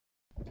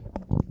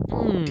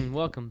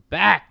Welcome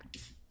back.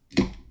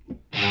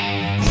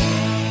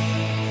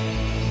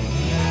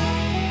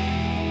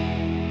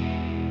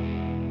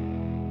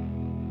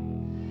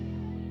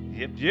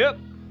 Yep.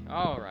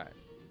 All right.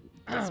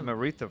 That's some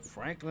Aretha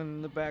Franklin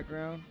in the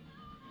background.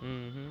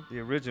 Mm-hmm. The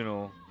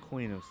original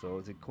Queen of Soul.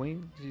 Is it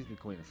Queen? She's the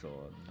Queen of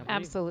Soul.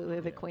 Absolutely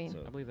the Yeah, queen.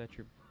 so- I believe that's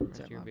your Is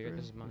that my beer.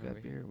 This is mine We over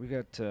got here. beer. We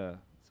got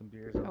some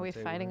beers. on Are the we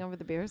table fighting here. over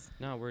the beers?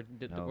 No, we're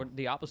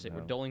the opposite. We're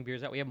No. doling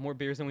beers out. We have more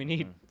beers than we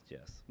need.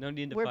 Yes. No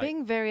need to We're fight.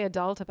 being very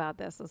adult about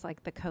this. It's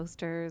like the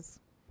coasters.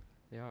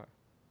 They are.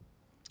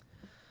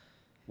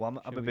 Well, I'm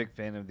Should a we- big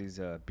fan of these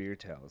beer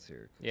towels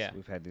here. 'Cause Yeah.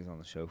 We've had these on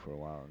the show for a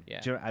while. and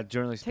Yeah.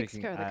 Generally Takes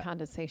speaking, care of the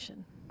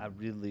condensation.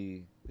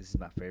 this is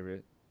my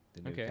favorite,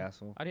 the Okay.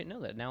 Newcastle. I didn't know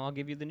that. Now I'll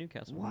give you the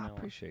Newcastle. Well, from I now on.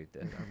 appreciate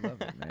that. I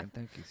love it, man.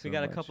 Thank you so We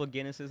got much. a couple of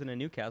Guinnesses and a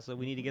Newcastle.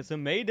 We need to get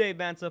some Mayday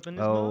bants up in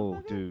this Oh,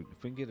 motherfucker. dude.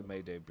 If we can get a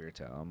Mayday beer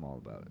towel, I'm all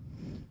about it.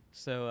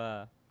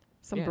 So,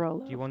 Some yeah.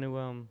 Brolo. Do you want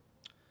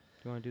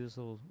to do this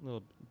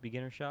little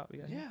beginner shot we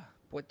got? here?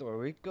 Puerto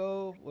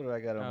Rico. What do I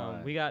got on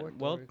mine? We got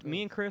Puerto Rico.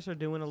 me and Chris are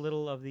doing a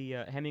little of the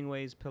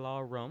Hemingway's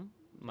Pilar rum,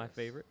 my Yes.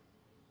 favorite.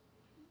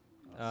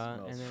 Oh, and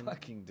smells then-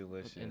 fucking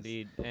delicious.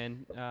 Indeed.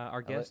 And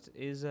our guest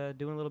is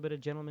doing a little bit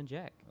of Gentleman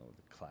Jack. Oh,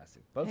 the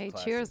classic. Both Hey,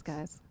 classics. cheers,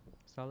 guys.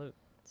 Salute.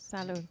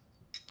 Salud.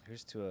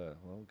 Here's to well,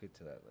 we'll get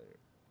to that later.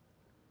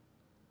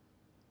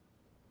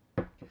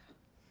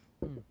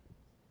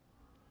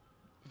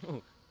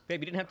 Oh,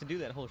 babe, you didn't have to do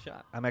that whole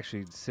shot. I'm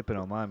actually sipping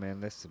on mine, man.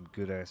 That's some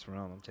good ass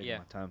rum. I'm taking Yeah.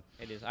 my time.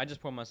 It is. I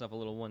just poured myself a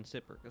little one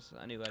sipper because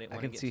I knew I didn't I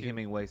want to can get see too.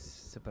 Hemingway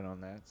sipping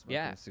on that, smoking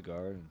Yeah. a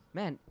cigar, and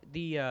Man,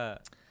 the I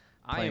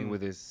playing am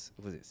with his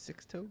was it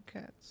six-toed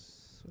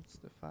cats? What's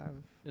the five?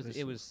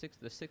 It was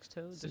the six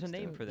toes. There's a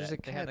name Six-toed. for that. There's a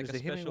They cat. have like a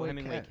There's a special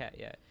Hemingway Hemingway cat.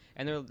 Yeah,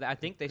 and I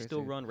think they still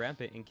Crazy. run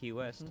rampant in Key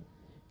West. Mhm.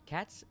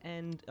 Cats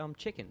and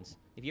chickens.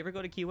 If you ever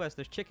go to Key West,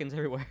 there's chickens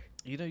everywhere.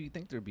 You know, you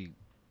think there'd be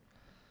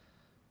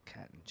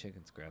cat and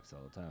chicken scraps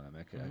all the time. I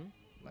mean, Mhm.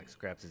 like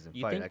scraps isn't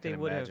You fight. think I they can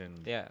would have-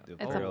 imagine. yeah. the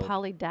It's a world.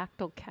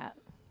 polydactyl cat.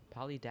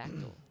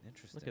 Polydactyl.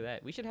 Interesting. Look at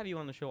that. We should have you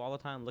on the show all the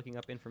time looking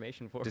up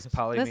information for Does us.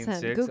 poly mean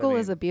Listen, six? Google I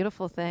is a mean,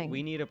 beautiful thing.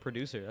 We need a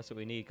producer. That's what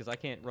we need because I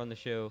can't run the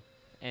show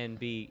and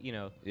be,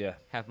 yeah.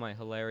 have my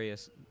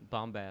hilarious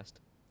bombast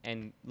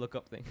and look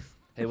up things.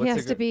 Hey, he what's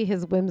has to be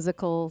his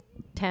whimsical,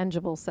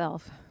 tangible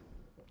self.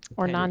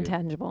 Or Tangible.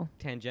 non-tangible.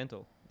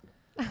 Tangential.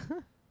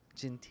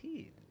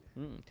 genteel?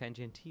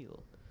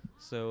 Tangential.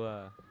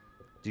 So,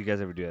 Do you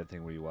guys ever do that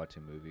thing where you watch a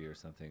movie or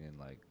something and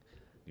like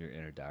your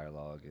inner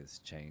dialogue is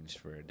changed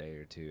for a day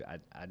or two?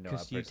 I know.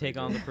 because I you take personally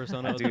on do. the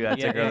persona. I of do. the- I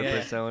take on the yeah.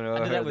 persona. I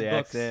do or that with the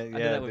books. accent. I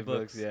do Yeah, that the with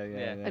books. books. Yeah, Yeah.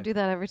 yeah, yeah. I do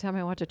that every time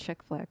I watch a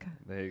chick flick.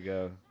 There you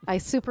go. I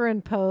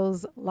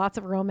superimpose lots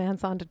of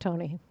romance onto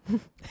Tony.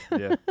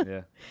 Yeah,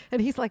 yeah.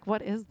 And he's like,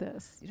 what is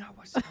this? You know,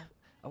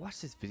 I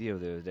watched this video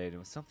the other day, and it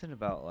was something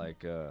about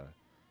like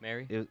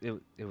Mary?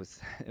 it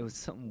was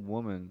some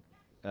woman.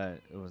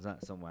 It was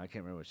not someone. I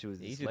can't remember. She was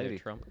this Easy there, lady.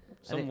 Trump. I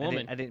Some didn't-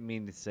 woman. I didn't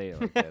mean to say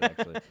it like that.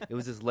 Actually, it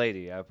was this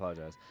lady. I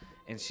apologize.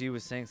 And she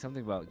was saying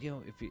something about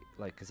if you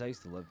like, because I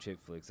used to love chick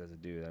flicks as a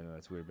dude. I know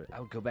that's weird, but I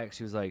would go back.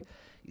 She was like,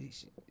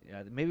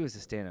 maybe it was a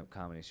stand-up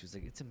comedy. She was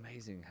like, it's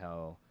amazing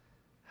how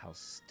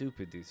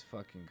stupid these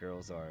fucking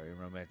girls are in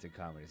romantic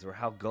comedies, or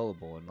how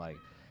gullible. And like,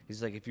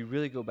 he's like, if you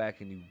really go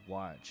back and you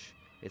watch,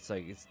 it's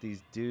like it's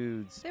these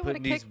dudes They would have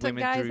putting these kicked a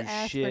women guy's through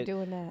ass shit. for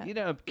doing that. You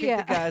know, kick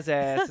Yeah. the guy's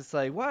ass. It's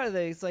like, why are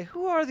they? It's like,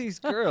 who are these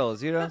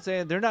girls? You know what I'm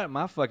saying? They're not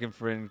my fucking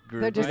friend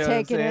group. They're just you know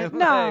taking what I'm it. saying?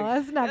 No, Like,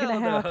 that's not going to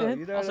hell no, happen.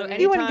 You, know Also, what I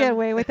mean? You wouldn't get anytime-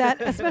 away with that,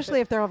 especially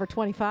if they're over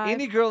 25.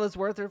 Any girl that's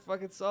worth her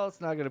fucking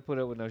salt's not gonna put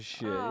up with no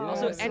shit. You know Oh, what Also, I'm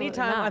absolutely saying?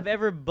 anytime not. I've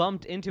ever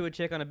bumped into a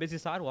chick on a busy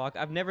sidewalk,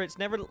 it's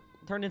never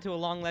turned into a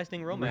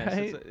long-lasting romance.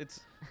 Right?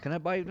 It's Can I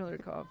buy you another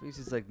coffee?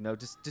 She's like, no,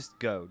 just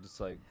go. Just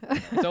like,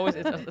 always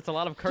it's a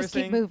lot of Just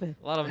keep cursing, moving.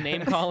 a lot of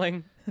name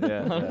calling.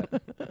 yeah.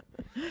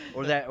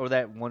 Or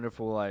that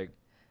wonderful like,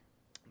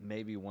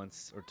 maybe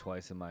once or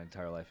twice in my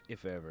entire life,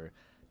 if ever,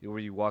 where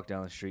you walk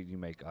down the street and you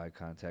make eye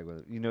contact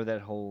with,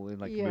 that whole in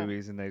like Yeah.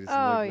 movies and they just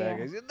Oh, look back.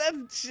 yeah. And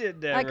that shit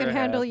never I can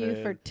handle you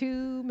for happened.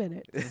 2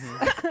 minutes.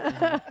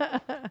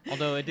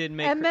 Although it did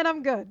make And then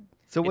I'm good.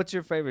 So what's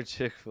your favorite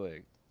chick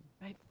flick?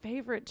 My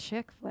favorite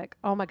chick flick.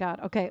 Oh, my God.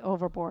 Okay,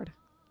 Overboard.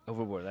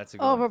 Overboard. That's a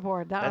good one.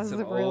 Overboard. That That's was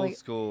some a really... old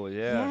school.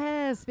 Yeah.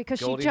 Yes, because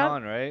Goldie she jumped...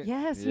 Hawn, right?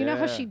 Yes, you know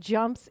how Yeah. she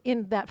jumps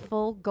in that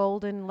full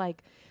golden,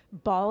 like,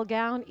 ball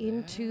gown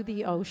into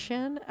the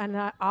ocean and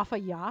off a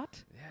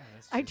yacht? Yeah,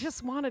 that's I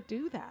just want to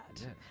do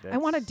that. Yeah, I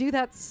want to that's do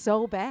that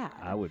so bad.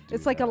 I would do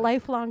It's like a that.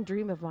 lifelong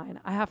dream of mine.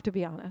 I have to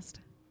be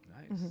honest.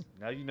 nice.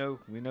 Now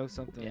we know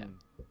something Yeah.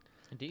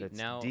 Indeed. that's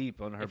Now,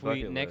 deep on her if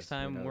bucket we next list. Who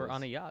time we're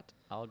on a knows? yacht,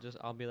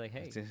 I'll be like,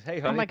 hey. Hey,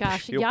 Oh honey, my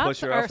gosh, you'll yachts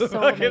push her are off the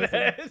so fucking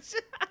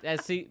amazing. edge.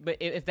 See, but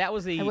if that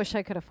was the I wish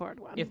I could afford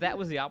one. if that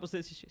was the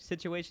opposite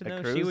situation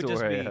A though, she would cruise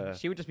just or be a,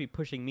 she would just be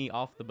pushing me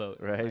off the boat.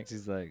 right? Like,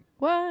 She's like,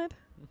 What?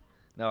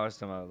 no, I was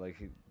talking about like,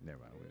 never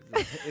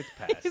mind. It's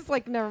past. He's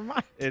like, never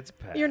mind. It's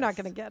past. You're not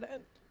going to get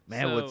it.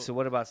 Man, So-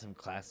 what about some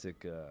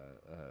classic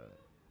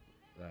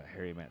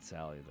Harry Met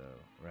Sally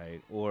though,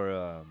 right?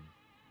 Or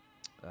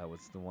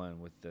what's the one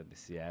with the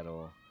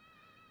Seattle?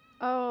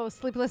 Oh,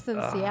 Sleepless in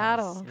Oh,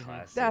 Seattle. it's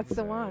classic, That's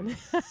the man. one.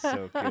 It's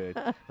so good.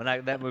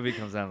 When that movie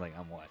comes out, I'm like,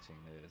 I'm watching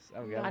this.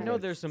 I know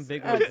there's some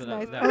big That's ones.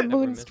 nice. that Or we're missing.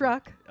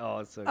 Moonstruck. Oh,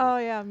 it's so good. Oh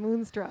yeah,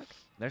 Moonstruck.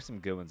 There's some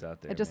good ones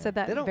out there. I just man. said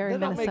that they don't, very they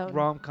don't make Minnesota.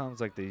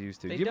 rom-coms like they used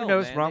to. They You ever don't,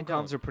 notice man, they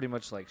rom-coms don't. are pretty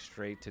much like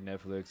straight to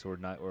Netflix or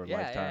Yeah,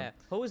 Lifetime? yeah.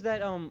 Who was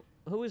that?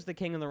 Who was the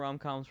king of the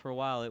rom-coms for a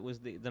while? It was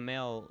the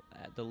male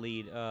at the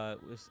lead. It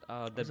was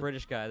the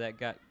British guy that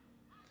got.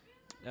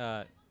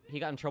 He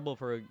got in trouble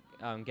for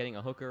getting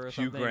a hooker or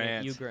Hugh something.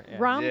 Grant. Hugh Grant. Yeah.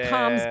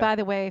 Rom-coms, Yeah. by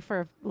the way,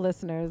 for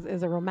listeners,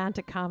 is a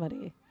romantic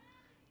comedy.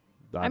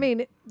 I Um,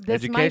 mean,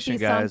 this education, might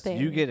be guys. something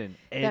You get an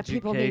education. that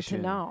people need to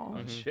know.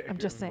 on Mhm. Share I'm Your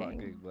just saying.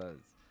 Fucking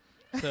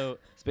Buzz. So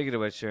Speaking of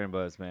which, sharing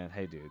buzz, man.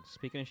 Hey, dude,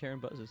 speaking of sharing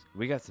buzzes,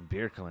 we got some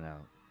beer coming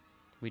out.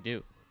 we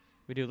do.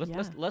 Let's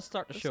Yeah. let's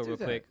start the Let's show do real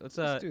that. quick. Let's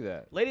Let's do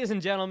that. ladies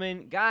and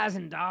gentlemen, guys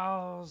and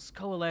dolls,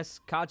 coalesce,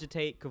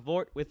 cogitate,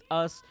 cavort with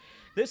us.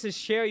 This is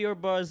Share Your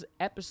Buzz,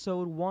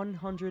 episode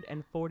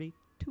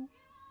 142.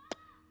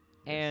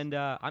 And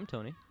I'm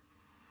Tony.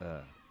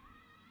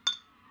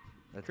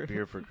 That's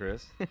beer for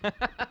Chris.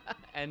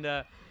 And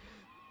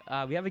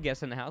we have a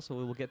guest in the house, who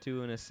we will get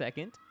to in a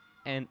second.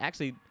 And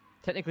actually,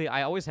 technically,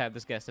 I always have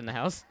this guest in the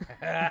house.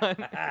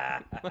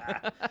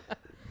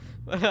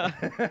 But,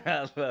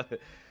 I love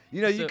it.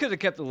 You know, you So- could have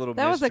kept a little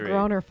That was mystery. a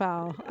groaner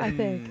foul, I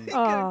think. You could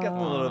have kept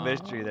a little Aw.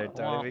 mystery there,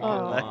 Tony. We could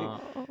Aw.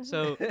 like,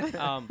 so,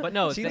 but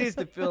no, she needs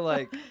to feel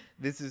like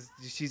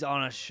she's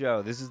on a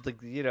show. This is like,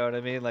 you know what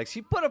I mean? Like,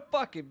 she put a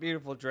fucking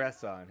beautiful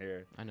dress on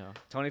here. I know.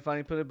 Tony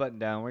finally put a button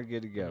down. We're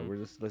good to go.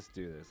 Mhm. Let's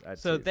do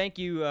this. So thank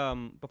you.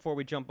 Before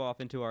we jump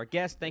off into our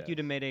guest, thank you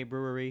to Yes. Mayday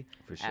Brewery.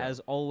 For sure. As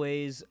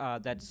always,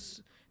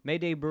 that's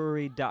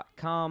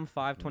MaydayBrewery.com,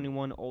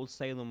 521 Old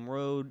Salem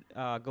Road.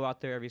 Go out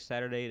there every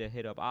Saturday to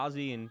hit up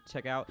Ozzy and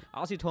check out.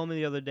 Ozzy told me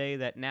the other day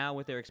that now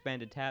with their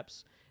expanded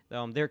taps,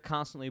 they're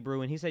constantly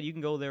brewing. He said you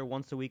can go there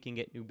once a week and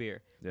get new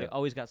beer. They Yeah.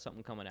 always got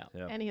something coming out.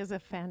 Yeah. And he has a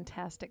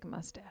fantastic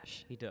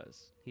mustache. He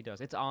does.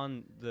 It's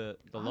on the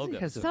Ozzy logo.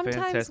 has a Sometimes-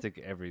 fantastic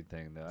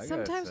everything, though. I gotta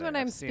Sometimes say. when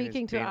I've I'm seen his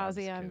speaking to paint,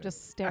 Ozzy, I'm kidding.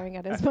 just staring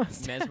at his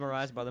mustache.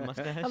 Mesmerized by the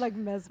mustache. I'm like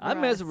mesmerized. I'm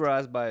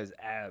mesmerized by his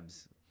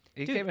abs.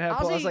 He Dude, came and had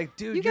I was Ozzy- like,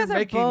 dude, you you're guys are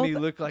making me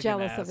both look like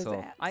jealous an of his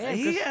asshole. abs. I am,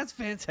 He 'cause has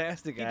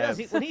fantastic He abs.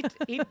 does. When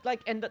he like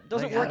and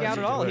doesn't Like, work how out does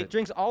at he all. do He it?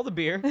 drinks all the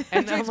beer, He and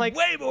I'm drinks like,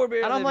 way more beer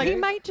and I'm than like- He me.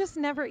 might just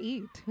never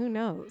eat. Who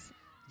knows?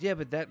 Yeah,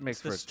 but that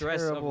makes the for a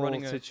stress of terrible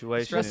running a-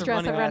 situation. stress The of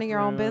stress of running your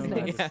own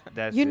bathroom. business. Yeah.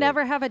 That's You it.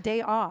 never have a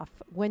day off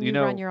when you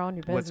know, run your own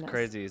business. What's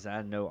crazy is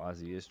I know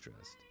Ozzy is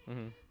stressed.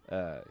 Mhm.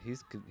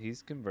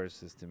 He's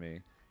conversed this to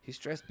me. He's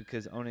stressed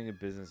because owning a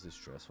business is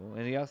stressful,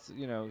 and he also,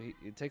 you know,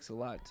 it takes a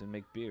lot to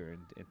make beer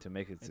and to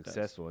make it does.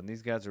 successful. And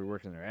these guys are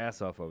working their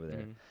ass off over there,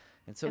 Mhm.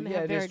 and so And they yeah,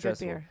 have it very is good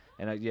stressful. beer.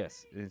 And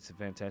yes, it's a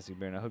fantastic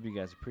beer, and I hope you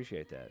guys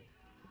appreciate that.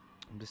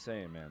 I'm just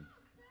saying, man.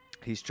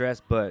 He's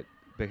stressed, but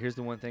here's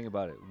the one thing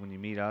about it: when you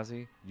meet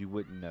Ozzy, you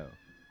wouldn't know.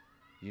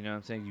 You know what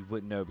I'm saying? You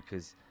wouldn't know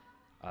because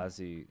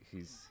Ozzy,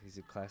 he's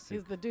a classic.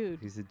 He's the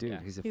dude. He's a dude. Yeah.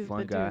 He's a He's fun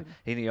the guy, dude.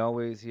 and he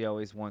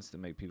always wants to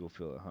make people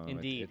feel at home.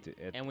 Indeed.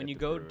 And when you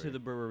go to the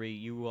brewery,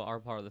 you are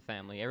part of the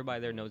family. Everybody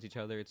there knows each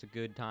other. It's a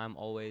good time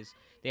always.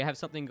 They have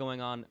something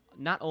going on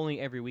not only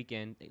every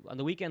weekend. On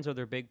the weekends are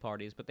their big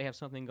parties, but they have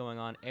something going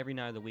on every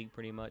night of the week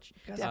pretty much.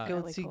 guys Uh, go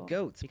Definitely see cool.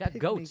 goats. You got Pygmy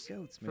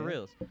goats, for man.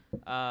 reals.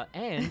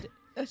 And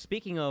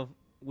speaking of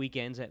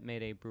weekends at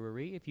Mayday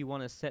Brewery, if you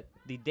want to set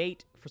the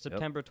date for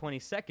September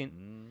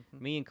 22nd,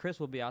 Mhm. me and Chris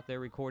will be out there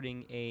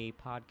recording a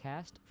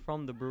podcast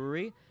from the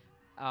brewery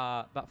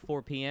about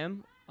 4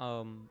 p.m.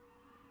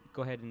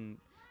 Go ahead and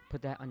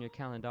put that on your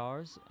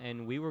calendars.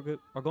 And we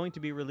are going to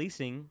be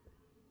releasing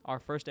our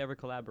first ever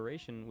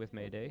collaboration with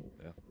Mayday,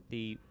 Yeah.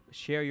 the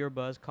Share Your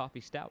Buzz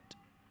Coffee Stout.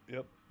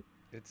 Yep.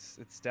 It's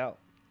stout.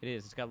 It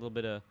is. It's got a little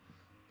bit of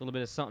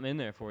something in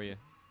there for you.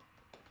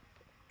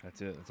 That's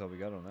it. That's all we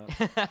got on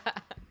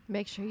that.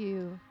 Make sure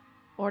you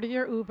order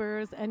your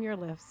Ubers and your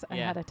Lyfts Yeah.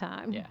 ahead of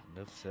time. Yeah.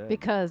 Enough said.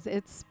 Because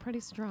it's pretty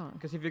strong.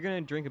 Because if you're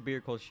going to drink a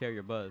beer called Share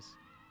Your Buzz,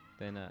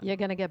 then You're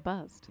going to get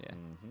buzzed. yeah.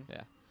 Mhm.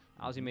 Yeah.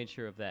 Ozzy made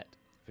sure of that.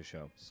 For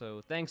sure.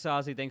 So thanks,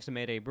 Ozzy. Thanks to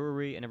Mayday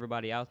Brewery and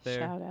everybody out there.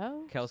 Shout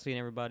out. Kelsey and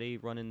everybody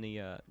running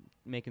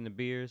making the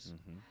beers.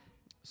 Mhm.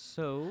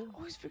 So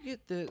Always forget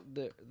the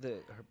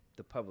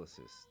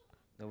publicist.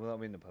 No, well, I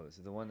mean the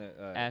publicist. The one that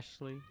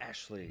Ashley.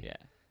 Ashley. Yeah.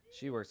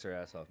 She works her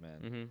ass off, man.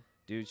 Mhm.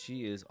 Dude,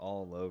 she is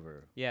all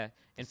over. Yeah.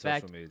 In social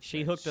fact, media she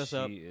today. hooked us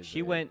up. She is She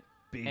a went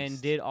Beast.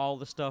 and did all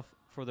the stuff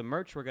for the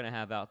merch we're gonna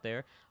have out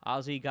there.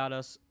 Ozzy got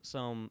us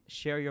some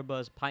Share Your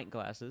Buzz pint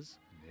glasses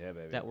Yeah,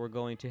 baby. that we're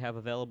going to have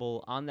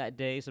available on that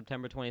day,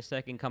 September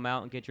 22nd. Come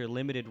out and get your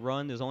limited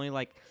run. There's only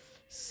like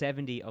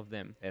 70 of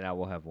them. And I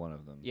will have one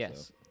of them.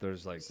 Yes. So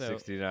there's like So-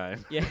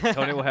 69. Yeah.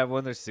 Tony will have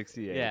one. There's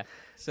 68. Yeah.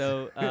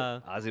 So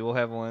Ozzy will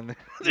have one.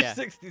 There's Yeah. I'll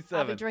be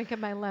 67. drinking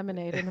my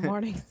lemonade in the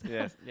mornings.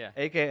 Yes. yeah.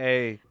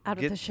 AKA Out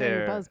of get the Share Your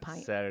there Buzz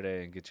pint.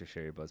 Saturday and get your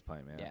Share Your Buzz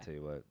pint, man. Yeah. I'll tell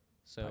you what.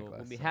 So pint we'll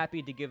glass, be so.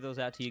 happy to give those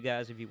out to you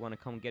guys if you want to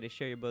come get a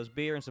Share Your Buzz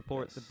beer and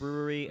support the Yes.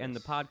 brewery and the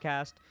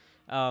Yes.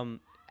 podcast.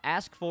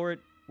 Ask for it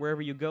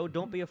wherever you go.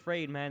 Don't be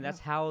afraid, man. That's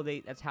how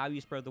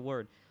you spread the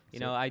word. You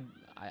So- know, I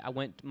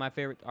went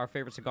to our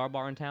favorite cigar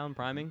bar in town,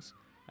 Primings.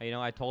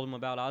 I told them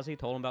about Ozzy,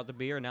 told them about the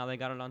beer, and now they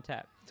got it on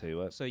tap. Tell you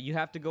what. So you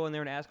have to go in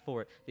there and ask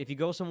for it. If you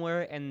go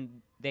somewhere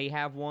and they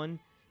have one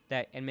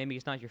and maybe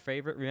it's not your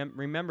favorite,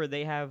 remember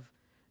they have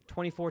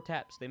 24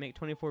 taps. They make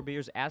 24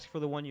 beers. Ask for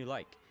the one you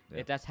like. Yeah.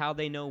 If that's how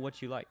they know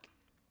what you like.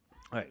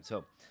 All right,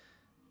 so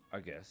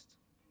our guest,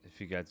 if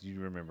you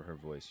remember her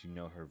voice, you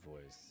know her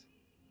voice,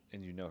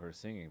 and you know her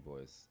singing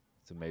voice.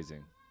 It's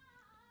amazing.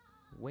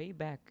 Way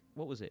back,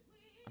 what was it?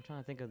 I'm trying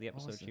to think of the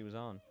episode was she was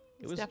on.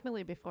 It was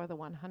definitely before the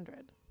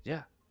 100.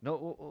 Yeah.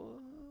 No.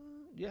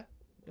 Yeah.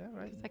 Yeah.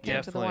 Right. 'Cause I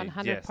came to the Definitely,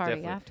 100 yes, party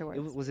definitely.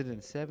 afterwards. Was it in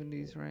the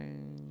 70s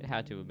range? It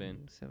had to have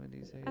been.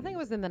 70s. 80s? I think it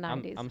was in the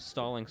 90s. I'm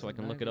stalling so I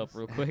can look it up 90s.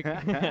 real quick.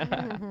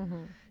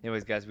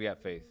 Anyways, guys, we got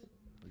Faith.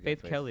 We got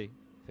Faith Kelly.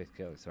 Faith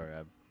Kelly. Sorry,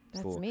 I'm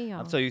That's fool. me, y'all.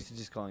 I'm so used to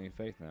just calling you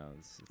Faith now.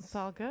 It's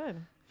all good.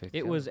 Faith It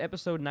Kelly. was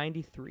episode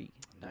 93.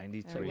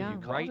 93. we You go.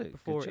 called Right it. Good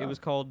before it was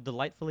job. called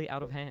Delightfully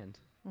Out of Hand.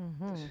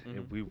 Mm-hmm. Yeah,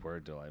 Mhm. we were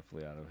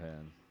delightfully out of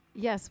hand.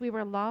 Yes, we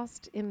were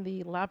lost in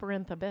the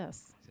labyrinth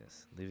abyss.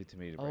 Yes. Leave it to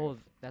me to bring. Oh,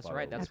 that's bottle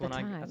right. of That's At the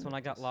when that's time. when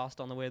I got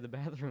lost on the way to the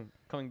bathroom,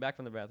 coming back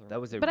from the bathroom.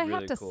 That was a But I really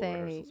have to cool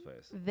say, rehearsal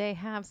space. they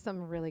have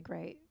some really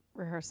great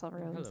rehearsal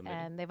rooms, Hello, Megan.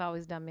 and they've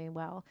always done me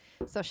well.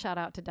 So shout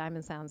out to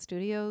Diamond Sound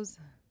Studios.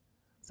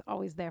 It's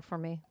always there for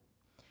me,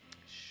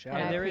 Shout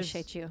and I out. there is-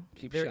 appreciate you.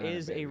 Keep There shining,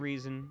 is a baby.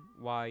 reason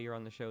why you're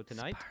on the show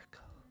tonight.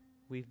 Sparkle.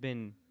 We've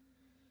been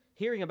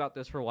hearing about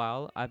this for a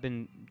while. I've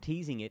been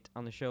teasing it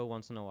on the show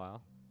once in a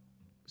while.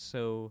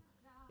 So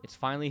it's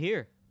finally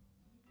here.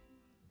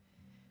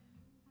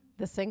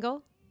 The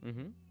single.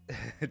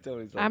 Mm-hmm.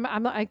 Tony's like,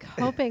 I'm like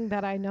hoping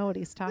that I know what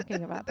he's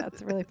talking about.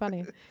 That's really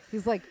funny.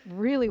 He's like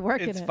really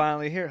working it's it.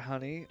 finally here,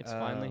 honey. It's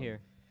finally here.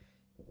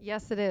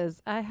 Yes, it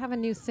is. I have a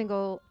new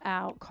single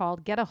out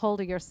called "Get a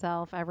Hold of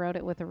Yourself." I wrote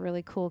it with a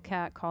really cool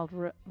cat called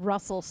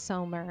Russell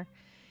Somer,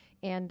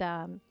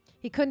 and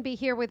he couldn't be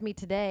here with me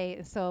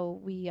today,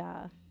 so we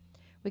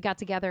got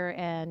together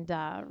and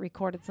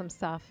recorded some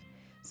stuff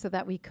so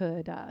that we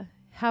could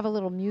have a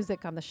little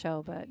music on the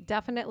show. But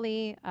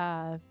definitely,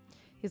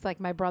 he's like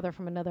my brother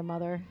from another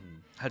mother.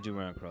 How'd you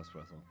run across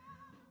Russell?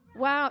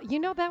 Wow,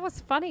 that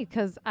was funny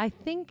because I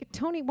think,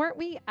 Tony, weren't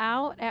we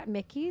out at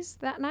Mickey's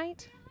that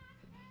night?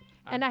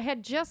 And I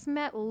had just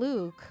met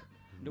Luke,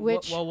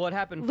 which what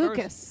happened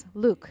first?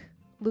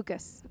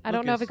 Lucas. I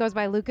don't know if Lucas. it goes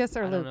by Lucas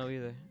or I Luke. don't know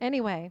either.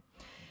 Anyway,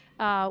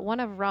 one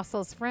of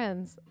Russell's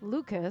friends,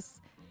 Lucas,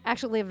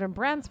 actually lived in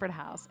Bransford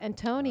House, and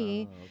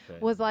Tony Oh, okay.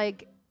 was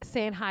like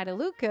saying hi to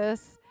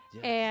Lucas,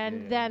 Yes,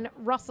 and yeah. then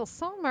Russell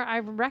Somer, I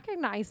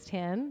recognized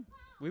him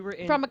We were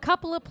in from a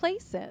couple of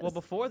places. Well,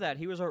 before that,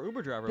 he was our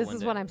Uber driver. This one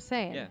is day. what I'm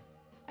saying. Yeah.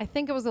 I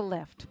think it was a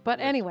lift, but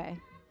Lyft. anyway.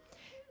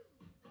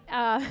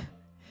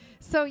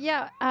 So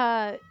yeah,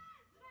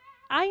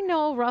 I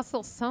know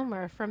Russell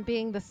Somer from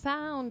being the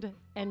sound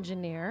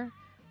engineer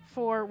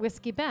for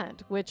Whiskey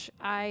Bent, which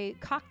I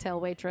cocktail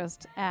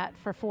waitressed at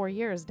for 4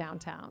 years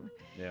downtown.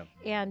 Yeah.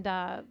 And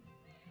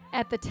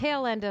at the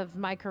tail end of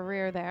my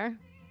career there,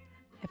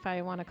 if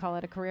I want to call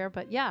it a career,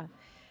 but yeah,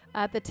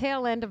 at the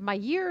tail end of my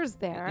years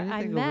there, I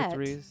Anything met. over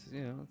 3 is,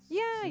 you know.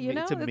 Yeah,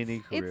 it's a mini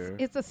career.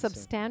 It's a So-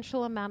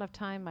 substantial amount of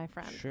time, my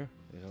friend. Sure.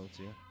 It holds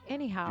you.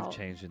 Anyhow, You've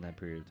changed in that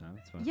period of time.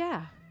 It's fine.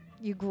 yeah,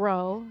 you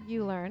grow,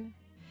 you learn.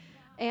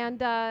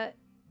 And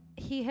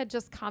he had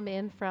just come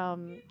in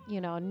from,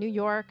 New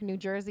York, New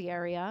Jersey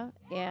area,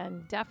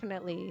 and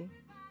definitely,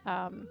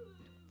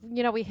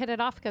 we hit it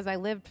off because I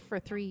lived for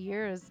 3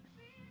 years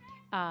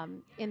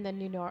in the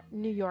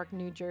New York,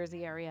 New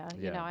Jersey area.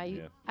 Yeah,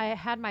 I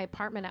had my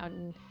apartment out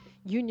in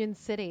Union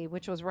City,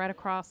 which was right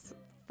across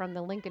from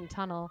the Lincoln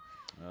Tunnel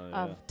Oh, yeah.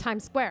 of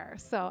Times Square.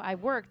 So I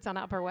worked on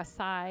Upper West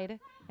Side,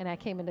 and I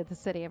came into the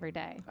city every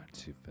day. Not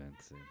too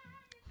fancy.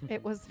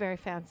 It was very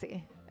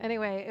fancy.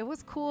 Anyway, it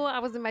was cool. I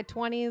was in my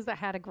 20s. I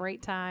had a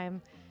great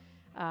time.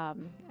 I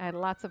had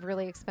lots of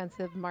really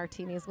expensive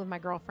martinis with my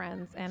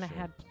girlfriends, and I Sure.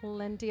 had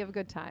plenty of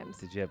good times.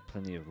 Did you have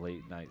plenty of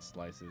late night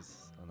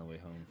slices on the way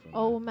home from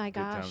Oh the my Good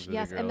Times gosh, with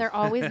yes. the And they're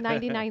girls? always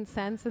 99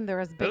 cents, and they're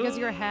as big as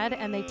your head,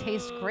 and they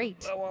taste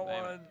great. I want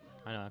one.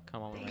 I know.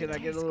 Come on. with Can that. I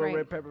Can I get a tastes little great.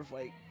 red pepper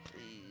flake?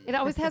 It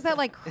always has that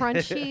like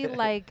crunchy,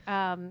 like,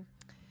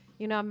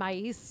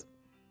 maize.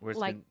 Where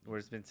Like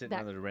it's been sitting that-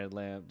 under the red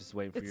lamp, just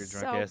waiting for your It's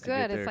drunk so ass to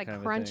get good. there. It's like kind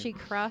of a crunchy thing.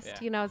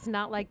 crust. Yeah. It's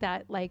not like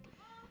that like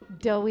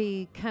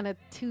doughy kind of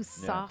too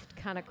soft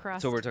kind of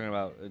crust. So we're talking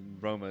about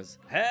Roma's.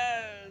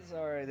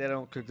 Sorry, they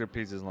don't cook their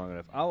pizzas long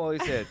enough. I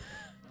always said,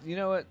 you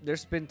know what?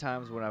 There's been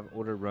times when I've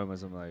ordered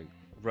Roma's. I'm like,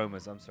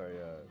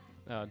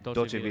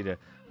 Dolce Vita,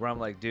 where I'm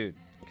like, dude,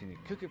 can you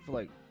cook it for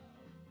like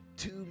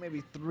 2,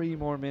 maybe 3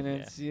 more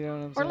minutes? You know what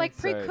I'm saying? or like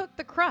Sorry. pre-cook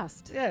the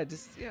crust. Yeah,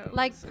 just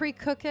Like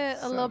pre-cook it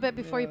a little bit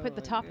before you put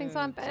the like, toppings yeah,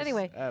 on. But just-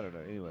 anyway, I don't know.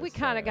 Anyway, we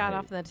kind of got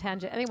off the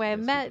tangent. Anyway, I Yes,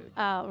 we met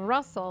did.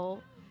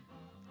 Russell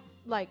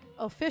like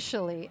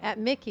officially at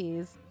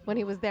Mickey's when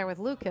he was there with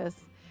Lucas,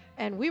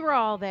 and we were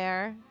all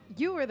there.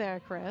 You were there,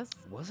 Chris.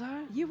 Was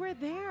I? You were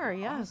there,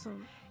 yes.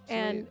 Awesome.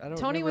 And Sweet. I don't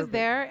Tony remember, was but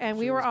there, and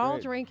we she were was all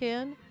great.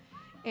 drinking.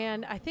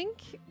 And I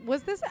think,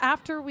 was this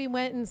after we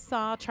went and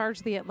saw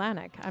Charge the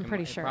Atlantic? I'm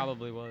pretty It sure.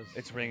 probably was.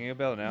 It's ringing a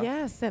bell now.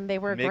 Yes, and they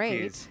were Mickey's.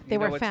 great. They You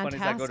know were what's fantastic.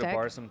 funny is I go to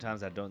bars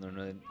sometimes. I don't know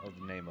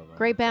the name of them.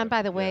 Great band,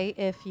 by the Yeah. way.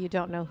 If you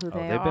don't know who Oh,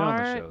 they they've been on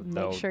the are, show. make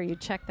They'll- sure you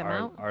check them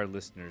out. Our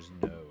listeners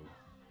know.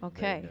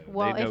 Okay. know.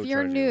 Well, They know if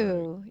you're Charge the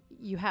new,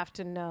 you have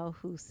to know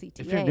who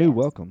CTA If you're new, is.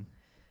 welcome.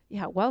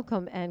 Yeah,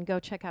 welcome, and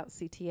go check out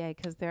CTA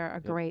because they're a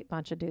great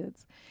bunch of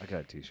dudes. I got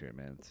a T-shirt,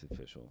 man. It's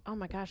official. Oh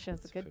my gosh,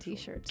 it's a It's good official.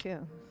 T-shirt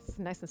too. It's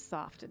nice and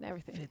soft and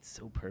everything. Fits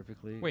so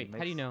perfectly. Wait, It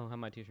how do you makes- know how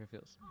my T-shirt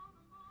feels?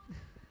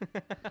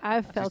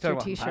 I've She's felt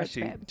talking your about my T-shirts,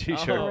 babe.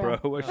 T-shirt, Oh.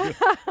 bro. What's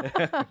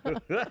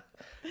your-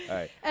 All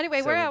right. Anyway,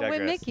 So we're we at Win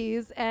digress.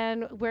 Mickey's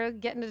and we're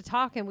getting to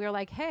talk, and we were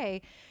like,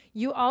 "Hey,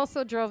 you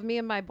also drove me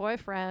and my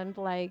boyfriend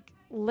like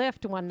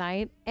Lyft one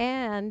night,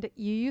 and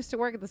you used to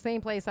work at the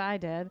same place I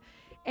did."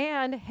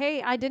 And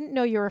hey, I didn't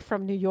know you were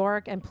from New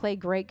York and play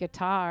great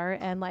guitar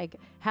and like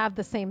have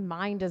the same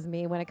mind as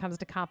me when it comes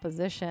to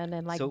composition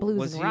and like so blues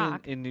was and he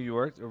rock. in New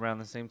York around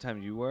the same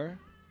time you were?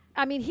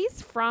 I mean,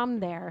 he's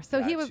from there,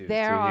 so he Got was you.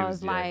 there So he all was-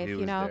 his yeah, life, he you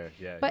was know. there.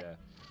 Yeah, But yeah.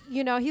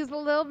 you know, he's a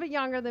little bit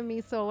younger than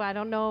me, so I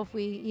don't know if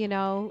we, you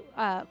know,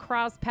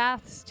 cross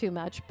paths too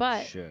much.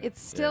 But Sure, it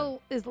still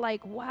is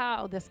like,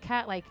 wow, this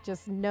cat like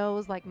just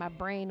knows like my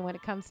brain when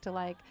it comes to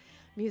like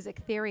music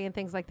theory and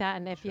things like that.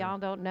 And if Sure. y'all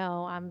don't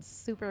know, I'm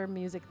super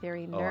music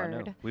theory Oh, I know.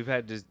 nerd. We've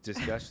had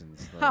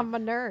discussions. like- I'm a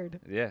nerd.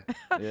 yeah,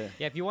 yeah.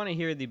 Yeah, if you want to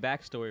hear the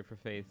backstory for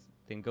Faith,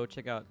 then go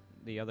check out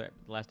the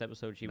last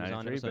episode she was on,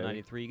 93, episode baby.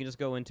 93. You can just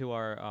go into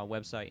our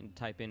website and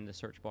type in the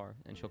search bar,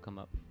 and she'll come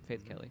up.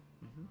 Faith Kelly.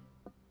 Mhm.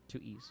 2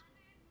 E's.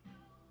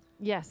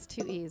 Yes,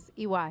 2 E's.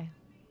 EY.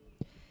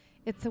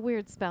 It's a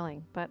weird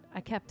spelling, but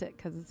I kept it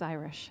because it's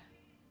Irish.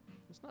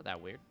 It's not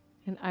that weird.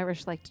 And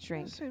Irish like to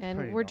drink. seems And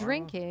pretty we're normal.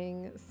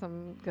 drinking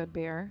some good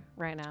beer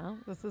right now.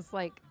 This is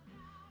like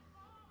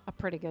a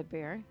pretty good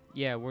beer.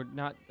 Yeah, we're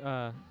not.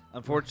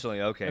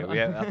 Unfortunately, okay. We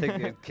have, I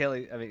think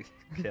Kelly. I mean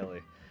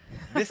Kelly.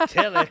 Miss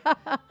Kelly.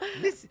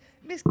 Miss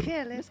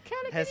Kelly. Miss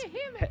Kelly. Has,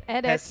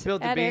 Edit, has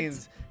spilled the edit.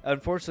 beans.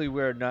 Unfortunately,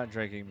 we're not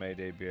drinking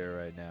Mayday beer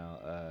right now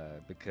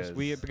because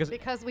Because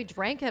Because we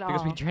drank it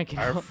because all. we drank it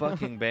our all.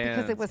 fucking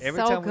band. it was every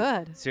so time we-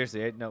 good.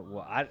 seriously, no.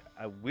 Well,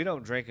 we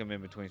don't drink them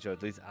in between shows.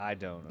 At least I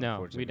don't. No,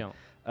 unfortunately. we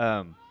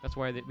don't. That's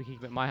why we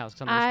keep it at my house.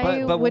 'Cause I'm I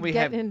responsible. But when would we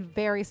get have- in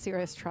very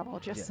serious trouble,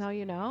 just Yes. so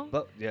you know.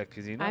 but yeah,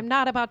 because you know. I'm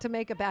not about to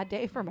make a bad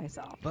day for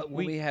myself. But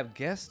when we have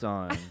guests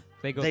on,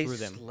 They go they through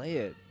them. slay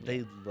it.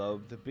 They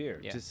love the beer.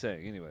 Yeah. Just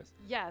saying. Anyways,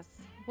 Yes.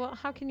 Well,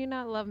 how can you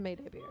not love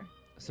Mayday beer?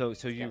 so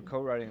you good.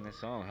 co-writing this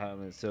song.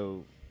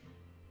 So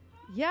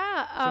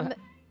Yeah.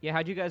 Yeah,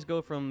 how'd you guys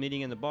go from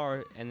meeting in the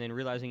bar and then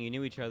realizing you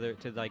knew each other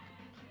to like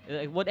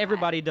what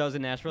everybody does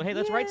in Nashville? Hey,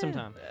 let's write Yeah.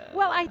 sometime.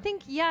 Well, I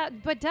think, yeah,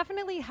 but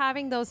definitely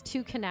having those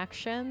two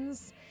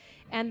connections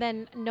and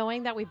then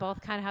knowing that we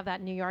both kind of have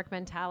that New York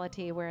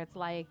mentality where it's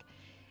like,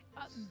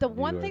 the New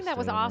one York thing that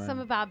was state of awesome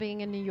mind. about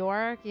being in New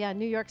York,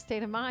 New York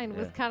state of mind,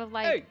 was Yeah. kind of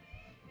like, hey,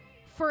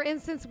 for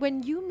instance,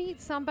 when you meet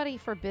somebody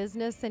for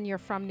business and you're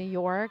from New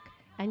York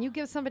and you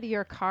give somebody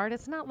your card,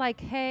 it's not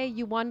like, hey,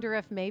 you wonder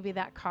if maybe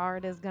that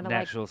card is going to like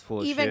Nashville's full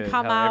of even shit.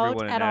 come How out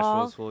everyone in at Nashville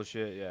all. is full of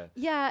shit. Yeah.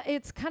 Yeah,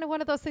 it's kind of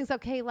one of those things.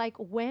 Okay, like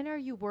when are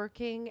you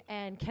working,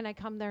 and can I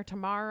come there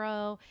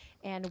tomorrow?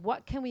 And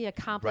what can we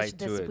accomplish Right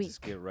to this it. week?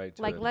 Just get right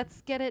to Like, it.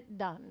 let's get it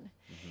done.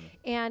 Mm-hmm.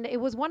 And it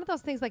was one of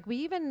those things. Like we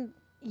even,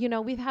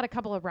 we've had a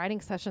couple of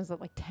writing sessions at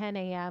like 10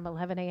 a.m.,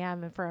 11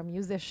 a.m. And for a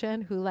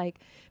musician who like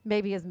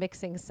maybe is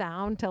mixing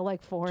sound till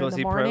like 4 So in is the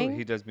he morning. pro?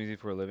 He does music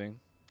for a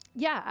living.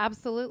 Yeah,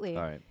 absolutely.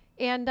 All right.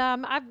 And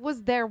I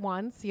was there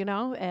once,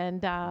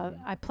 and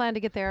I plan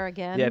to get there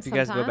again. Yeah, if you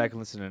guys go sometime. back and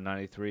listen to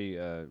 93,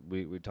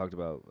 we talked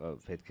about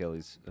Faith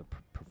Kelly's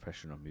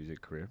professional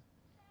music career.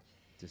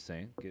 Just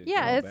saying.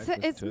 Yeah, go back,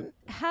 listen it's to it.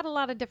 had a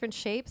lot of different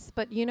shapes,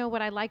 but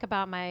what I like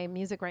about my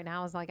music right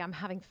now is like I'm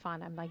having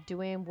fun. I'm like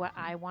doing what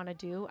I want to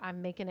do.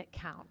 I'm making it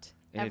count.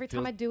 And it Every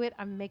time feels- I do it,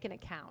 I'm making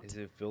it count. Does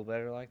it feel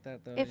better like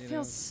that though? It you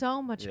feels know?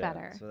 so much Yeah,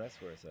 better. So that's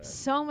where it's at.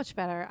 So much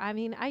better. I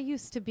mean, I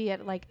used to be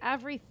at like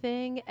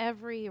everything,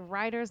 every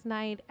writer's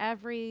night,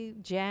 every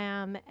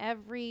jam,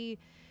 every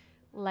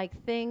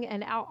like thing,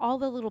 and all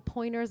the little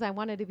pointers. I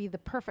wanted to be the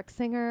perfect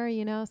singer,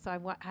 so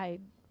I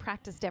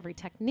practiced every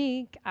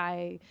technique.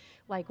 I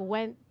like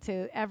went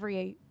to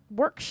every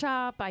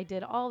workshop. I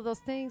did all of those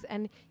things,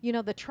 and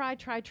the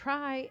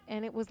try,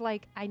 and it was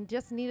like I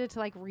just needed to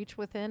like reach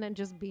within and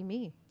just be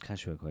me. Can I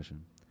ask you a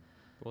question?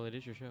 Well, it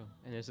is your show,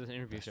 and this is an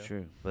interview That's show.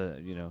 true, but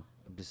I'm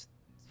just.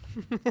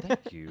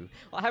 Thank you.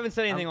 Well, I haven't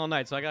said anything all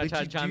night, so I gotta But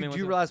try to chime in. do with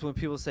you some- realize when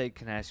people say,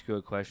 "Can I ask you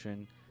a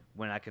question?"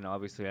 When I can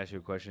obviously ask you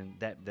a question,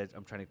 that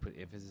I'm trying to put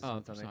emphasis Oh,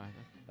 on something. sorry.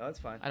 No, that's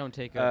fine. I don't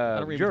take. I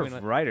don't read you're between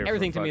a the- writer. for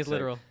Everything to me fuck's is sake.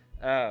 literal.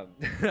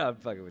 I'm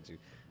fucking with you.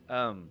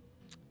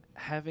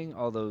 Having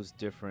all those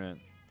different,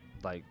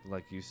 like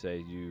you say,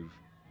 you've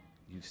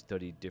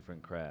studied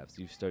different crafts.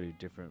 You've studied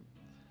different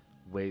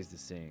ways to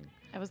sing.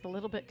 I was a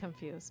little bit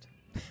confused.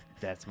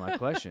 That's my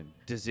question.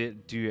 Do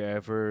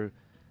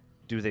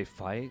they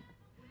fight?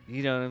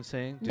 You know what I'm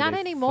saying? Do Not they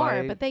anymore,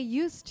 fight? but they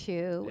used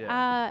to.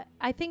 Yeah.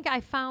 I think I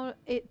found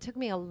it took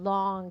me a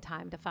long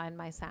time to find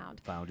my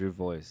sound. Found your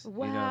voice.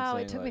 Wow, You know what I'm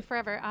saying? it took me Like,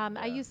 forever. I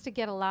yeah. used to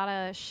get a lot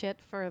of shit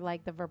for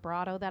like the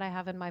vibrato that I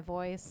have in my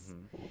voice.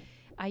 Mhm.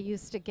 I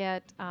used to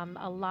get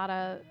a lot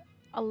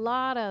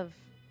of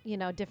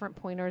different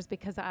pointers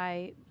because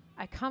I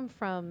come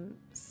from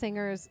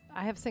singers.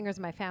 I have singers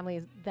in my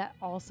family that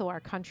also are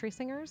country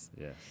singers.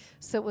 Yes.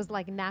 So it was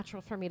like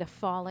natural for me to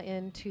fall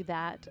into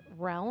that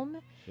realm.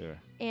 Sure.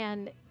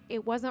 And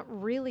it wasn't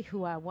really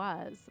who I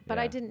was, but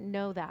I Yeah. didn't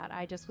know that.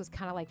 I just was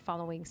kind of like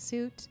following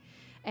suit.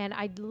 And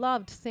I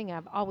loved singing.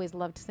 I've always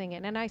loved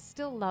singing. And I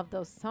still love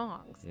those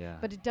songs. Yeah.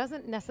 But it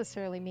doesn't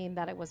necessarily mean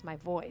that it was my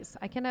voice.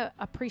 I can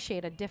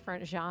appreciate a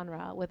different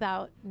genre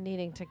without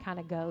needing to kind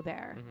of go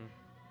there.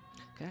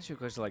 Can I ask you a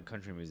question like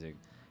country music?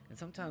 And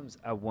sometimes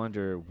I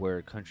wonder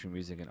where country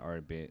music and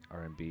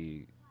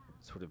R&B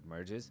sort of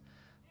merges,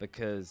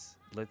 because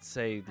let's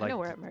say I like know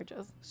where it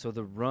merges. so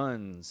the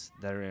runs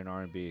that are in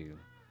R&B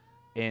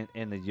and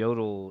the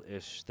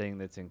yodel-ish thing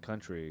that's in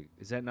country,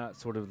 is that not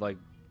sort of like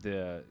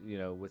the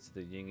what's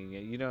the yin and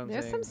yang? You know what I'm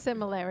There's saying? some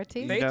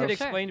similarities. Faith know- did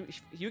Sure. explain.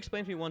 You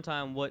explained to me one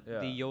time what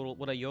Yeah.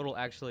 what a yodel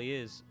actually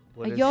is.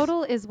 What A is-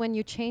 yodel is when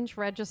you change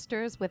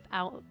registers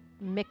without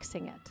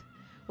mixing it,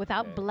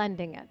 without Okay.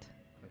 blending it.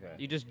 Okay.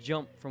 You just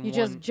jump from You one.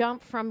 just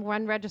jump from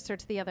one register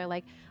to the other.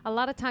 Like a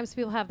lot of times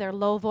people have their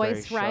low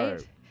voice, right?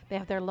 sharp. They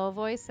have their low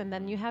voice, and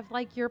then you have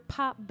like your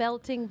pop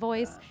belting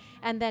voice.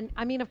 And then,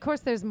 I mean, of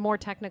course, there's more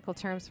technical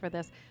terms for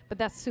this, but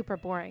that's super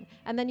boring.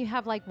 And then you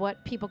have like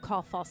what people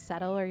call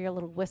falsetto or your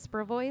little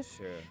whisper voice.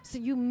 Sure. So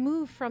you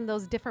move from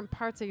those different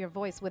parts of your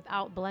voice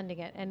without blending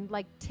it. And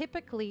like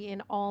typically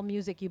in all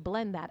music, you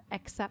blend that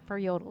except for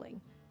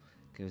yodeling.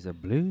 There's a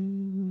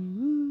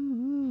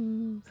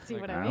blue. See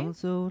what I I'm mean?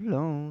 so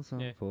lonesome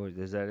Yeah. for.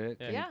 Is that it?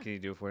 Yeah. Can, Yeah. You, can you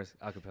do it for us,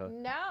 acapella?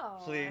 No.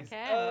 Please.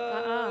 Okay.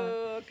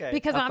 Okay.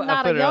 Because I'll I'm pu- I'll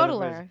not a put it on the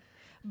yodeler. version.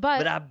 But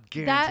But I that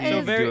guarantee So is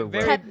you very- do it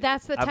very- well.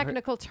 that's the I've heard-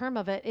 technical term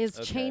of it is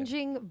Okay.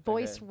 changing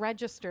voice Okay.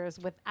 registers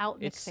without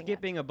It's mixing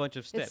skipping a bunch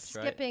of it. steps, It's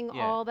right? skipping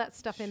Yeah. all that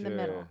stuff in the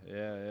middle. Sure.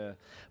 Yeah, yeah.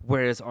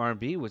 Whereas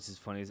R&B, which is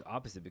funny, is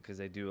opposite because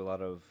they do a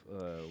lot of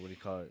what do you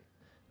call it?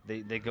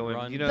 They go in.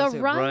 Runs. You know, The what I'm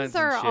saying? runs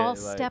and are shit, all like-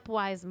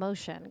 stepwise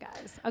motion,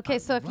 guys. Okay,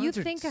 so if you runs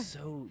are think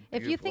so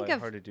if you beautiful think and of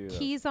hard to do, though.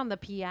 keys on the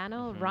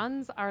piano,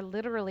 runs are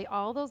literally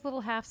all those little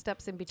half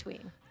steps in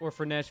between. Or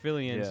for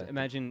Nashvillians, Yeah.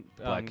 imagine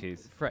Black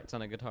keys. frets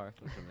on a guitar.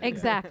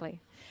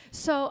 Exactly.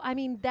 So, I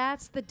mean,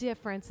 that's the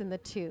difference in the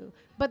two.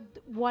 But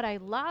what I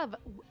love,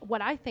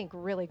 what I think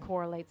really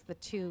correlates the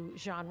two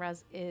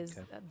genres is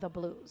Okay. the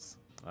blues.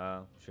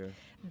 Sure.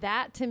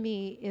 That to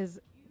me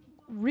is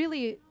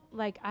really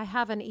like I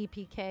have an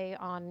EPK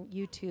on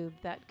YouTube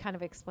that kind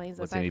of explains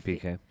What's this. an I fe-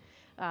 EPK?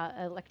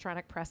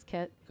 Electronic press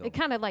kit. Cool. It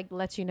kind of like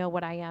lets you know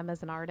what I am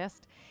as an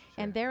artist.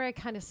 And there I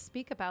kind of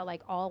speak about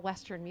like all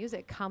Western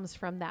music comes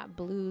from that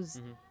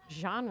blues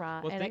genre,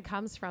 Well, and it think-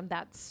 comes from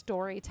that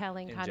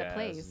storytelling And kind of jazz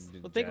place.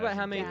 and Well, think about jazz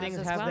how and many jazz things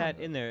as have well. that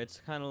in there.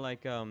 It's kind of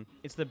like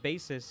it's the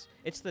basis.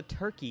 It's the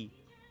turkey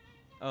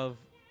of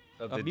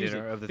of of the music.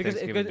 dinner of the because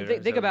Thanksgiving dinner.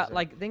 is think that what about you're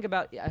saying? think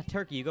about a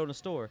turkey. You go to the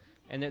store,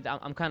 and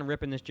I'm kind of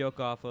ripping this joke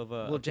off of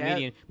Well, a jazz-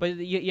 comedian, but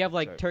you have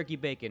like Sorry. turkey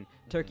bacon,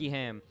 turkey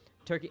ham,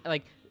 turkey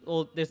like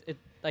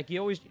you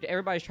always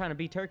everybody's trying to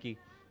be turkey,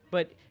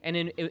 but and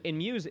in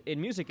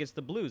music it's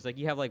the blues. Like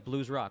you have like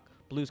blues rock,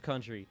 blues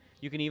country.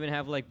 You can even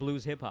have like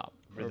blues hip hop,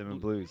 or rhythm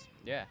and blu- blues.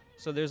 Yeah.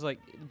 So there's like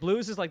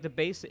blues is like the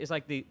base. It's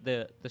like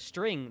the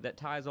string that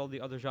ties all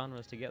the other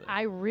genres together.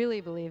 I really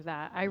believe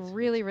that. I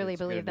really, really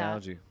It's a good believe that.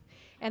 analogy.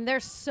 And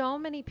there's so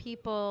many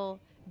people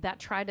that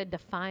try to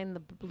define the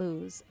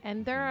blues,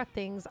 and there are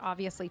things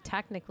obviously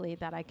technically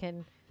that I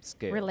can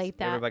Scales. relate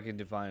that. Everybody can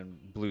define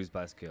blues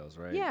by scales,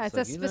 right? Yeah, it's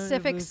like, a you learn the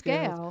specific blues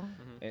scales,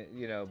 scale.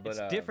 and, but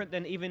it's different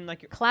than even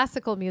like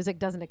Classical music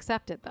doesn't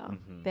accept it though.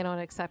 Mhm. They don't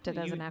accept it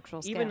as you- an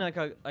actual scale. even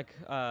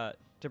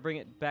to bring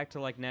it back to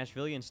like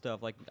Nashvilleian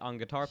stuff, like on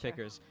guitar Sure.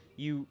 pickers,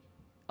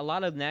 a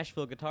lot of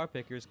Nashville guitar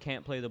pickers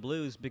can't play the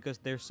blues because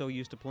they're so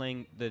used to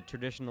playing the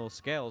traditional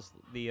scales,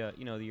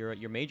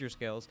 your major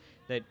scales,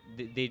 that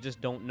they just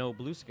don't know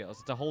blues scales.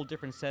 It's a whole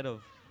different set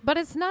of. but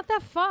it's not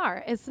that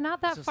far. It's not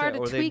that So far say- to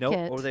or tweak they know,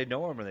 it. or they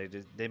know them, or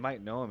they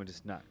might know them and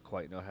just not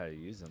quite know how to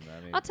use them.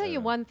 I mean, I'll tell I you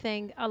don't know. one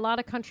thing. A lot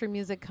of country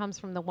music comes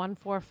from the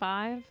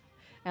 1-4-5.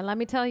 And let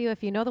me tell you,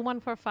 if you know the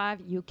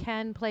 1-4-5, you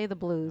can play the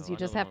blues. Oh, You I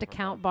just know have to 1-4-5.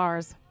 count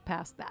bars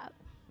past that.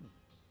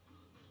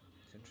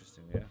 It's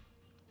interesting, yeah.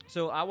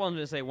 So I wanted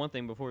to say one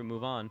thing before we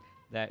move on,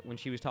 that when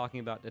she was talking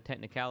about the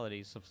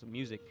technicalities of some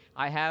music,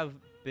 I have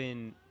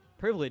been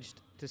privileged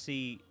to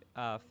see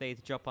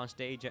Faith jump on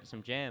stage at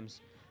some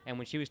jams, and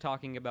when she was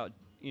talking about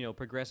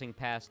progressing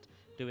past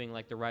doing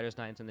like the writers'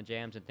 nights and the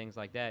jams and things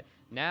like that,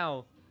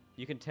 now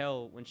you can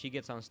tell when she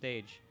gets on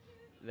stage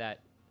that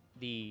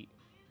the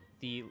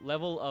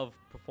level of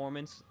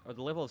performance or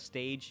the level of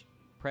stage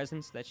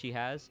presence that she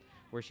has,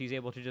 where she's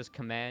able to just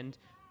command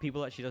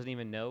people that she doesn't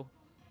even know,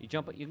 You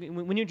jump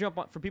when you jump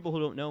on, for people who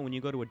don't know, when you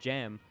go to a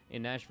jam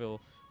in Nashville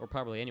or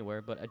probably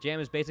anywhere, but a jam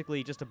is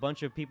basically just a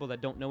bunch of people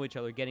that don't know each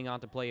other getting on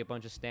to play a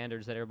bunch of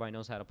standards that everybody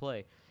knows how to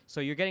play. So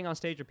you're getting on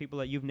stage with people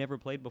that you've never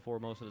played before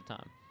most of the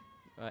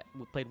time,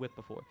 played with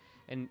before.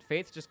 And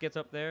Faith just gets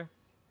up there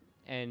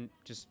and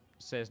just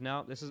says,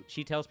 "No, this is."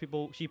 She tells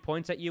people. She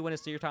points at you when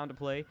it's your time to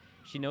play.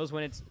 She knows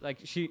when it's like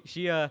she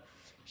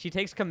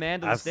takes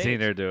command of the I've stage.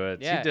 seen her do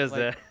it. Yeah, She does like,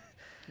 that.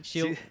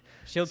 She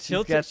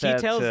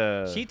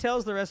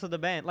tells the rest of the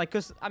band, like,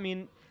 'cause I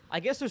mean, I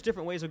guess there's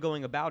different ways of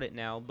going about it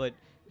now, but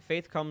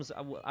Faith comes.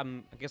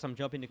 I guess I'm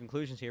jumping to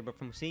conclusions here, but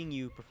from seeing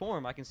you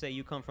perform, I can say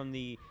you come from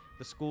the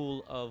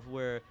school of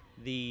where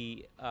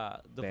the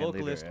Band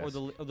vocalist leader, yes.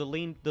 or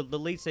the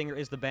lead singer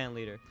is the band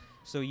leader.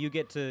 So you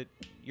get to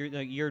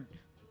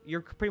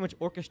you're pretty much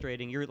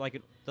orchestrating. You're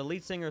like the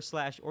lead singer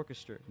 /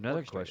 orchestra.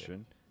 Another orchestrator.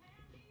 question,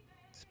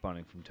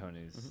 spawning from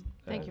Tony's.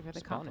 Thank you for the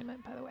spawn it.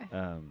 compliment, by the way.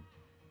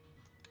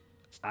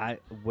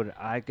 What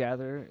I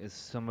gather is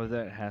some of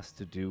that has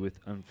to do with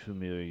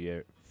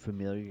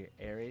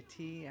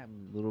familiarity.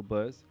 I'm a little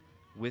buzzed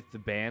with the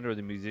band or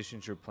the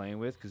musicians you're playing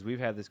with, because we've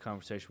had this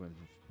conversation with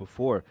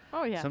before.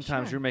 Oh yeah.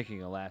 Sometimes sure. you're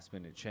making a last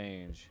minute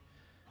change,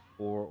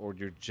 or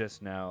you're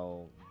just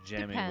now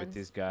jamming with Depends,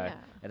 this guy. yeah.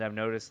 And I've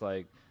noticed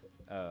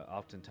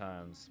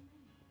oftentimes,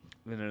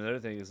 and another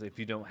thing is if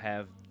you don't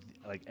have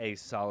like a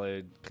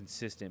solid,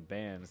 consistent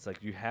band, it's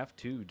like you have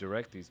to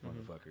direct these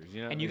motherfuckers.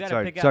 You know, And you I mean,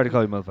 gotta pick out sorry to who-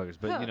 call you motherfuckers,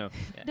 but you know,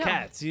 No.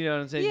 cats. You know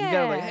what I'm saying? You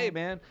gotta like, Yeah. hey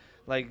man,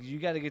 like you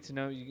gotta get to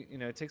know. You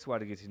know, it takes a while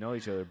to get to know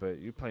each other, but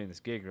you're playing this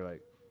gig. You're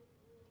like,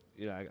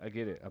 you know, I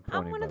get it.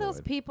 I'm one of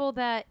those people. people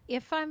that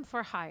if I'm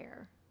for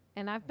hire,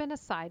 and I've been a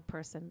side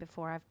person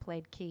before, I've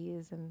played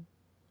keys and,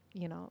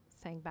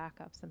 sang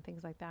backups and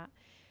things like that.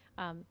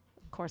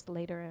 Of course,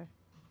 later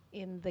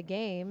in the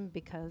game,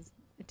 because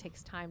it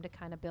takes time to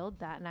kind of build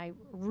that, and I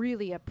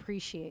really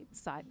appreciate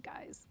side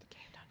guys. The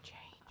game don't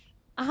change.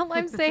 All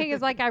I'm saying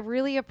is, like, I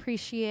really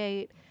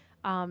appreciate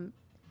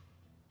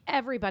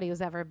everybody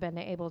who's ever been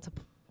able to,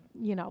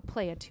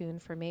 play a tune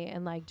for me.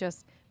 And, like,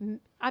 just,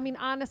 I mean,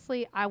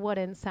 honestly, I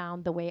wouldn't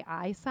sound the way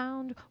I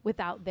sound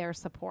without their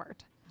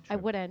support. I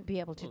Sure. wouldn't be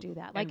able to do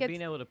that. Like, and it's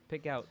being able to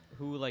pick out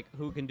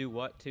who can do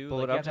what too. But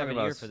Like, what you I'm have to have talking an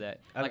about ear is- for that.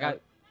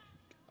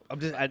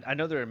 I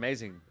know they're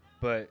amazing,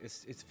 but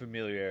it's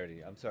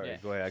familiarity. I'm sorry. Yeah.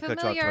 Go ahead. I cut you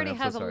off, Tony. familiarity I'm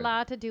has so a sorry.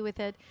 lot to do with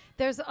it.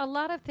 There's a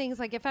lot of things,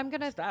 like, if I'm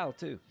going to, Style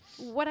too.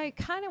 what I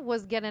kind of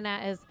was getting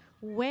at is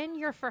when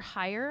you're for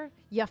hire,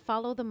 you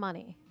follow the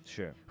money.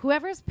 Sure.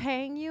 Whoever's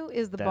paying you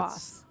is the That's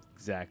boss.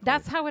 Exactly.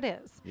 That's how it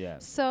is. Yeah.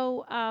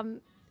 So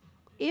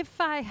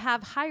if I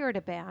have hired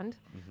a band,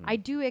 I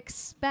do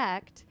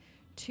expect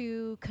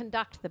to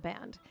conduct the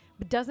band.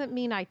 But doesn't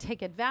mean I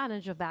take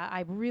advantage of that.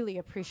 I really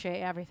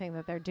appreciate everything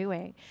that they're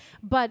doing.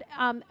 But,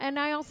 and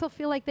I also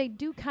feel like they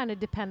do kind of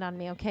depend on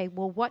me. Okay,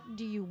 well, what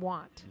do you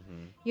want?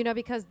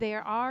 Because they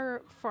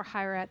are for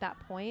hire at that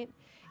point,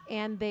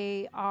 and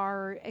they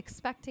are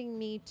expecting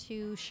me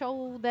to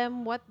show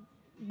them what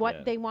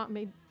Yeah. they want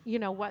me,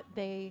 what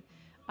they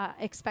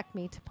expect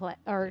me to play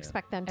or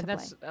expect them to and play.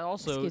 that's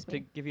also Excuse to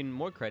me. give you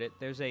more credit.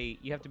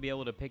 You have to be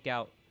able to pick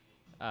out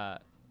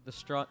the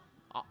strut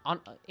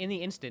in the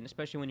instant,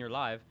 especially when you're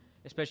live,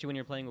 especially when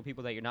you're playing with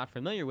people that you're not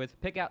familiar with.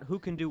 Pick out who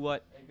can do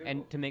what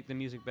and to make the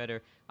music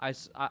better.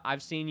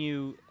 I've seen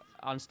you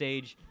on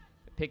stage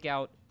pick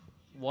out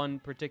one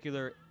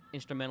particular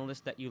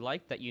instrumentalist that you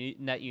liked, that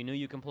you knew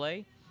you can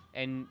play,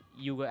 and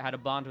you had a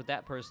bond with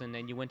that person,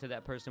 and you went to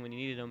that person when you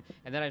needed them.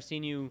 And then I've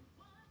seen you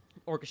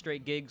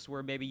orchestrate gigs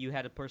where maybe you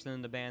had a person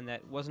in the band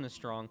that wasn't as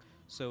strong,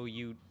 so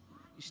you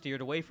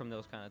steered away from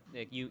those kind of.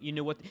 Like you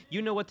know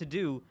what to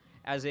do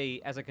as a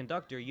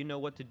conductor. You know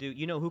what to do.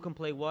 You know who can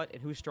play what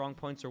and whose strong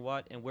points are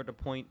what, and where to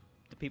point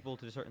the people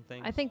to certain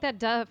things. I think that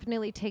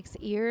definitely takes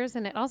ears,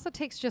 and it also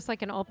takes just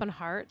like an open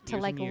heart to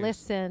Ears like and ears.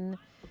 listen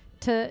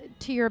to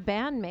your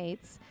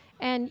bandmates.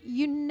 And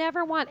you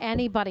never want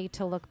anybody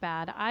to look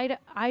bad.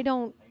 I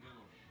don't.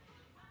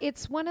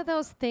 It's one of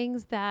those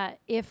things that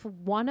if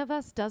one of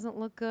us doesn't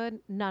look good,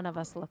 none of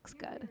us looks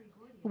good.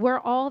 We're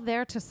all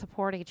there to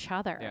support each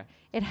other. Yeah.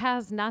 It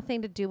has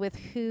nothing to do with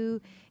who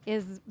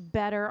is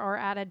better or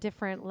at a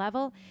different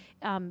level.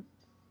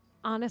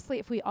 Honestly,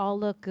 if we all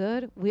look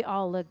good, we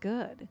all look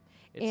good.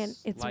 And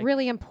it's like-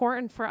 really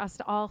important for us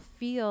to all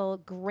feel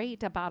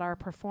great about our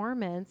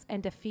performance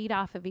and to feed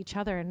off of each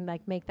other and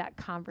like make that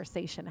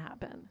conversation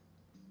happen.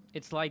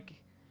 It's like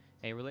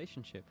a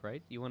relationship,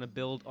 right? You want to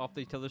build off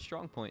each other's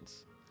strong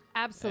points.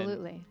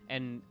 Absolutely.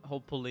 And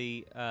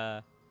hopefully,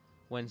 if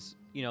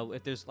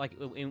there's like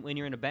when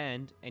you're in a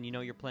band and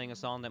you're playing a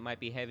song that might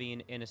be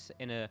heavy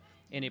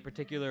in a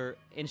particular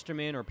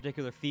instrument or a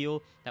particular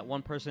feel that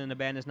one person in the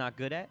band is not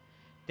good at,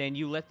 then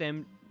you let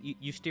them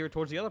you steer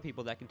towards the other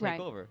people that can take Right.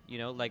 over.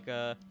 Like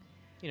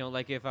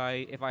if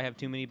I have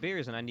too many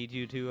beers and I need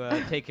you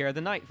to take care of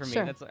the night for me.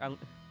 Sure. That's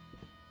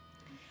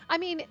I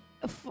mean,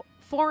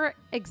 for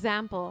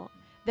example,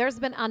 there's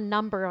been a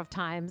number of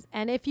times,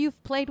 and if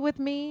you've played with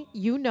me,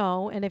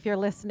 and if you're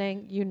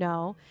listening,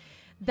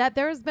 that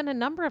there's been a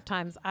number of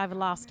times I've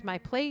lost my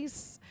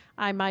place.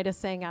 I might have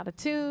sang out of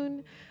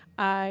tune.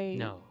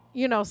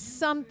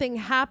 Something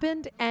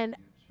happened, and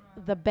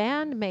the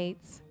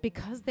bandmates,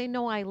 because they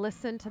know I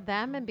listen to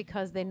them and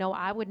because they know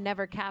I would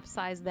never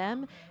capsize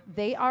them,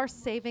 they are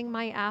saving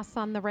my ass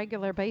on the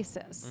regular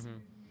basis.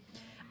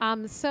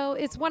 So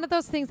it's one of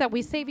those things that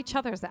we save each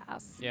other's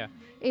ass. Yeah.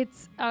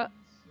 It's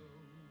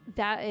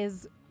that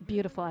is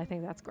beautiful. I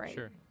think that's great.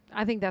 Sure.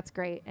 I think that's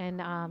great. And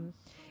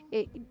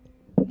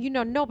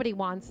nobody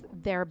wants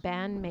their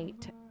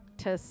bandmate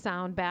to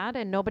sound bad,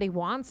 and nobody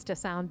wants to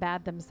sound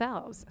bad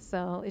themselves.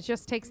 So it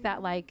just takes that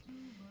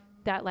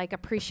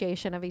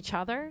appreciation of each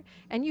other,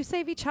 and you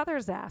save each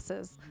other's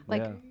asses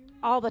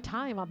all the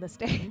time on the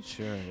stage.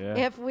 Sure, yeah.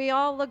 If we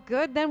all look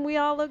good, then we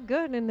all look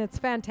good, and it's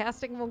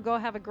fantastic. And we'll go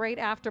have a great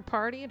after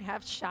party and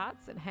have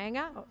shots and hang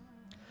out.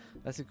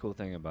 That's the cool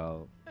thing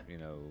about,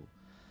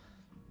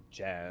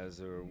 jazz,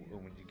 or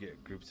when you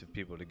get groups of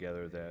people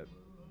together that,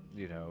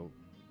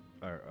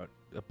 are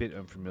a bit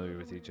unfamiliar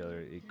with each other.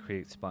 It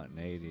creates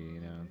spontaneity, you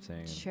know what I'm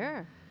saying?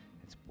 Sure.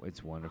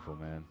 It's wonderful,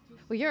 man.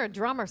 Well, you're a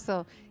drummer,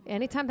 so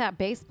anytime that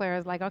bass player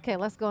is like, okay,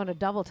 let's go into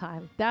double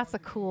time, that's a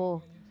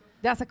cool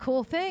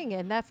thing.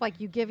 And that's like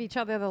you give each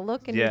other the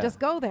look and you just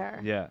go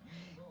there. Yeah.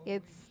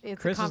 It's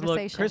Chris's a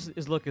conversation.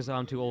 Chris's look is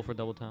I'm too old for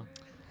double time.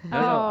 No,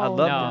 I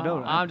love him.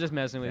 No, I'm just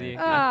messing with you.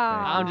 Oh.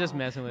 I'm just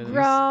messing with you.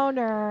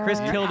 Groaner. Chris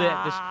killed it.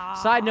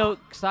 Side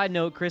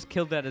note, Chris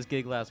killed it at his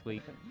gig last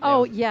week.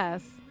 Oh, Yeah.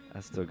 yes. I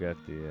still got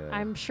the.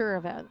 I'm sure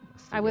of it.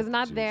 still I was got the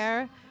not juice.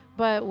 there,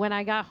 but when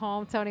I got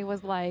home, Tony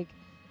was like,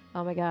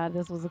 oh my God,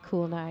 this was a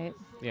cool night.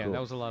 Yeah, Cool. that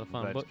was a lot of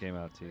fun. Glad But it came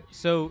out to you.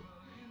 so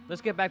let's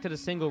get back to the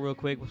single real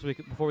quick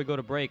before we go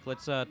to break.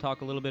 Let's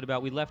talk a little bit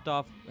about, we left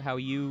off how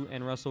you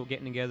and Russell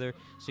getting together.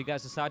 So you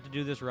guys decided to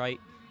do this right.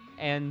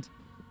 And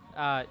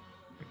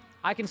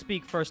I can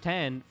speak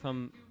firsthand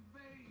from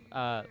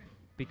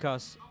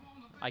because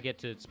I get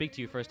to speak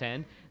to you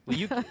firsthand. Well,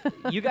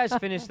 you guys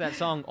finished that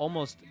song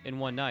almost in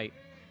one night.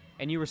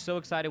 And you were so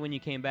excited when you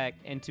came back,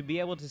 and to be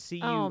able to see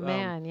you. Oh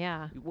man,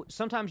 yeah.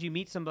 Sometimes you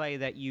meet somebody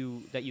that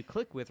you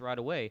click with right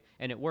away,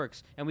 and it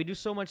works. And we do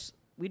so much.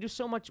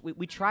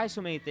 We try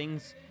so many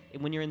things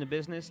when you're in the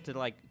business, to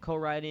like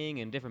co-writing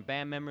and different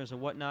band members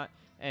and whatnot.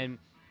 And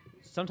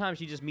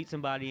sometimes you just meet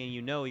somebody and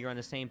you're on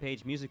the same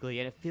page musically,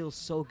 and it feels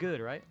so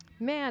good, right?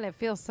 Man, it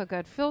feels so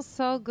good. Feels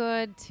so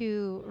good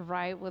to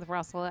write with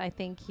Russell. I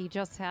think he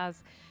just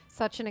has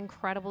such an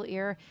incredible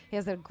ear. He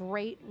has a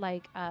great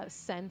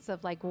sense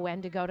of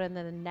when to go to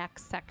the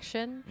next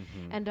section,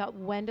 and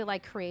when to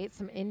create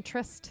some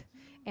interest,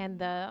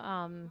 and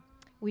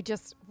we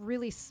just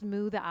really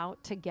smooth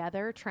out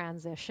together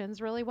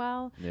transitions really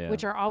well,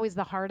 which are always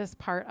the hardest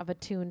part of a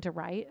tune to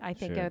write. I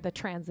think Sure. are the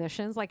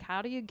transitions. Like,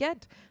 how do you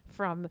get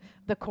from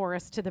the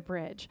chorus to the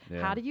bridge?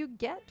 Yeah. How do you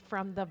get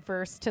from the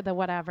verse to the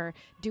whatever?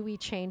 Do we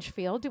change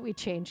feel? Do we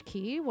change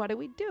key? What do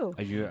we do?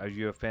 Are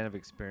you a fan of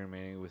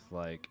experimenting with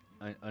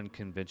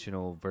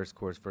unconventional verse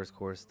chorus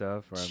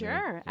stuff? Or,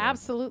 Sure,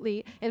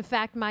 absolutely. In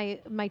fact, my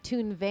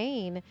tune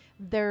Vain,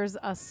 there's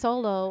a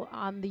solo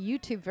on the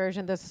YouTube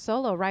version. There's a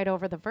solo right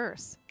over the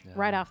verse,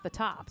 right off the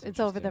top. That's It's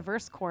over the interesting.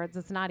 verse chords.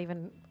 It's not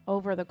even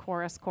over the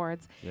chorus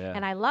chords. Yeah.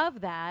 And I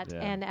love that. Yeah.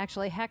 And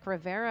actually, Heck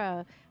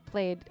Rivera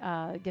played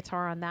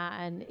guitar on that,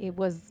 and it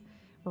was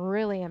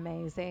really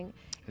amazing.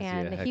 he a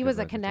And heck he of was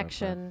a a guitar player?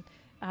 connection.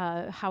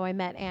 How I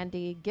met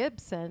Andy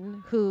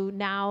Gibson, who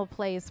now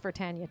plays for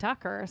Tanya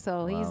Tucker.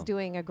 So he's Wow.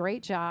 doing a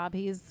great job.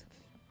 He's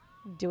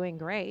doing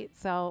great.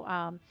 So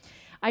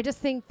I just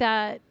think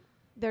that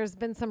there's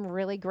been some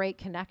really great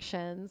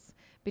connections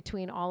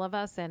between all of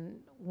us. And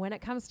when it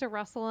comes to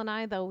Russell and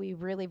I, though, we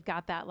really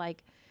got that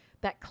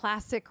that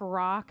classic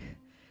rock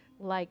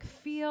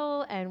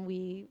feel, and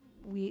we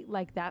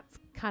that's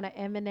kind of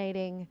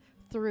emanating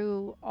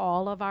through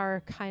all of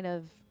our kind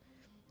of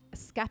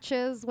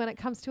sketches when it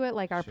comes to it,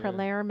 our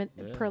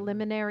Sure.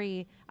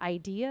 preliminary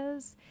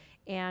ideas,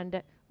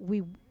 and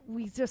we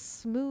just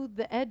smooth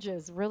the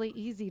edges really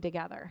easy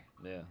together.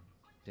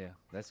 Yeah,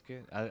 that's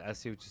good. I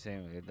see what you're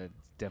saying. That's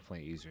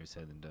definitely easier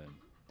said than done.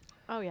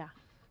 Oh yeah,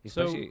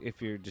 Especially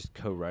if you're just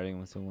co-writing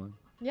with someone.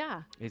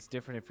 yeah, It's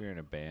different if you're in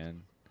a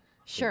band.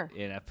 sure,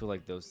 And I feel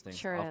like those things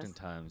Sure is.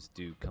 oftentimes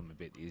do come a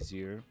bit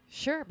easier.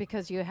 sure,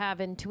 because you have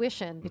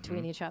intuition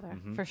between each other,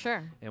 for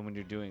sure. And when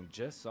you're doing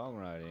just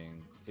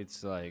songwriting,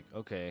 it's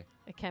okay,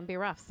 It can be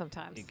rough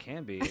sometimes. it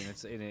can be,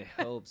 and it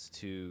helps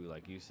to,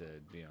 like you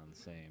said, be on the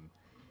same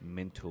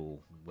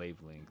mental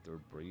wavelength, or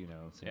where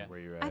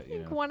you're at. I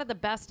think one of the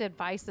best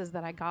advices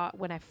that I got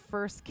when I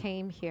first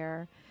came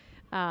here,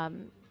 I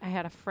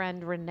had a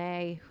friend,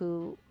 Renee,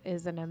 who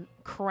is an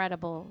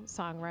incredible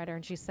songwriter,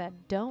 and she said,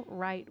 don't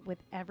write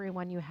with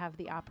everyone you have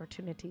the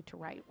opportunity to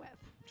write with.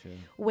 Sure.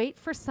 Wait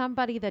for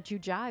somebody that you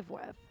jive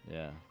with,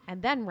 Yeah.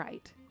 and then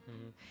write.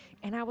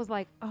 And I was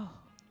like, oh,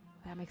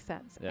 that makes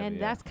sense. Yeah, And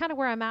yeah. that's kind of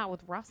where I'm at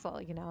with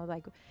Russell,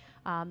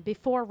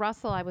 before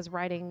Russell, I was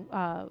writing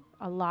a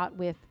lot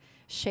with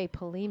Shea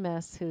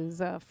Polimus,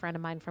 who's a friend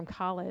of mine from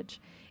college,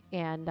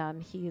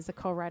 and he's a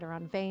co-writer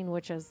on Vain,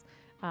 which is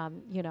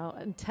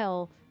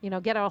until,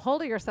 Get a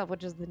Hold of Yourself,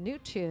 which is the new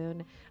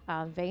tune.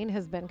 Vane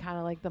has been kind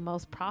of like the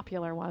most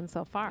popular one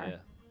so far. Yeah.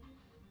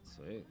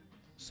 Sweet.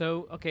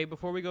 So, okay,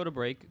 before we go to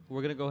break,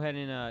 we're going to go ahead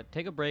and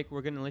take a break.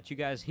 We're going to let you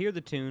guys hear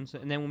the tunes,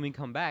 and then when we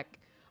come back,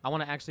 I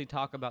want to actually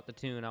talk about the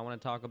tune. I want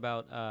to talk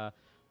about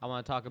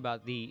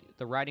the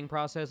writing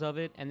process of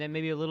it, and then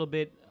maybe a little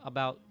bit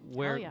about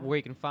where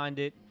you can find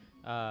it.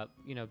 I'm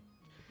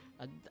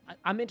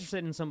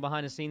interested in some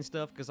behind-the-scenes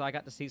stuff because I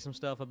got to see some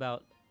stuff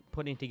about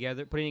putting it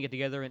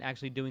together, and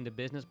actually doing the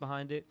business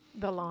behind it.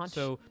 The launch.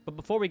 So, but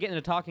before we get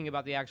into talking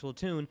about the actual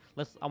tune,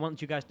 I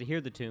want you guys to hear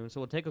the tune. So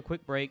we'll take a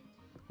quick break.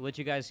 We'll let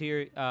you guys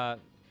hear.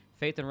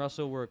 Faith and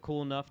Russell were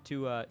cool enough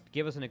to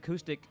give us an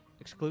acoustic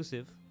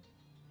exclusive.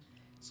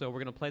 So we're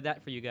gonna play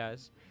that for you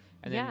guys.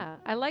 And yeah,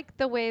 I like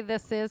the way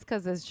this is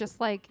because it's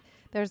just like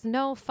there's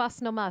no fuss,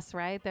 no muss,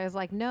 right? There's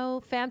like no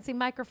fancy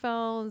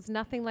microphones,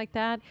 nothing like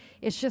that.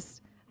 It's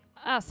just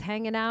us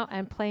hanging out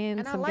and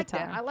playing some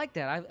guitar. I like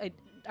that.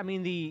 I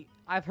mean,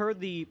 I've heard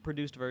the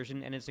produced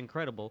version and it's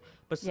incredible.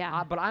 But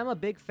but I'm a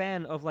big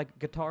fan of like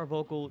guitar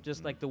vocal,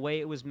 just like the way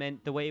it was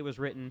meant, the way it was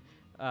written.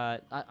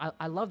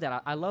 I love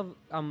that. I love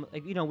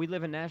we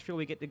live in Nashville.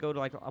 We get to go to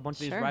like a bunch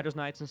of these writers'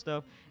 nights and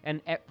stuff.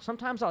 And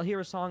sometimes I'll hear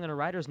a song in a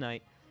writers'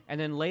 night, and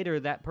then later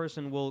that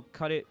person will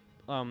cut it.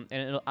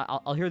 And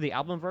I'll hear the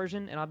album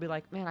version, and I'll be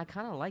like, man, I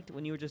kind of liked it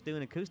when you were just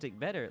doing acoustic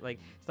better. Like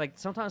it's like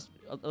sometimes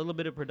a little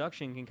bit of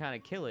production can kind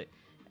of kill it.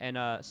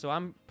 And so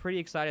I'm pretty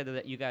excited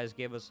that you guys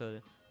gave us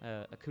a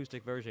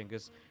acoustic version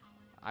because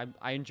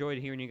I enjoyed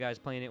hearing you guys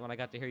playing it when I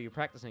got to hear you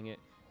practicing it.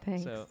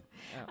 Thanks. So,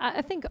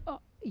 I think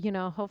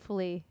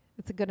hopefully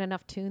it's a good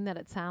enough tune that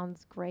it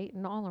sounds great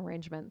in all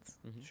arrangements.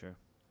 Mm-hmm. Sure.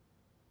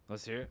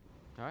 Let's hear it.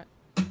 All right.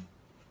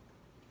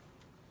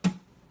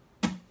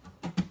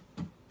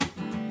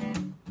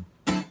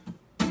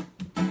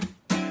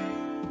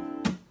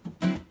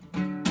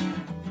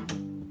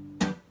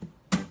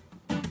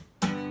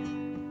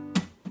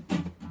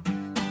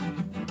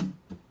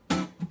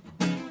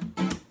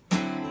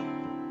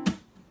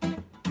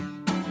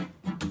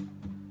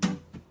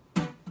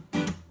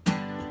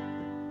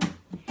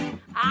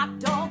 I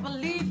don't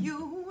believe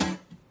you,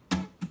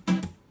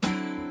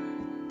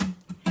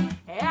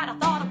 and I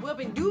thought it would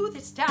be new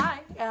this time.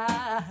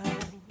 I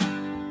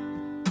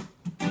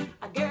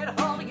get a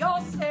hold of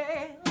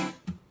yourself,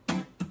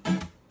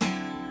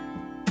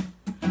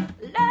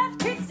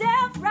 let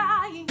yourself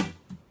right.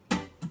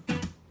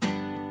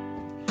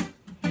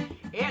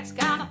 It's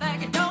kind of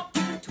thing you don't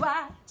do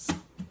twice.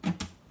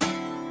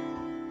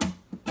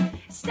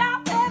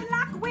 Stop living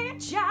like a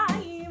wind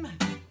chime.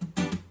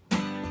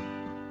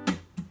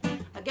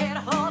 Get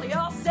a hold of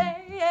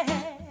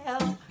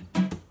yourself.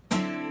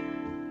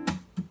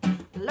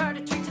 Learn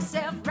to treat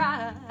yourself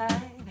right.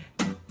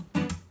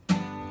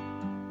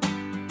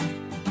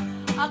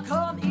 I'll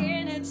come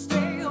in and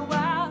stay a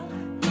while.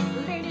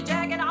 Lean your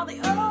jacket on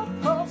the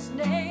old post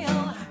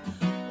nail.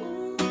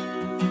 Ooh,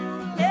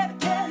 let me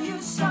tell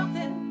you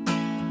something.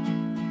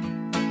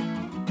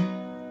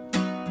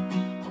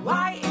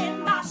 Why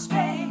in my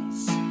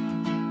space?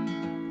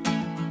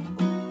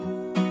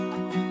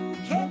 Ooh,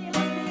 can you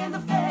look me in the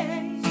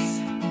face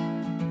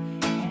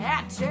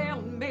and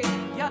tell me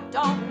you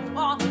don't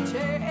want to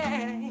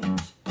change?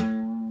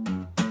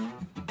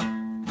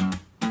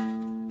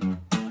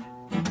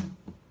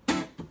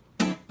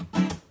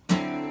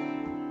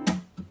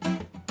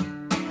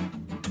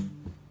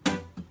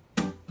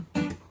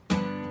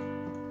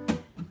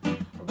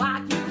 Why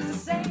use the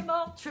same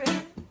old trick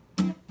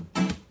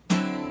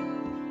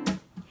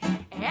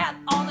and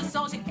all the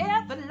songs you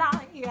ever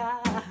like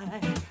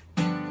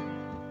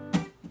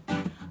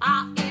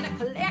are in a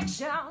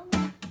collection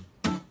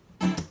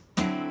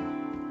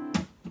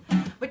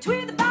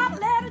between the Bible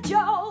and a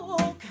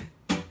joke.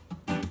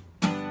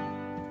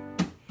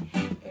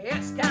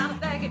 It's the kind of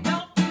thing you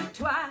don't do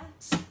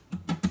twice.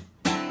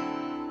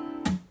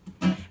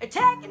 And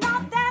taking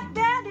off that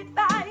bad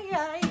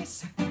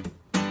advice,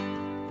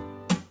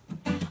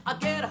 I'll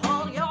get a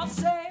hold of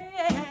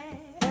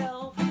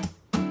yourself.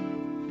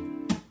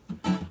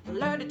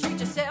 Learn to treat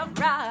yourself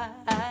right.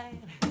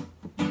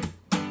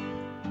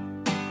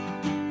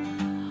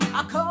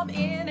 I'll come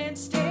in and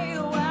stay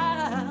a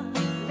while.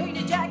 Lean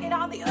your jacket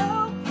on the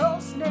old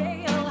post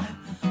nail.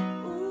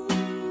 Ooh,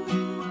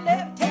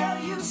 let me tell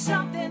you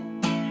something.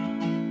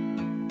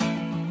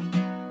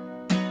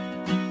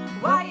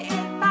 Why you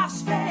in my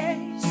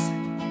space?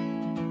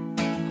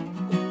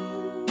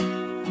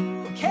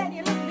 Ooh, can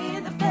you look me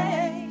in the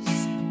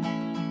face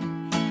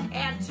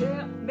and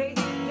tell me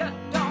you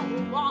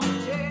don't want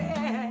to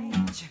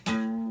change?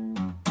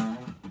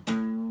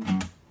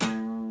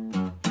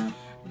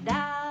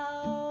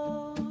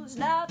 Now's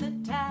not the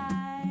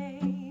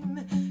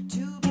time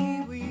to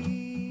be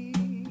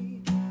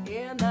weak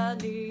in the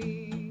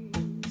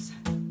knees.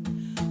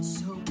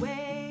 So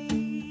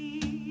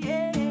wake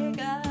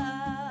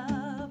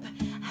up,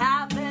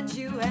 haven't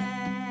you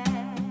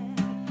had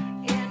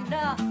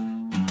enough?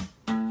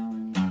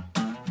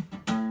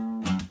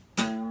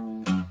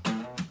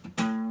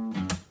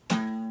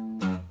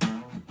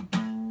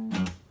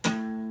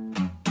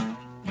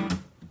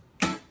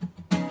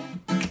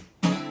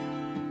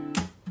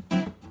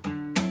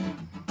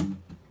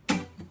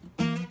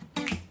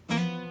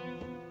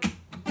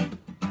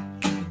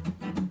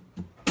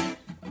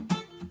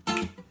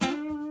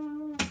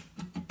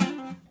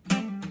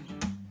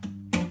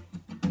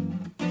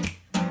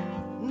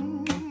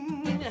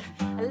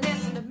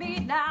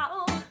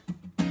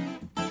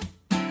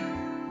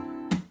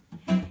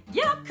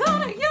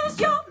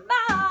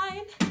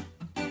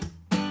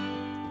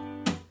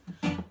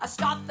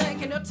 start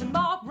thinking of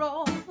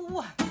tomorrow.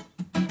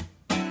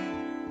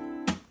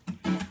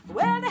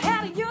 Where the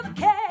hell are you, the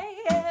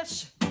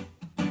cash?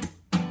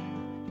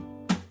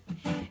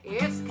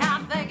 It's the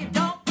kind of thing you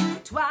don't do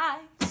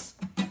twice.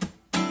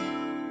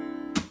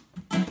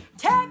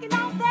 Taking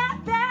all that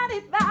bad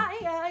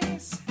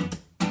advice.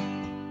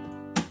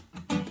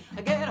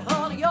 Get a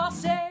hold of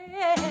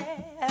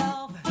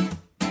yourself.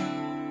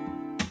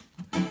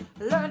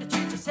 Learn to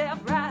treat yourself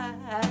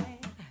right.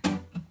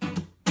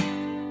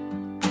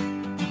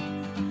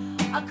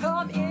 I'll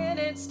come in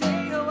and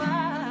stay a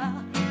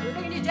while.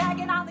 Lean your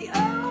jacket on the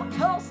old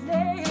post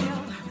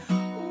nail.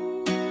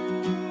 Ooh,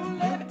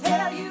 let me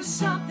tell you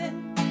something.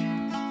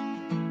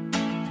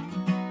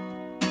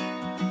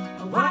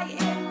 Why you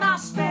in my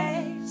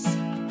space?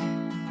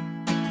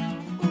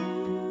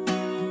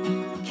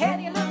 Ooh,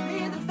 can you look me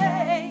in the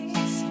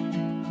face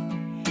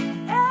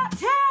and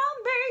tell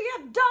me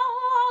you don't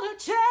want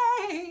to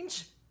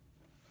change?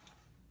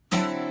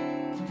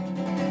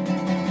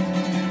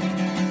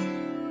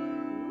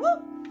 Woo!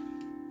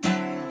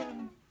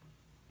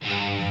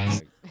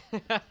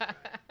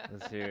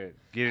 Let's hear it.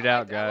 Get it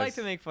out, guys. I like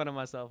to make fun of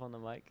myself on the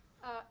mic.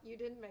 You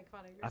didn't make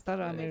fun of yourself. I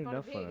thought I You made fun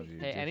enough of fun me. of you.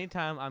 Hey, Just-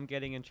 anytime I'm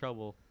getting in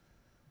trouble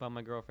by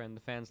my girlfriend,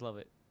 the fans love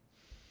it.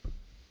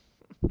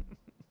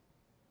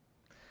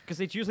 Because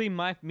it's usually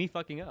me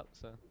fucking up.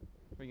 So,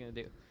 what are you gonna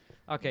do?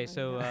 Okay,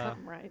 so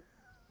Something right.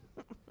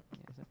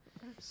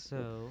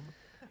 so.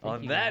 thank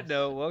On you that guys.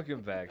 note,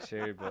 welcome back,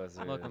 Sherry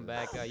Buzzard. Welcome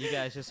back. You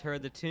guys just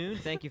heard the tune.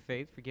 Thank you,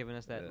 Faith, for giving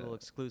us that Yeah. little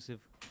exclusive.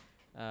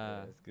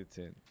 Yeah, it's a good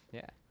tune.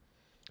 Yeah.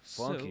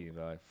 Funky, So,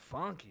 vibe.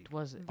 Funky.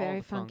 was it Very all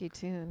the funk. funky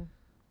tune.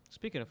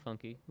 Speaking of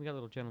funky, we got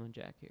little gentleman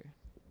Jack here.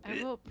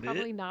 I will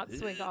probably not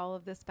swing all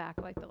of this back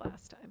like the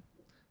last time.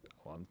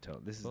 Oh, I'm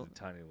telling. This is Well- a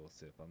tiny little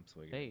sip. I'm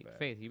swinging Hey, it back.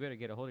 Faith, you better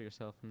get a hold of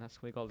yourself and not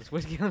swig all this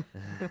whiskey on.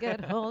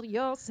 Get hold of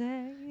yourself.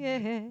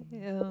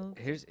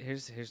 Here's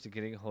to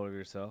getting a hold of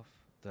yourself.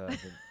 The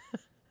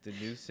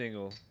new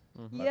single.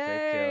 Mhm. by Faith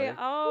Yay! Kelly.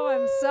 Oh,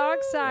 I'm so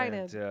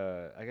excited.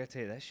 And I gotta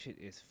tell you, that shit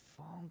is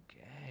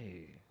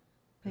funky.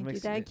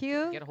 Thank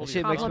you. Get a hold That of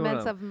shit makes me yourself.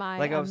 Compliments wanna- of my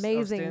like I was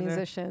amazing standing there.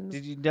 musicians.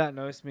 Did you not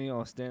notice me? I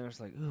was standing there, it's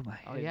like, ooh, my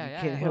head. Oh, You yeah,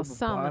 yeah. can't help Well, but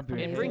some bob your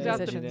It amazing head. brings out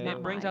the musicians, not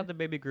it brings mine. out the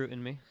baby Groot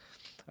in me.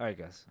 All right,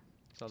 guys.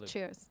 So the-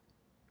 Cheers.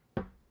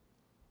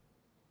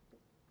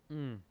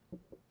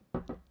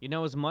 You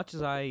know, as much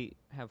as I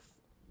have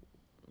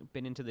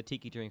been into the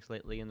tiki drinks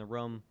lately and the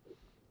rum,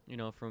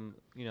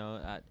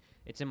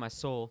 it's in my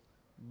soul,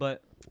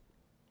 but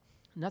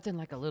nothing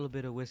like a little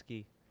bit of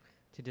whiskey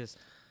to just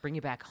bring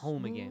you back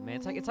home again,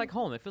 man. It's like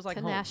home. It feels like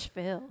to home.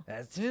 Nashville.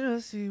 That's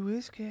Tennessee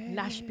whiskey.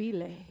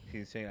 Nashville. Can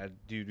you sing?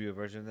 Do you do a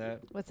version of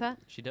that? What's that?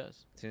 She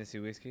does. Tennessee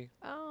whiskey.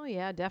 Oh,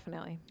 yeah,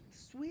 definitely.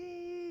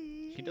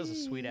 Sweet. She does a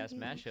sweet-ass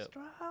mashup.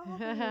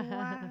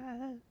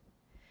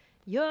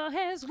 Your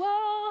hands warm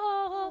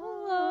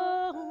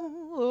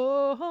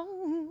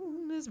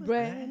as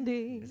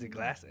brandy. It's a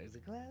glass. It's a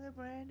glass of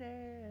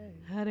brandy.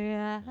 Honey,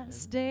 I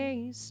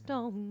stay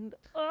stoned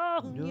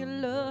on your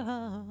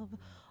love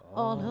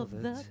all of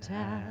the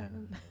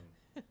time.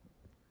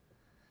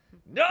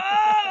 No!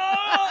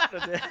 I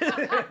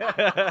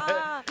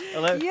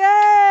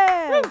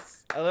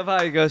Yes! love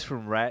how he goes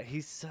from rat.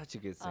 He's such a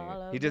good singer.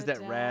 All He of does the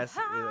that rasp.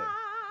 time. Like,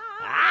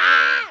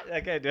 ah!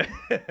 I can't do it.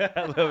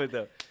 I love it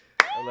though.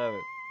 I love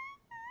it.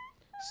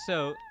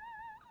 So,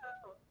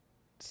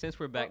 since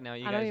we're back now,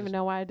 you I guys don't even just-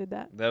 know why I did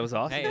that. That was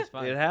awesome. Hey, it's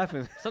fine. It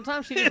happened.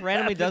 Sometimes she just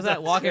randomly does that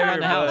That's walking around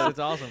the scary, house. bud. It's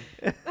awesome.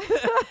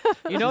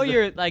 You know,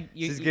 you're like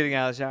She's getting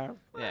out of the shower.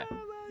 yeah.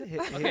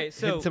 Hit- Okay, hit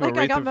so- some Like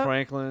I got Aretha my-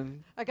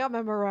 Franklin. I got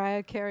my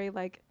Mariah Carey,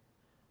 like,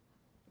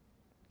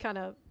 kind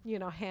of,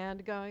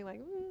 hand going,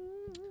 like,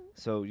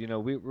 So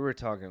we were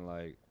talking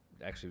like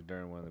actually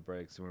during one of the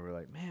breaks, and we were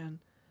like, man,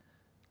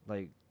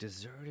 like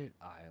deserted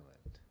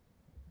island,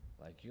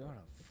 like you're on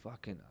a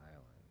fucking island.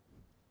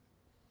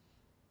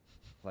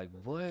 Like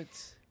what?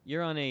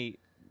 You're on a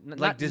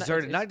Like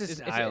deserted, not just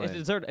an it's island.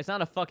 deserted. It's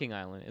not a fucking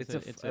island.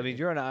 I mean,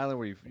 you're on an island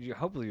where you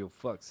hopefully you'll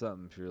fuck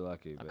something if you're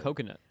lucky. a But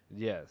coconut.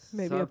 yes,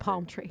 maybe a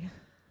palm tree.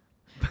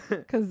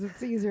 Because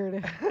it's easier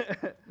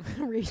to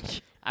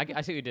reach. I see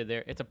what you did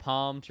there. It's a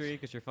palm tree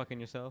because you're fucking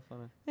yourself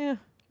on a.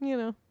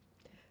 Yeah,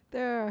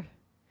 there are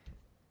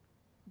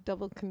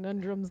double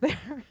conundrums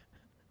there.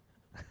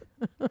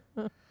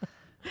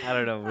 I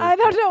don't know. I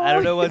don't know I don't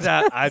what know what's you're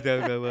happening. I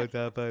don't know what's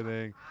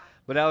happening.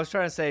 But I was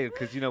trying to say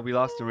because we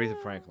lost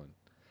Aretha Franklin.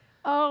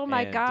 Oh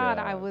my And, God,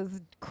 I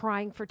was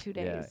crying for 2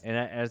 days. Yeah, and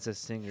as a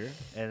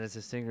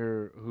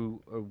singer,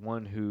 who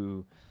one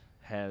who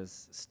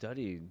has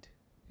studied,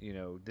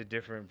 the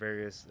different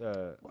various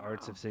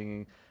arts of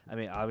singing. I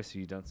mean, obviously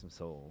you've done some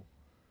soul.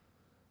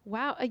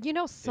 Wow,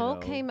 soul know.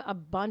 came a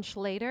bunch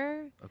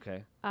later,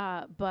 Okay.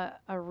 but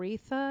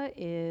Aretha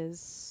is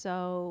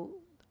so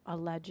a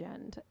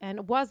legend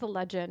and was a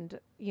legend,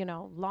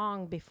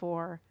 long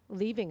before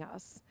leaving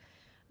us.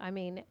 I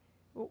mean,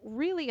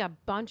 really a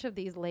bunch of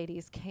these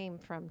ladies came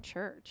from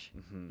church.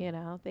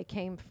 They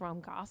came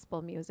from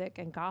gospel music,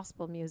 and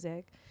gospel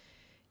music,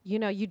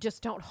 you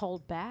just don't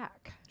hold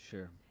back.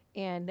 Sure.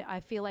 And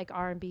I feel like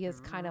R&B is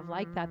kind of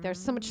like that. There's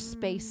so much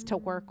space to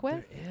work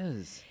with, There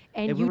is.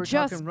 and we you were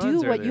just talking do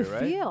runs what you earlier,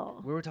 right?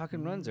 feel. We were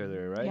talking runs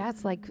earlier, right? Yeah,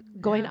 it's like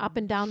going up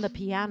and down the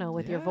piano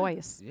with your Yeah.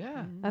 voice.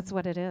 Yeah. That's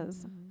what it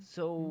is.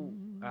 So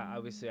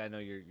obviously, I know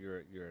you're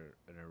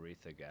an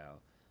Aretha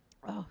gal.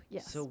 Oh,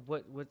 yes. So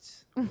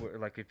what's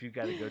like if you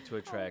got to go to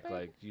a track,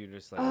 like you're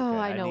just like, Oh, okay,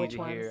 I know need which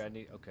to hear. ones. I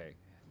need. Okay,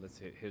 let's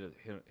hit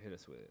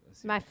us with it. Let's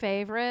see. My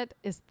favorite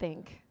is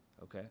Think.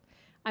 Okay.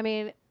 I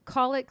mean,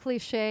 call it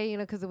cliche,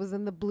 because it was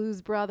in the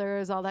Blues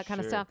Brothers, all that kind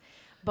of Sure. stuff.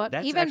 But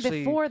That's even actually-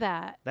 before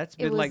that, That's it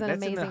been was like an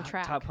that's in amazing the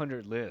track. top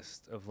 100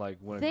 list of like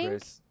one of Think? the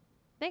greatest.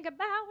 Think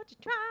about what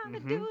you're trying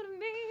to do to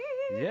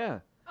me. Yeah.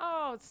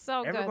 Oh, it's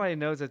so good. Everybody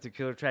knows that's a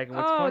killer track, and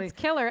what's Oh, funny, it's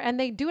killer. And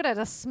they do it at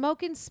a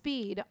smoking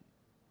speed,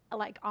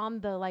 like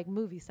on the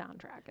movie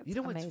soundtrack. It's you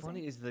know amazing. what's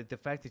funny is like the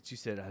fact that you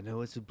said, "I know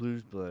it's the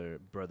Blues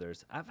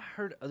Brothers." I've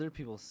heard other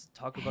people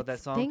talk about that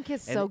song. Think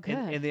it's and, so and- good.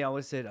 and they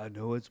always said, "I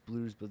know it's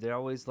blues," but they're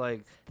always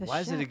like, the "Why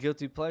is it a shit.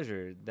 guilty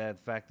pleasure?"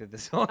 That fact that the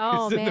song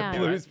Oh, is in man. the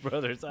Blues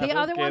Brothers. I The don't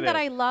other one get that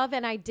it. I love,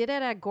 and I did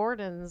it at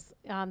Gordon's,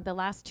 the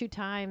last 2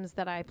 times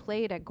that I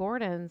played at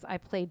Gordon's, I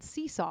played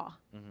Seesaw,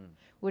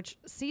 which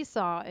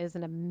Seesaw is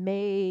an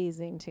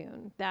amazing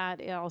tune. That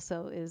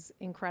also is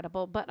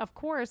incredible. But of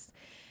course,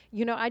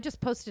 I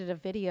just posted a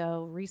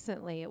video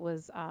recently. It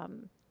was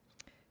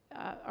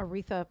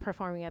Aretha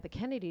performing at the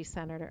Kennedy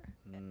Center.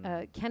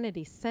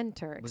 Kennedy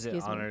Center, Was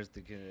excuse it me. honors,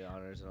 the Kennedy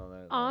honors and all that?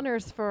 like-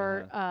 Honors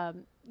for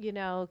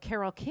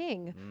Carole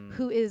King,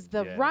 who is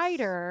the Yes.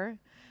 writer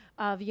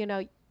of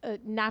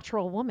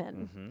Natural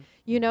Woman.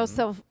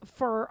 So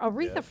for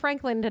Aretha Yep.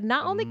 Franklin to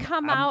not only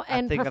come out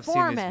and I think perform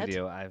I've seen this it,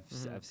 video.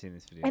 I've seen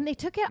this video. and they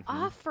took it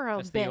off for a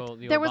That's the bit. old-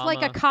 the There was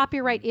like a Obama-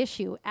 copyright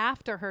issue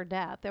after her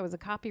death. There was a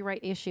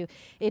copyright issue.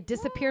 It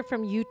disappeared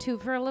from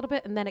YouTube for a little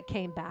bit, and then it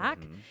came back.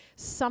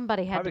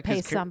 Somebody had Probably to pay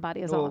 'cause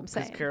somebody. Is all I'm 'cause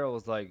saying. Carol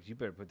was like, "You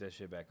better put that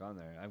shit back on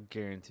there." I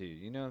guarantee you.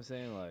 You know what I'm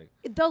saying? Like,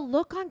 The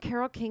look on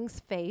Carole King's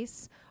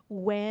face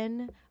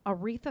when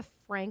Aretha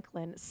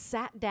Franklin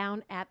sat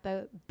down at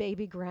the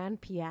baby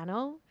grand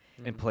piano.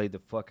 and played the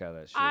fuck out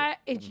of that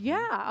shit.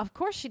 Yeah, of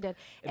course she did.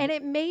 And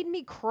it made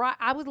me cry.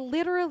 I was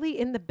literally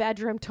in the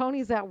bedroom.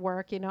 Tony's at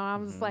work, I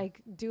was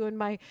like doing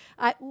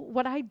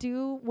what I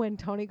do when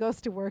Tony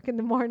goes to work in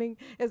the morning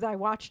is I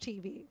watch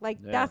TV. Like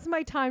Yeah. that's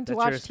my time to That's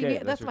watch your TV.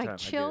 escape. That's That's your my time. I get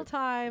chill it.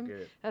 time. get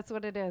it. That's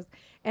what it is.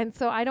 And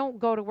so I don't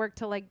go to work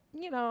till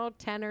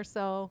 10 or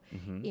so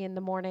in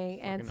the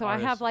morning. And Fucking so I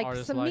have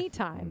artist some me life.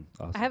 time.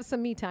 Awesome. I have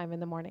some me time in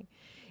the morning.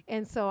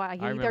 And so I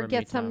either remember me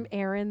get some time.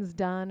 errands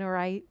done or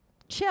I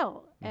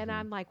chill. And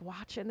I'm like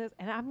watching this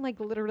and I'm like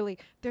literally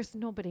there's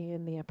nobody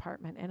in the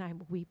apartment and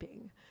I'm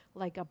weeping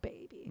like a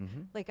baby.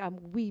 Like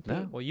I'm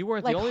weeping. Well, you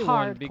weren't Like the only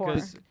one hardcore.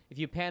 because if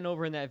you pan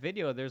over in that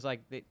video, there's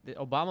like the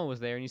Obama was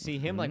there, and you see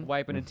him like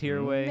wiping a tear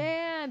away.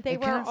 Man, they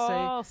And can were I say-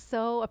 all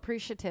so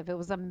appreciative. It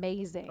was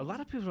amazing. A lot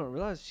of people don't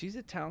realize she's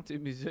a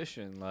talented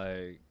musician.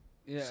 Like,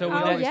 yeah. So I would Oh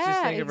that- always just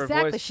yeah, think of her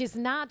exactly. voice. She's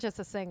not just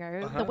a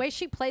singer. Uh-huh. The way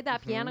she played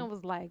that piano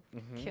was like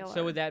killer.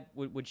 So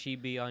would she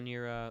be on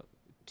your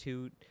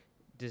 2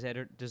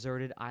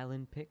 deserted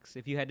island picks?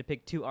 If you had to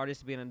pick 2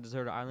 artists to be on a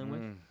deserted island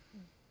with,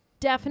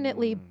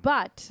 Definitely,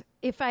 but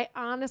if I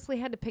honestly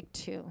had to pick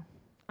 2,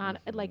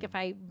 like if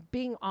I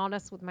being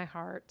honest with my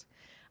heart,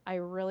 I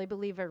really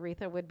believe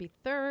Aretha would be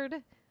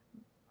 3rd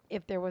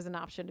if there was an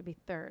option to be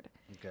 3rd.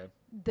 Okay.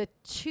 The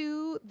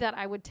 2 that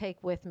I would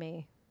take with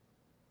me.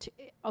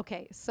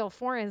 Okay, so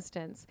for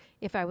instance,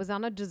 if I was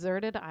on a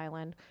deserted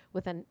island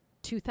with a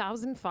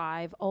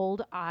 2005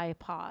 old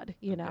iPod,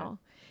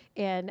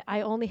 and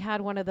I only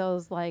had one of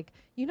those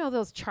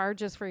those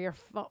chargers for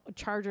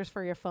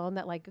your phone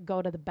that like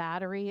go to the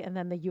battery and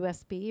then the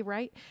USB,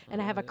 right? And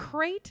I have a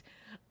crate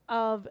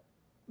of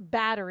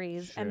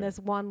batteries and Sure. this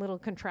one little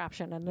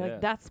contraption, and Yeah.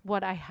 that's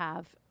what I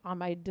have on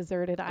my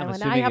deserted island. I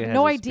assuming it have has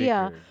no a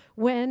idea speaker.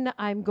 when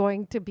I'm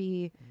going to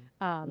be.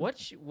 how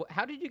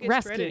did you get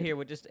Rescued. stranded here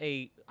with just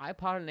a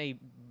iPod and a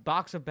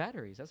box of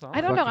batteries? That's all. I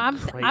don't know. Fucking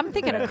crate I'm of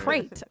thinking a batteries.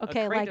 crate.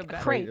 Okay, crate like of a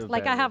batteries. crate. Crate of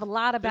Like I have a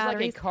lot of There's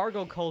batteries. like a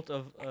cargo cult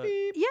of.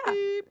 Yeah.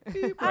 I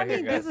Right here,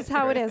 mean, this guys. is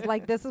how it is.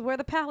 Like this is where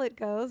the palette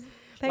goes.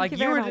 Thank like you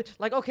very were much.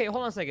 like okay,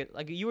 hold on a second.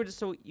 Like you were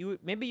just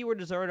maybe you were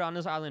deserted on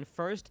this island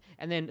first,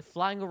 and then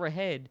flying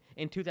overhead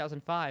in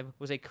 2005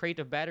 was a crate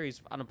of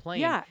batteries on a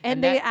plane. Yeah,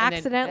 and they then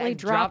accidentally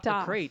dropped the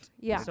off. crate.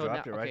 Yeah. so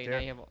Dropped now, it right okay, there. now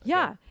you have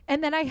Yeah,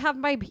 and then I have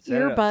my it up,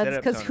 earbuds set it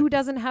up, because who Tony.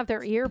 doesn't have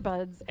their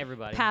earbuds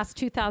Everybody. past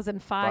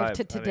 2005 to I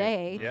mean,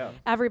 today? yeah.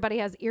 Everybody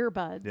has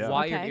earbuds. Yeah.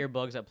 Wired okay?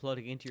 earbuds that plug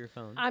into your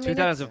phone. I mean, it's-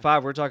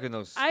 2005. We're talking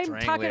those. I'm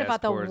talking strangly-ass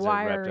about the cords that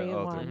wrapped wiry it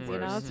all ones, through you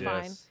know, place. it's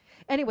fine. Yes.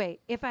 anyway,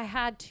 if I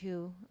had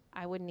to,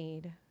 I would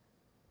need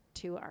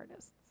 2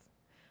 artists.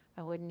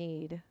 I would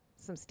need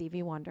some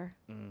Stevie Wonder.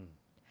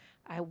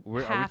 I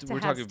We're have to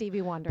have talking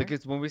Stevie Wonder.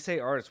 Because when we say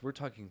artists, we're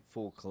talking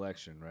full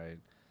collection, right?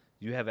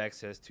 You have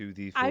access to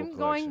the full I'm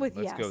going collection. with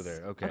Let's yes. go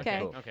there. Okay. Okay.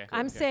 Cool. Okay.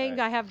 I'm Okay. saying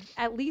Alright. I have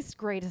at least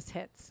greatest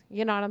hits.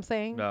 You know what I'm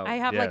saying? No, I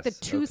have like the yes,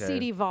 2 okay.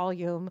 CD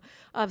volume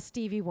of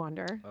Stevie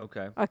Wonder.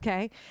 Okay.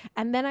 Okay.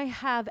 And then I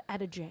have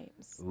Etta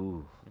James.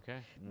 Ooh. Okay.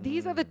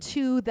 These are the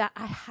 2 that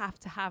I have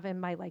to have in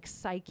my like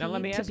psyche Now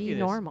let me to ask be you this.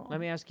 normal. Let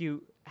me ask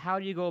you, how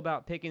do you go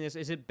about picking this?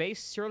 Is it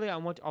based surely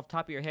on what off the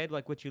top of your head,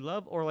 like what you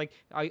love, or like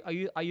are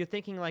you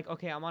thinking like,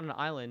 okay, I'm on an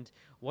island.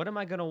 What am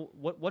I gonna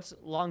what's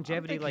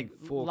longevity like?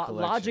 thinking full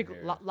collection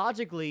here.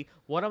 Logically,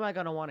 what am I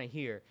gonna want to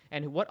hear,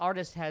 and what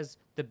artist has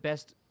the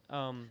best?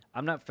 I'm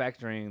not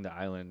factoring the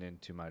island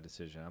into my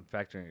decision. I'm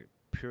factoring it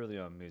purely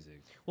on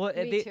music. Well,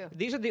 Me too.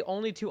 these are the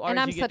only 2 and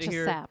artists I'm you get such to a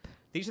hear. sap.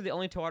 These are the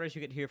only 2 artists you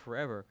get to hear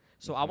forever.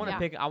 So I want to Yeah.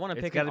 pick. I want to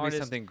It's pick gotta an be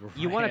artist. something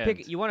You want to pick.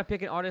 grand. You want to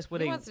pick an artist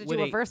with He a wants to with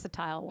do a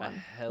versatile one.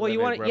 Hell well, of you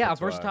a want a repertoire.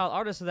 versatile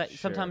artist so that Sure.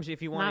 sometimes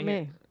if you Not want to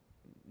hear, me.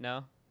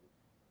 no,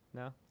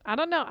 no. I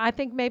don't know. I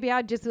think maybe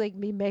I'd just like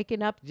be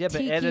making up Yeah, but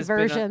tiki Edda's been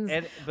on-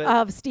 versions but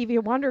of Stevie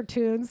Wonder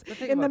tunes But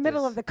think in the about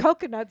middle this. of the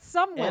coconut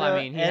somewhere. Well,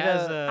 I mean, he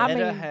has, I Edda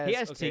mean, has, he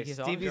has okay, tiki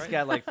songs, Stevie's right?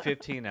 got like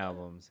 15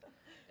 albums.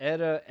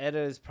 Edda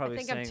is I probably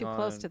think sang I'm too on,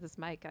 close to this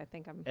mic. I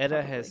think I'm. Edda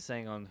probably- has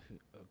sang on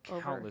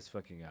over. countless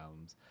fucking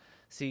albums.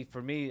 See,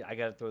 for me, I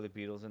got to throw the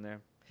Beatles in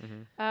there.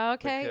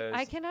 Okay, I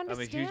because can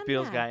understand I'm a huge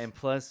Beatles that. guy, and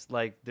plus,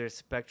 like their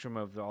spectrum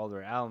of all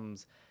their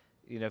albums.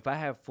 You know, if I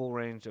have full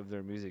range of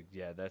their music,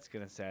 yeah, that's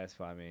gonna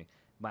satisfy me.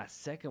 My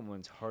second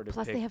one's hard to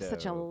Plus, pick. they have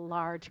such a though.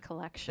 large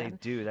collection They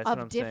do. That's of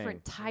what I'm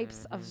different saying.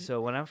 types of.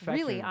 So when I'm factoring,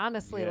 Really,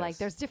 honestly, like yes,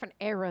 there's different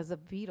eras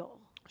of Beatle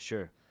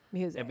sure.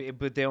 music.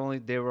 But they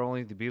were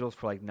only the Beatles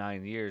for like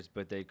 9 years,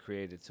 but they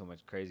created so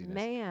much craziness.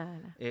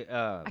 Man, It,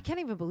 I can't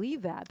even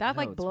believe that. That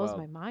know, like it's blows my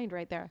wild. mind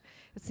right there.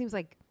 It seems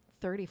like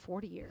 30,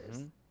 40 years.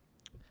 Mhm.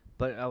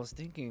 But I was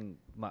thinking,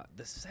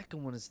 the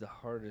second one is the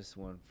hardest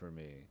one for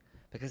me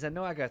because I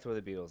know I got to throw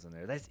the Beatles in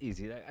there. That's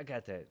easy. I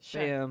got that.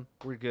 Sure. Bam,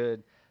 we're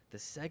good. The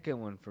second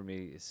one for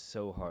me is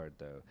so hard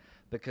though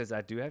because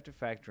I do have to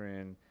factor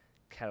in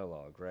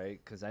catalog,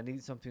 right? Because I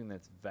need something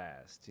that's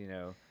vast, you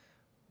know.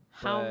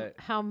 But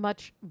How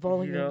much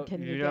volume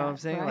can you you get? know what I'm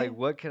saying? right? Like,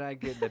 what can I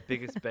get the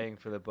biggest bang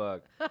for the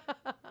buck?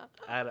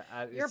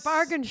 You're it's-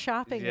 bargain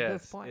shopping at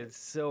this yes, point. It's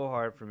so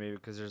hard for me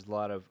because there's a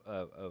lot of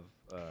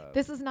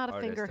This is not a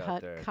artists finger out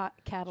hut there.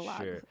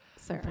 catalog, Sure.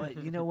 sir.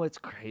 But you know what's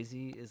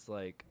crazy is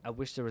like I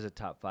wish there was a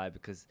top 5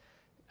 because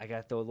I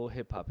gotta throw a little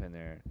hip hop in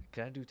there.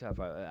 Can I do top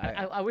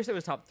 5? I wish it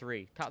was top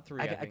 3. Top 3.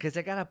 I think. Because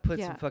I gotta put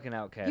Yeah. some fucking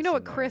Outcasts. You know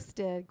what in there. Chris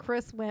did?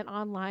 Chris went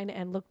online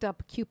and looked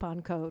up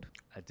coupon code.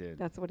 I did.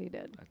 That's what he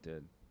did. I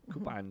did.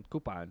 Coupon.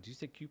 Did you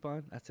say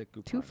coupon? I said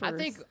coupon. Two for-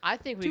 I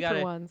think we 2 for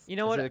got ones. You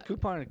know Is what? it a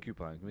coupon or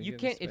coupon? Can we You get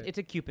can't. this right? It's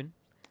a coupon.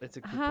 It's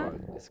a Uh-huh.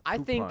 coupon. It's I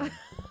think- coupon.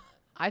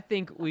 I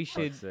think we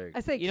should. Fuck's sake. I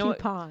say You know what,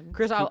 coupon.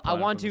 Chris, I Coupon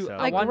want from the to. South.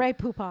 I Like want. Ray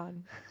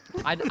Poupon.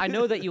 I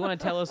know that you want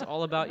to tell us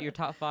all about your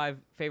top 5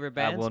 favorite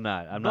bands. I will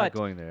not. I'm but not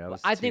going there.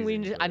 I think we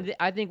teasing, need. but-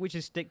 I think we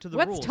should stick to the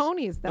What's rules.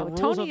 Tony's The though? rules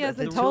Tony of the-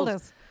 hasn't the told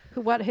rules- us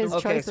what his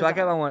Okay, choices so I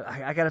got are. my one.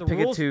 I gotta The pick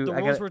rules. a 2. The I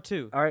rules gotta, were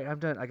 2. All right, I'm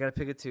done. I gotta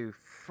pick a 2.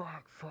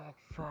 Fuck.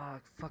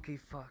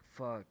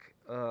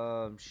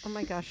 Oh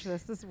my gosh,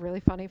 this is really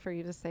funny for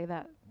you to say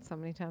that so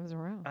many times in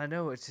a row. I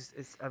know it's just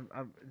it's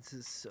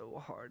just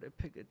so hard to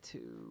pick a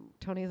 2.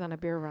 Tony's on a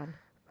beer run.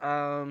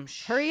 Um,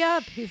 Hurry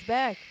up, he's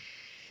back.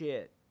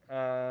 Shit.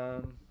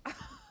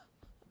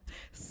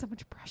 So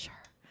much pressure.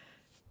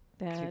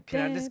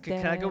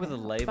 Can I go with a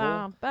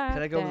label?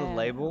 Can I go with a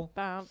label?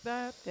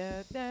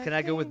 Can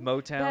I go with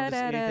Motown? Just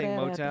anything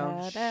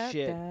Motown?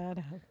 Shit.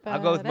 I'll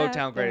go with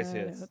Motown Greatest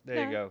Hits.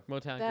 There you go.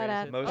 Motown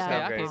Da-da, greatest hits. Motown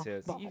Okay, greatest okay.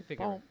 hits. You can pick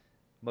it.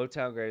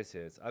 Motown Greatest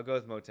Hits. I'll go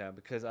with Motown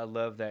because I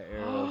love that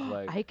era of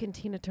like. Ike and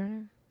Tina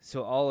Turner.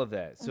 So all of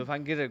that. So if I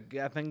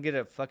can get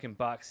a fucking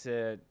box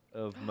set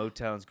of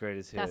Motown's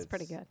greatest hits, That's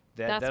pretty good.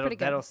 That'll pretty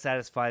good. That'll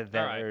satisfy that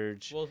All right.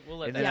 urge. We'll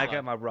let And that then I slide.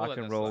 got my We'll rock let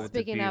and that roll slide. with the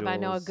Speaking of, I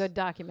know a Beatles. good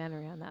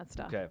documentary on that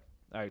stuff. Okay.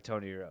 All right,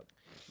 Tony, you're up.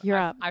 You're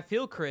up. I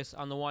feel Chris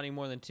on the wanting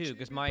more than 2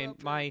 because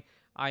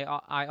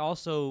I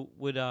also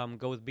would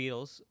go with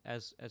Beatles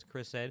as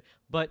Chris said,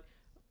 but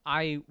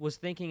I was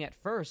thinking at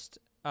first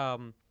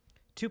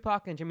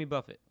Tupac and Jimmy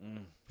Buffett.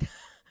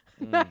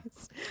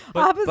 Nice.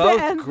 But Opposite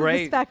both ends of the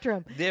great.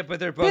 spectrum. Yeah, but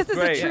they're both This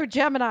great. is a true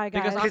Gemini,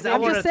 guys. Because Because I'm I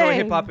I'm want to just throw saying.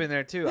 hip hop in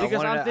there too.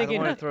 Because I'm I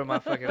thinking- want to throw my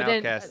fucking But then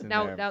Outcast in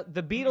now there.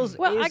 the Beatles.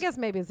 Well, I is- guess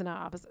maybe it's not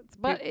opposites,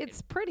 but Here-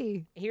 it's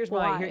pretty. Here's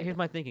wide. here's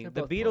my thinking. They're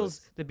The both Beatles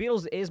close. the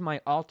Beatles is my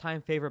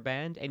all-time favorite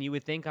band, and you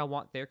would think I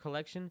want their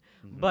collection,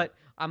 but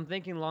I'm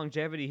thinking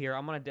longevity here.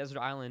 I'm on a desert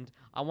island.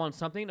 I want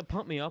something to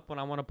pump me up when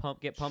I want to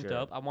get pumped Sure.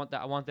 up. I want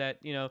that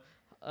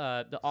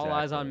the all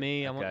eyes on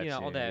me. I want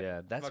got all that.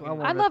 Yeah, that's why I fucking-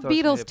 want I to love throw some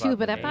Beatles hip-hop too, in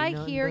but if there. I Ain't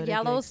nothing hear but a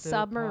Yellow gangster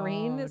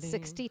Submarine party.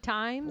 60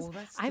 times, Well,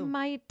 that's I still-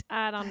 might,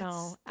 I don't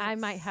know, I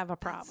might have a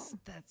problem.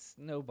 That's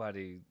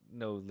nobody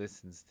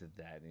listens to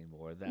that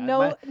anymore.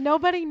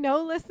 Nobody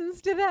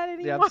listens to that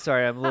anymore. Yeah, I'm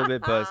sorry, I'm a little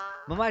bit buzzed.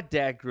 But my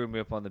dad grew me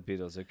up on the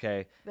Beatles.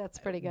 Okay, That's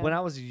pretty good. when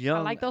I was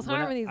young, like those when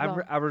harmonies, I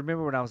though.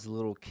 remember when I was a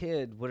little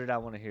kid. What did I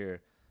want to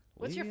hear?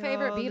 What's your We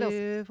favorite all Beatles?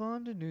 Live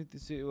underneath the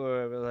sea,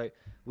 or like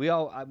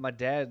my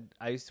dad.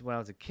 I used to when I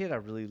was a kid. I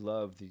really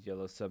loved the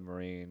Yellow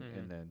Submarine, Mhm.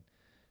 and then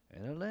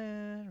in a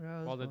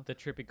land. All the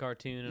trippy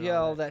cartoon and yeah,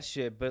 all all that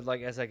shit. But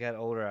like as I got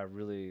older, I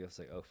was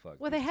like, oh fuck.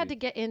 Well, they these had to two-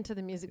 get into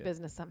the music Yeah.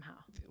 business somehow.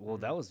 Well,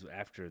 that was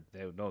after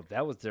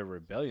that was their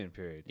rebellion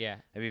period. Yeah.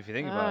 I mean, if you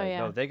think Oh, about it, yeah.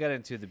 no, they got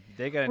into the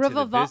business.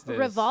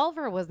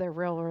 Revolver was their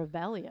real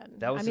rebellion.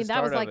 That was I the mean, that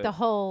start was of like it. the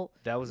whole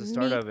That was the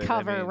start meat of it.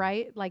 cover, I mean,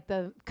 right? Like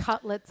the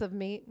cutlets of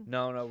meat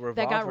No, Revolver.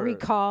 that got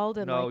recalled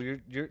and No,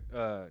 like you're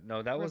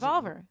no, that was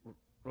Revolver.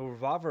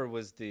 Revolver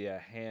was the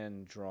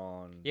hand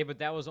drawn. Yeah, but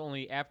that was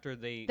only after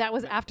they. That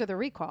was after the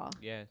recall.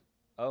 Yeah.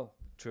 Oh,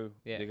 true.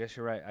 Yeah. I guess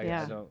you're right. I Yeah.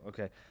 guess so.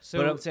 Okay. So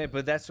but I'm saying,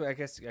 but that's what I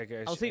guess.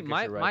 I'll see. I guess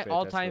My you're right, my Faith,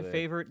 all that's time where they-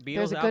 favorite Beatles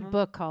There's a album. good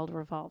book called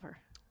Revolver.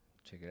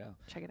 Check it out.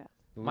 Check it out.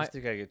 But My- we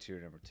still gotta get to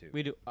your number 2.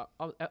 We do.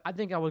 I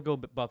think I would go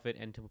Buffett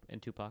and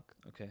Tupac.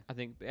 Okay. I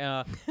think.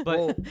 But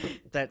Well,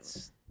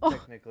 that's Oh.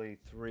 technically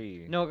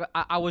 3. no,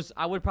 I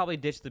would probably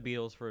ditch the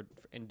Beatles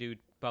and do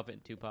Buffett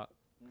and Tupac.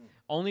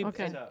 Only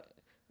Okay.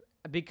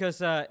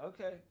 because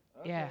Okay.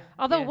 yeah.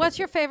 Although, yeah. what's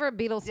your favorite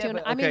Beatles Yeah, tune?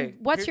 but I mean, okay,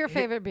 what's here- your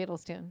favorite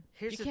Beatles tune?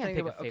 Here's You the can't thing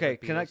pick a about. favorite Okay,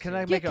 can I Beatles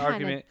tune. make an kinda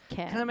argument?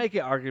 can. Can I make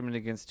an argument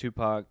against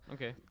Tupac?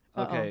 Okay.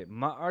 Okay,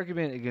 my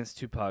argument against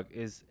Tupac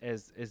is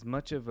as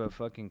much of a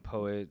fucking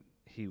poet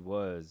he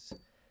was,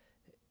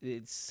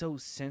 it's so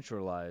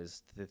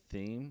centralized the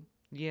theme,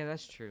 Yeah,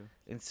 that's true.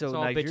 and so It's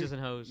all now you're- bitches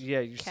and hoes. Yeah,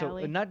 you're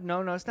Kelly. so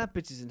no, it's not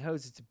bitches and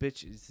hoes. It's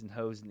bitches and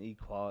hoes and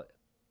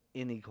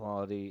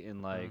inequality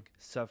and like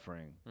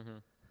suffering. Mm-hmm.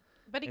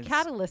 But he And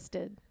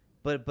catalysted.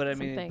 But I Some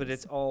mean, but things.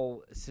 it's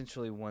all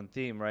essentially one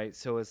theme, right?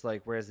 So it's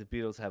like whereas the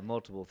Beatles have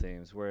multiple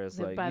themes, whereas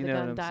Live like by you the know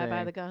gun, what I'm die saying.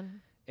 by the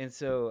gun. And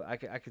so I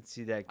could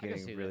see that can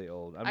getting see really that.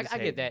 old. I I'm just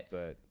get hating, that.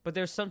 but. But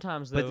there's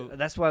sometimes though. But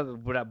that's why,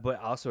 but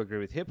I also agree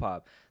with hip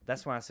hop.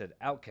 That's why I said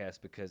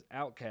Outkast, because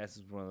Outkast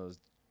is one of those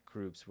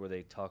groups where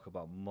they talk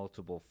about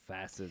multiple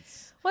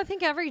facets. Well, I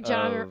think every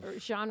genre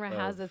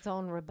has of- its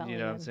own rebellion. You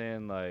know what I'm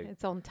saying? Like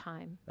Its own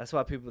time. that's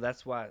why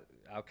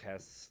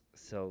Outkast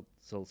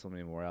sold so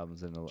many more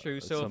albums than True,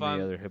 so so if many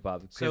I'm- other hip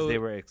hop because so- they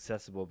were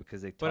accessible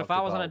because they. But if talked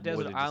I was on a about more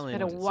desert than just island-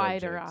 And a one wider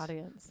subject.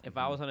 audience. If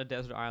I was on a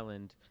desert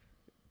island,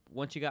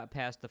 once you got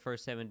past the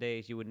first 7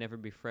 days, you would never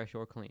be fresh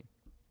or clean.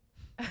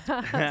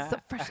 So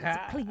fresh and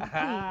so clean.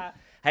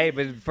 Hey,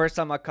 but the first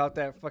time I caught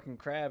that fucking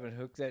crab and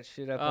hooked that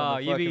shit up on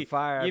the you fucking be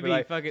fire, I'd you be be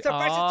like, fucking. "So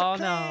fresh and so Oh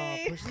no!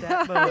 clean." Push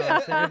that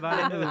bus.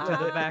 Everybody move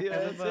to the back You know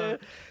of what the I'm saying?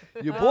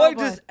 bus. Your Oh, boy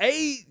boy. just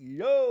ate,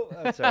 yo.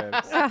 I'm sorry,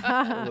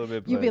 a little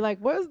bit. You'd be but- like,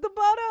 "Where's the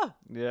butter?"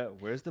 yeah,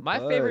 where's the My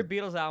bud? favorite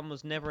Beatles album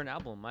was never an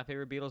album. My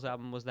favorite Beatles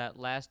album was that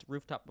last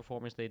rooftop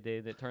performance they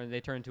did.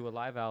 They turned to a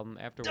live album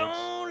afterwards.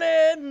 Don't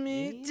let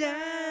me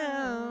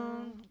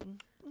down.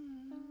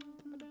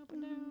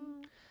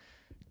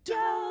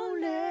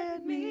 Don't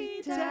let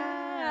me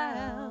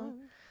down.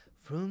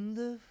 From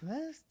the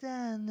first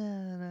time.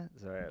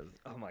 Sorry,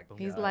 oh my god.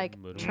 He's like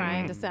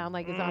trying to sound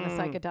like he's on a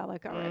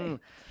psychedelic already.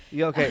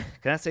 Yeah, okay.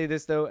 Can I say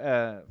this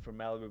though? For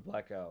Malibu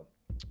Blackout,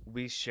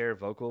 we share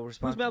vocal Who's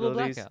Malibu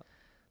responsibilities. Blackout?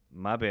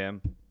 My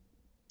band.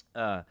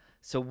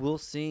 So we'll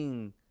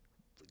sing.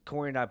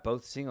 Corey and I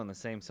both sing on the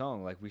same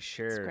song. Like we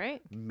share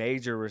great.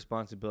 major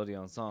responsibility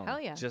on songs. Hell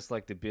yeah. Just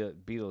like the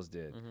Beatles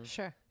did.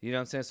 Sure. You know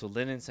what I'm saying? So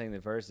Lennon sang the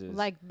verses.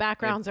 Like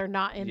backgrounds are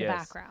not in the yes.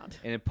 background.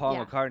 And then Paul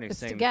Yeah, McCartney it's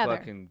sang together. the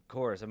fucking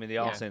chorus. I mean, they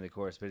all Yeah. sang the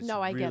chorus, but it's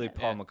No, I get really it.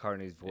 Paul Yeah.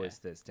 McCartney's voice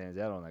that stands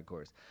out on that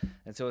chorus.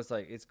 And so it's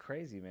like, it's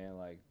crazy, man.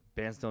 Like,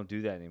 bands don't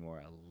do that anymore.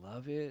 I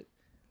love it.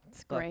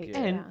 It's Fuck great. yeah.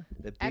 And- yeah.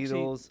 The Actually-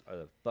 Beatles are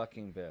the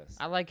fucking best.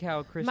 I like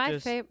how Chris My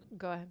just. favorite.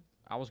 Go ahead.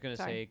 I was gonna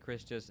Sorry. say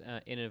Chris just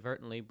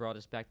inadvertently brought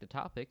us back to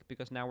topic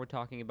because now we're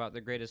talking about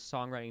the greatest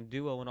songwriting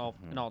duo in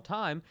all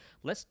time.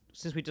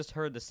 Since we just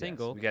heard the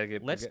single, we gotta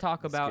get- let's we got-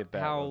 talk let's about get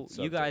back how on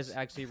you guys subjects.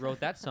 actually wrote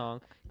that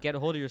song, "Get a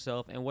Hold of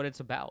Yourself," and what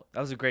it's about.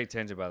 That was a great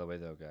tangent, by the way,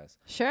 though, guys.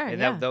 Sure. And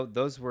yeah.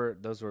 those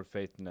were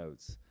Faith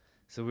notes.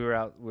 So we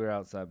were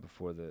outside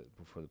before the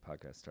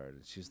podcast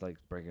started. She was like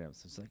breaking up.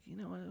 So it's like, you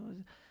know what?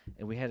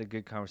 And we had a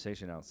good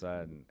conversation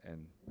outside,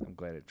 and I'm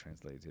glad it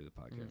translated to the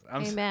podcast.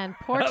 I'm s- Amen.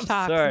 Porch I'm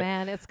talks, sorry.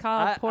 man. It's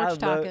called porch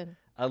talking.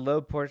 I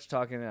love porch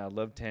talking, and I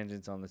love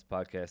tangents on this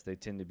podcast. They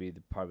tend to be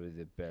probably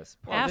the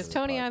best part Ask of the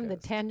Tony, I'm the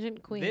podcast.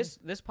 tangent queen. This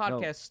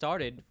podcast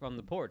started from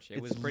the porch. It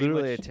It's was pretty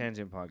literally much a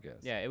tangent podcast.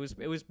 yeah. It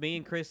was me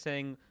and Chris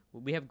saying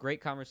we have great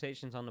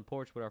conversations on the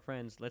porch with our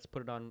friends. Let's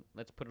put it on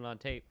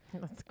tape.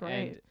 That's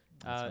great. And,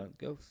 That's how it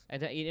goes.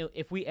 And you know,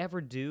 if we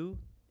ever do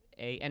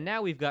and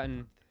now we've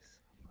gotten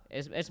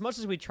as much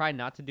as we try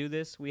not to do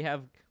this, we've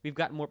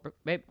gotten more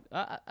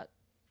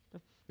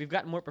we've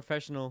gotten more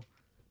professional.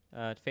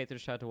 Faith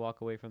just tried to walk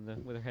away from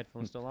with her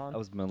headphones still on. I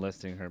was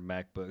molesting her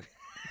MacBook.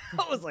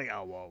 I was like,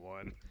 I want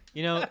one.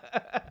 You know,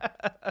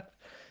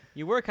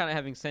 you were kind of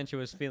having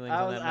sensuous feelings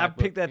on that I MacBook.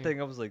 picked that thing.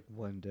 I was like,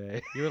 one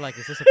day. You were like,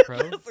 "Is this a pro?"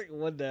 I was like,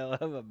 one day I'll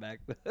have a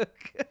MacBook.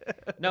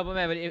 No, but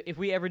man, if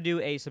we ever do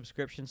a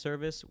subscription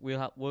service,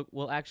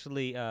 we'll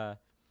actually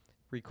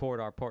record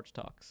our porch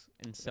talks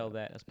and sell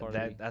that as part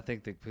of I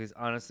think that because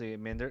honestly, I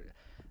mean,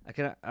 I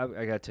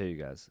gotta tell you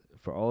guys,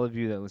 for all of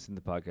you that listen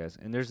to the podcast,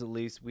 and there's at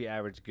least, we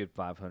average a good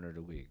 500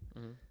 a week.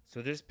 Mhm.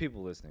 So there's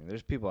people listening.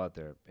 There's people out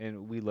there,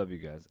 and we love you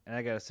guys. And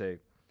I gotta say,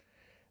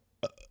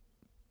 You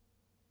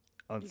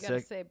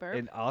gotta say burp.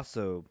 and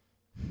also,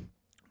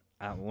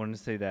 I want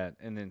to say that,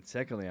 and then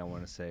secondly, I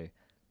want to say,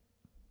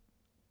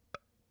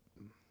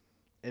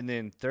 and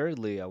then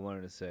thirdly, I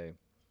wanted to say,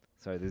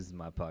 sorry, this is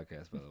my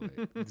podcast, by the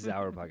way. This is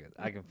our podcast.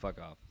 I can fuck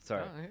off.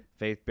 Sorry, Alright.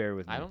 Faith, bear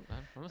with me. I don't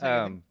say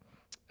anything.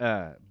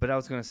 But I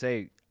was gonna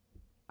say,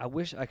 I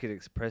wish I could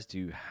express to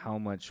you how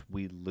much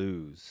we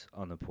lose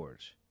on the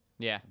porch.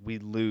 Yeah. We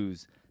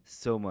lose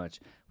so much.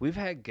 We've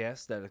had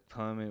guests that have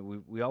come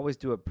and we always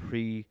do a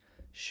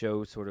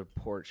pre-show sort of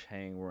porch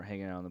hang. We're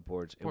hanging out on the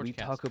porch and we Porchcast.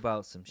 talk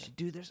about some shit.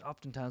 Dude, there's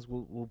oftentimes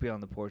we'll be on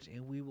the porch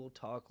and we will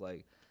talk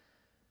like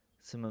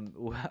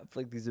we'll have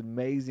like these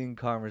amazing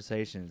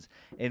conversations.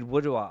 And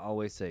what do I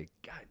always say?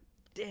 God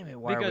damn it,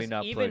 why are we Because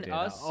not even plugged in?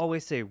 us- I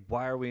always say,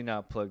 why are we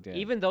not plugged in?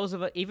 Even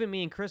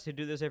me and Chris who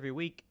do this every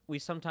week, we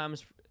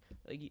sometimes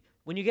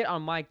when you get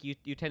on mic, you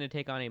tend to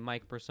take on a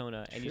mic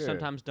persona, and you Sure.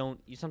 sometimes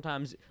don't. You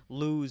sometimes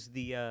lose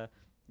the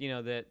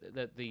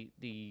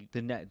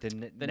the natural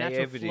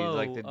natural flow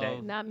like the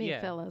of- Not me,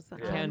 yeah, Phyllis.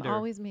 candor.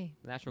 Always me.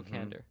 natural Mhm.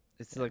 candor.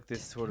 It's like this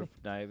Just sort of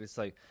kidding. naive. It's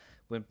like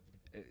when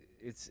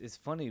it's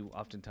funny.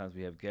 Oftentimes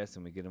we have guests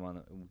and we get them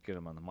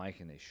on the mic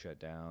and they shut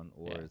down,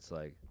 or Yeah. it's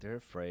like they're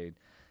afraid.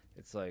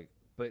 It's like,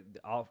 but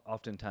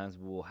oftentimes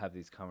we'll have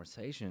these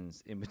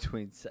conversations in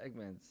between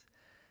segments,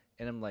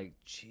 and I'm like,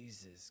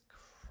 Jesus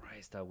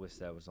Christ, I wish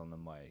that was on the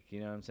mic. You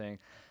know what I'm saying?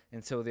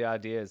 And so the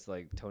idea is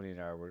like Tony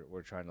and I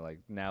we're trying to like,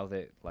 now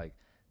that like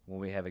when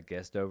we have a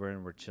guest over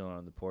and we're chilling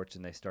on the porch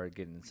and they start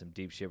getting in some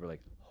deep shit, we're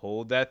like,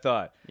 hold that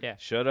thought. Yeah.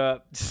 Shut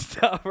up.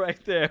 Stop right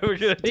there. We're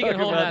gonna Speaking of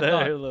talk holding about that that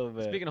thought, in a little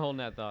bit. Speaking of holding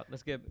that thought,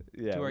 let's get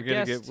yeah, to our we're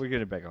gonna guest. we're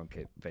getting back on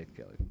Faith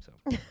Kelly. So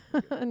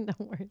No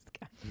worries,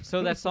 guys.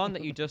 So that song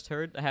that you just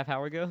heard a half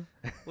hour ago,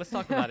 let's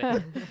talk about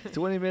it.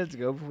 20 minutes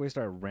ago, before we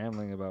start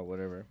rambling about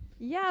whatever.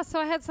 Yeah, so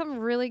I had some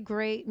really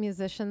great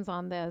musicians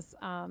on this.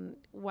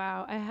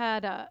 Wow, I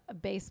had a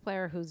bass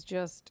player who's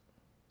just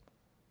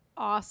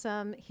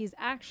awesome. He's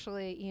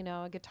actually,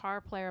 a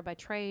guitar player by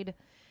trade.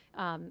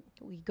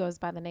 He goes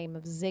by the name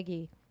of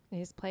Ziggy. And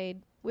he's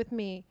played with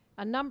me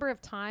a number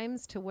of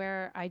times to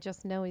where I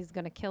just know he's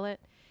going to kill it.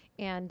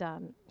 And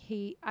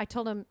I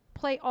told him,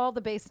 play all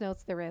the bass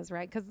notes there is,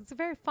 right? Because it's a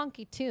very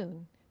funky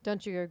tune.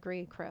 Don't you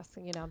agree, Chris?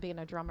 Being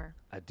a drummer.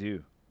 I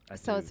do.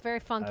 So it's very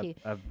funky.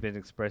 I've been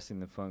expressing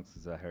the funk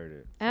since I heard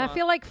it. And I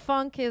feel like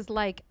funk is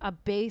like a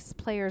bass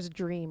player's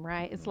dream,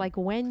 right? It's like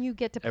when you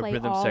get to A play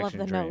rhythm all of section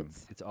the dream.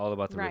 notes. It's all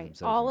about the rhythm Right.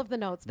 section. All of the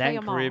notes. Play that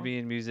 'em all.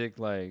 Caribbean music,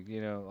 like,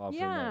 offering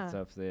Yeah. that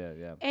stuff. So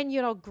yeah.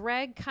 And,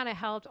 Greg kind of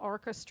helped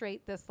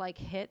orchestrate this like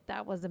hit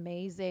that was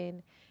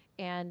amazing.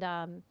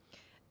 And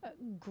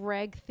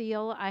Greg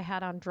Thiel, I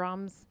had on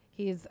drums.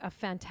 He's a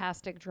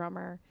fantastic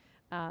drummer.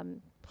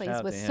 Plays Shout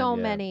out with to him, so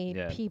yeah, many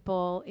yeah.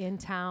 people in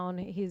town.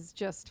 He's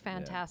just Yeah.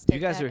 fantastic.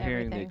 You guys at are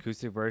hearing the everything.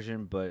 acoustic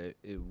version, but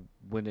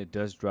when it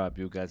does drop,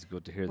 you guys go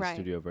to hear the Right.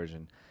 studio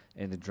version.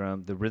 And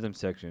the rhythm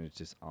section is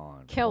just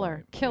on Killer.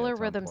 point. Yeah, Killer it's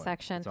on rhythm point.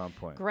 section. It's on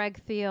point. Greg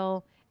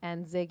Thiel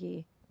and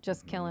Ziggy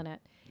just killing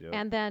it. Yep.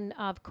 And then,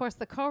 of course,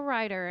 the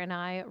co-writer and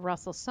I,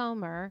 Russell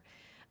Somer,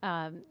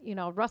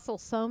 Russell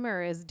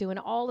Somer is doing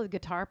all the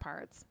guitar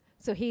parts.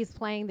 So he's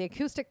playing the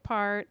acoustic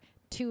part,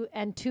 two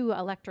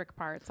electric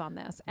parts on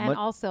this, and Much-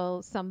 also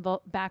some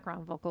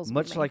background vocals. with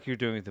Much me. like you're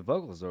doing with the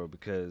vocals, though,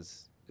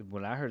 because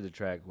when I heard the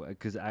track,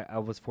 because I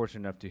was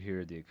fortunate enough to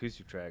hear the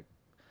acoustic track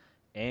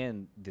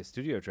and the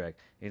studio track,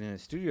 and in the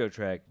studio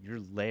track,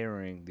 you're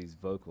layering these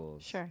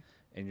vocals. Sure.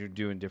 And you're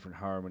doing different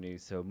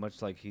harmonies. So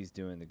much like he's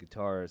doing the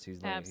guitars, he's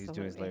doing his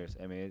Absolutely. layers.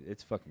 I mean,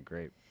 it's fucking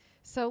great.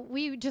 So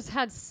we just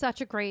had such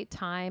a great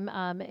time,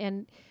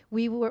 and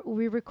we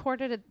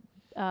recorded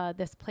at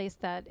this place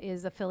that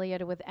is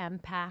affiliated with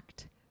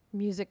Impact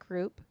Music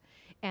Group,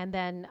 and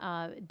then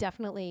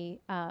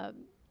definitely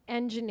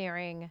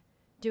engineering,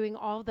 doing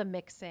all the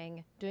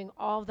mixing, doing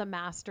all the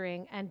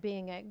mastering, and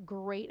being a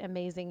great,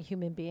 amazing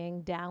human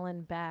being,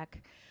 Dallin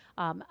Beck,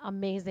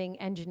 amazing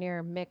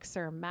engineer,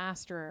 mixer,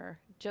 masterer,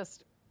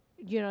 just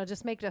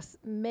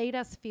made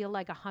us feel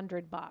like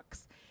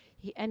 $100.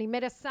 He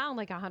made us sound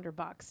like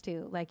 $100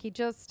 too. Like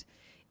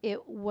it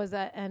was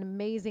an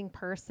amazing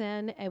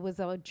person. It was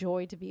a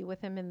joy to be with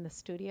him in the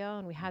studio,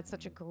 and we had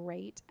such a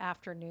great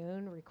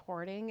afternoon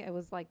recording. It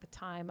was like the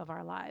time of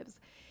our lives,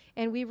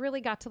 and we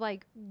really got to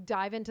like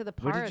dive into the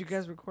parts. Where did you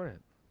guys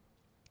record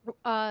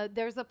it?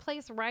 There's a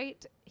place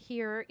right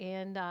here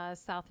in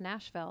South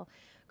Nashville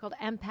called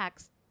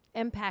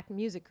Impact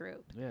Music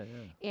Group. Yeah.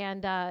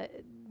 And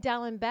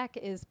Dallin Beck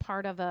is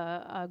part of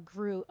a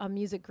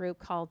music group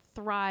called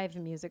Thrive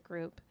Music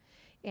Group.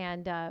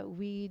 And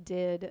we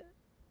did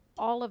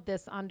all of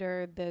this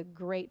under the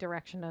great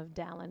direction of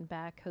Dallin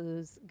Beck,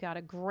 who's got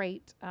a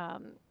great,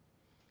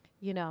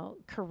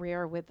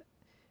 career with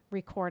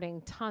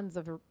recording tons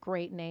of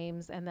great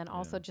names, and then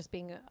also Yeah. just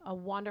being a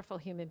wonderful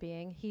human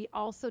being. He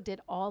also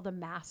did all the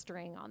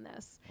mastering on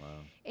this. Wow.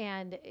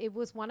 And it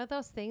was one of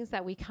those things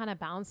that we kind of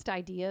bounced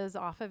ideas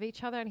off of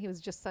each other. And he was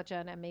just such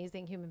an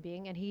amazing human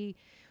being. And he,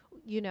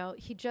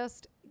 he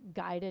just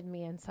guided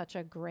me in such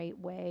a great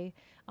way.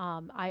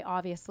 I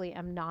obviously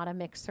am not a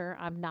mixer.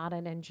 I'm not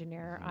an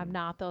engineer. I'm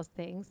not those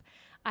things.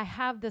 I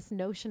have this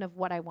notion of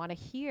what I want to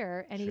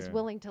hear, and he's Sure.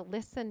 willing to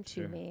listen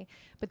to Sure. me.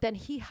 But then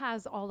he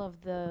has all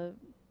of the,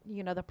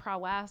 the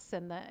prowess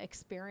and the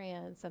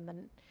experience and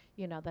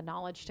the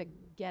knowledge to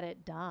get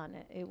it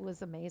done. It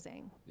was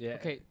amazing. Yeah.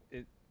 Okay.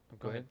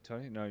 Go ahead,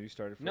 Tony. No, you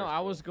started first. No, I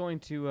bro. was going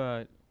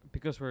to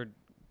because we're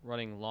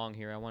running long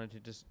here. I wanted to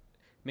just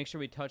make sure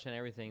we touch on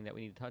everything that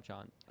we need to touch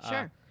on.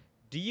 Sure.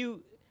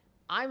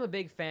 I'm a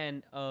big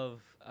fan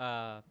of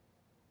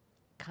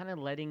kind of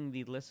letting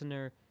the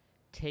listener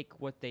take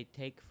what they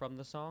take from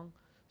the song.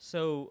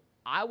 So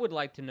I would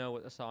like to know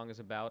what the song is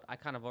about. I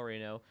kind of already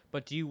know.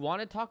 But do you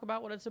want to talk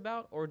about what it's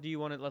about, or do you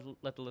want to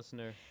let the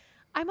listener?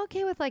 I'm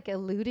okay with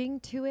alluding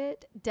to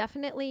it.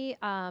 Definitely.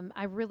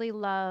 I really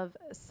love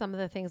some of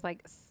the things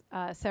like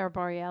Sarah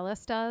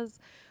Bareilles does,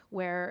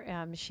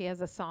 where she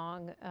has a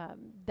song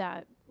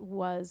that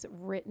was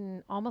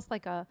written almost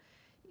like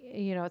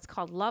it's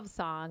called Love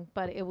Song,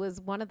 but it was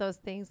one of those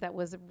things that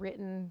was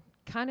written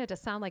kind of to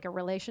sound like a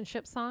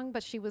relationship song,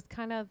 but she was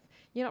kind of,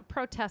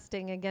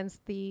 protesting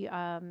against the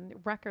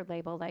record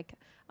label, like,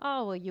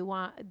 oh,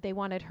 well, they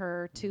wanted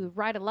her to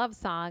write a love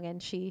song,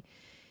 and she,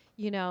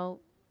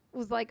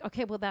 was like,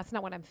 okay, well, that's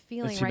not what I'm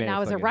feeling she right made it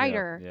now as a fucking-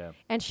 writer. Yeah.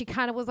 And she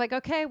kind of was like,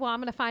 okay, well, I'm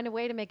going to find a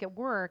way to make it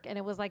work. And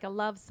it was like a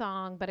love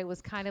song, but it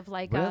was kind of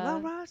like Well,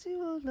 I'll write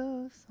you a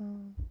love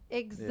song.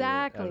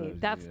 exactly. know,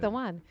 That's yeah. the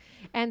one.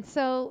 And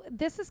so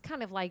this is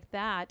kind of like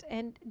that.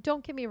 And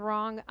don't get me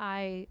wrong,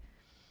 I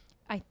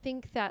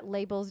think that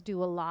labels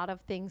do a lot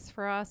of things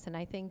for us, and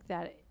I think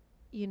that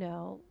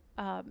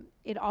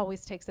it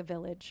always takes a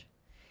village.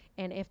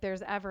 And if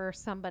there's ever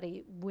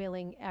somebody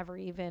willing, ever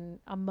even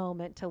a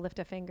moment to lift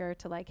a finger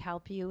to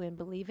help you and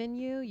believe in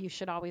you, you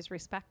should always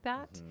respect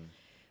that. Mm-hmm.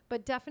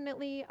 But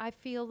definitely, I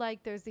feel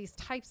like there's these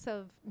types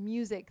of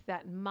music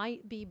that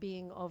might be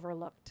being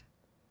overlooked.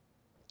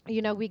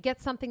 We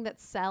get something that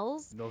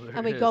sells, No, there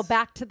and we go is.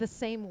 back to the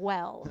same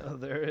well. No,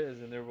 there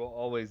is, and there will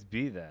always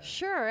be that.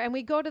 Sure, and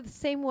we go to the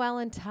same well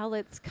until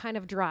it's kind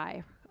of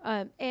dry.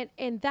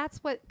 And that's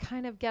what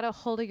kind of Get a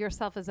Hold of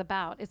Yourself is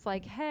about. It's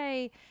like,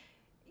 hey,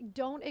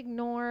 don't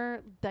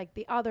ignore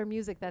the other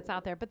music that's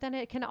out there, but then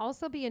it can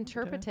also be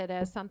interpreted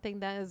as something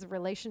that is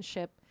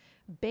relationship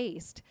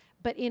based.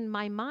 But in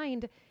my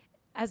mind,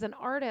 as an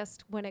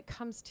artist, when it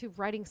comes to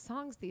writing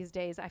songs these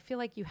days, I feel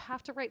like you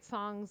have to write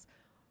songs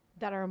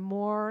that are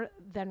more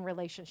than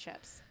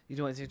relationships. It's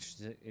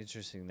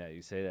interesting that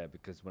you say that,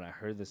 because when I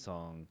heard the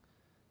song,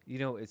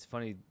 it's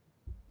funny,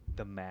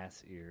 the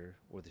mass ear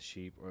or the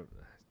sheep, or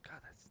God,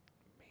 that's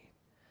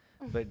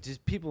mean. But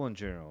just people in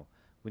general,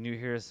 when you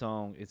hear a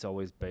song, it's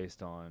always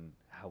based on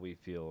how we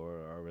feel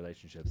or our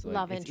relationships.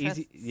 Love it's interests,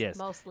 easy, yes,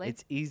 mostly.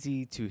 it's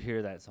easy to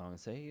hear that song and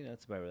say,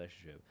 it's about a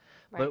relationship.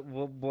 Right. But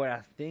what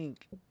I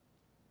think,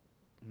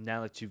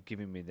 now that you've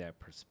given me that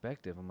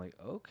perspective, I'm like,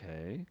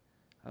 okay,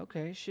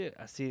 shit,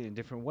 I see it in a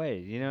different way.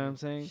 You know what I'm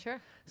saying? Sure.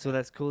 So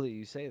that's cool that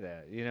you say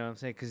that. You know what I'm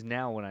saying? Because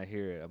now when I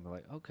hear it, I'm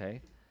like,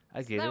 okay,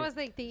 I So get that it. was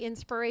the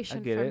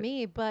inspiration get for it.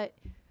 me, but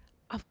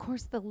of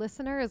course the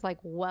listener is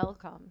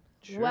welcome.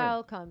 Sure.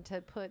 Welcome to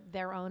put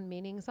their own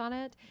meanings on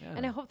it.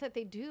 And I Yeah. hope that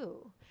they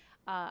do.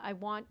 I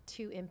want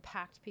to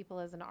impact people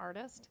as an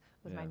artist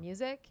with my Yeah.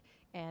 music,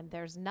 and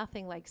there's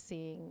nothing like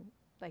seeing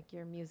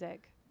your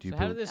music. Do you So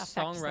how put- did this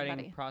affect songwriting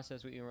somebody?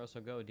 process with you and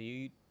Russell go? Do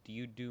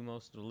you do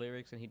most of the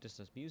lyrics and he just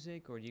does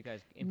music, or do you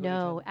guys input each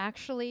No, other?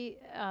 actually,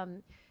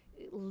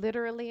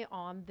 literally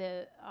on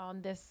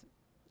this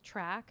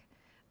track,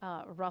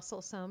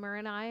 Russell Sommer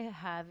and I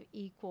have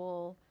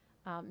equal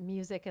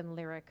music and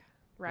lyric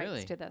rights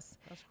Really? to this,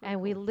 That's pretty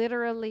and we cool.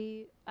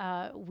 literally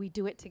we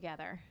do it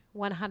together,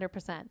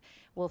 100%.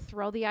 We'll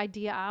throw the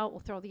idea out.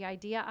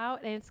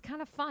 And it's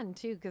kind of fun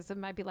too, because it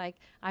might be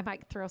I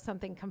might throw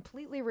something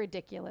completely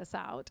ridiculous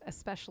out,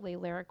 especially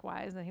lyric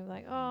wise, and he'll be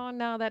like, "Oh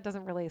no, that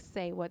doesn't really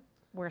say what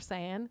we're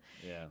saying."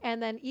 Yeah.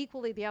 And then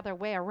equally the other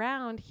way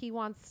around, he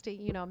wants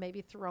to,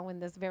 maybe throw in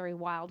this very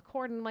wild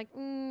chord, and I'm like,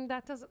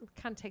 that doesn't,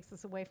 kind of takes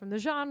us away from the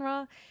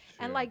genre.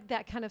 And Sure.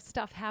 that kind of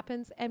stuff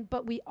happens.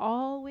 But we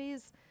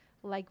always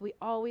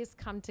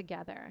come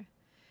together.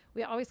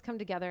 We always come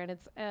together, and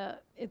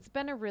it's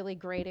been a really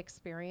great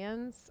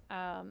experience.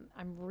 I'm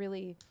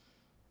really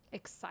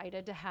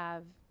excited to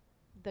have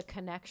the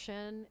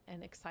connection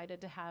and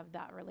excited to have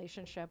that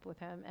relationship with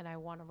him. And I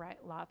want to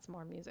write lots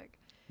more music.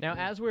 Now,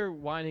 as we're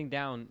winding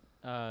down,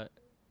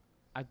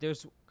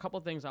 there's a couple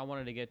things I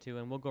wanted to get to,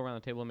 and we'll go around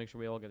the table and make sure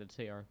we all get to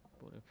say our.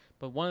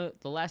 But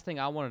the last thing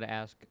I wanted to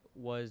ask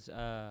was,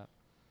 I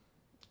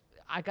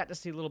got to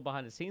see a little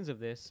behind the scenes of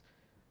this.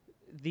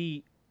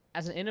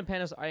 As an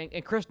independent,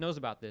 and Chris knows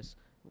about this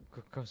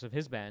because of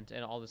his band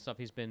and all the stuff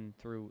he's been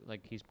through.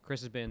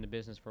 Chris has been in the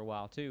business for a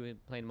while too,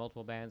 playing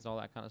multiple bands, all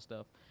that kind of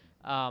stuff.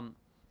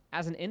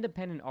 as an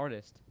independent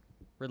artist,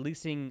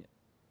 releasing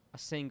a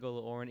single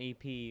or an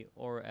EP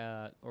or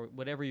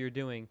whatever you're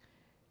doing,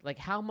 like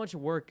how much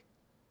work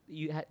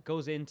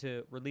goes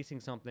into releasing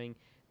something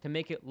to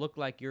make it look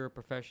like you're a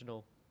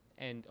professional,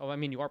 and I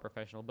mean you are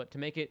professional, but to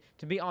make it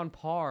to be on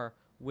par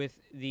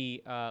with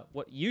the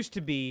what used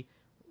to be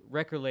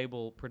record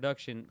label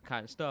production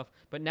kind of stuff,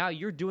 but now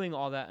you're doing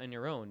all that on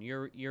your own.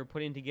 You're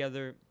putting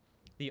together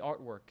the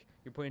artwork.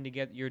 You're putting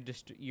together.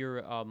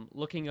 You're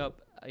looking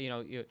up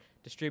your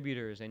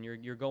distributors, and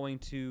you're going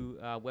to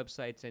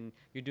websites, and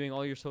you're doing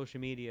all your social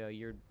media.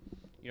 You're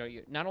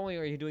not only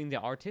are you doing the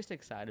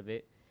artistic side of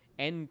it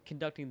and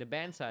conducting the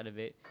band side of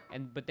it,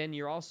 but then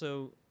you're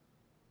also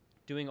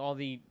doing all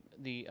the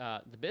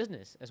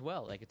business as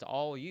well. Like it's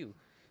all you.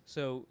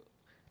 So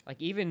like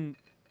even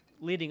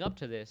leading up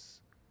to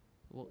this,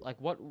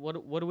 like what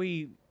do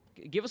we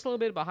give us a little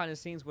bit behind the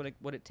scenes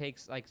what it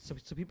takes, like so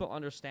people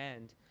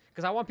understand,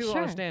 because I want people to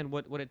understand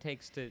what it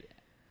takes to.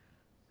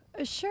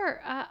 Sure.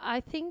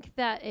 I think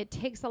that it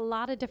takes a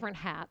lot of different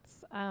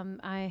hats.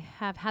 I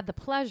have had the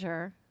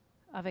pleasure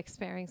of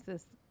experiencing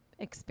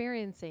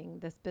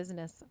this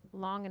business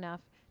long enough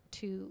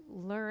to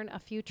learn a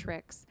few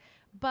tricks,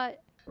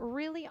 but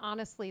really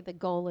honestly the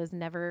goal is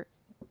never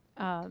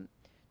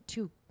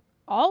to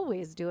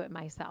always do it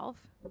myself.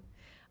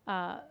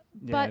 But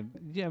I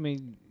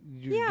mean,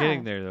 you're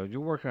getting there though.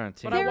 You're working on a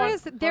team.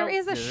 There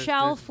is a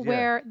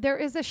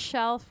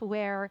shelf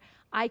where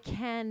I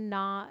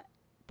cannot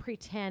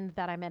pretend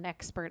that I'm an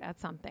expert at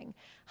something.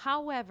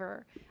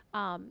 However,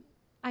 I'm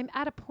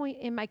at a point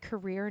in my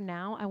career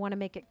now, I want to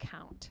make it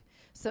count.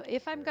 So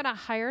if I'm going to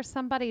hire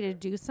somebody to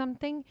do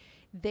something,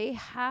 they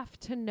have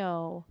to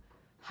know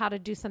how to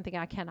do something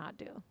I cannot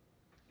do.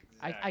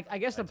 I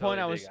guess the point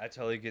I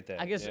totally get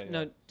that. I guess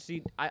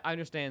see, I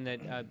understand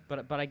that,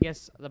 but I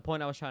guess the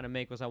point I was trying to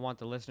make was I want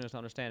the listeners to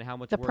understand how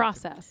much the work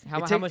process. How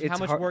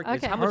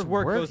much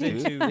work goes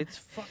into it's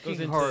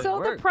fucking hard So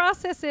work. the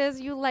process is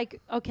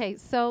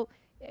so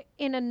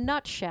in a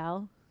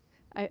nutshell,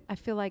 I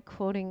feel like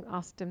quoting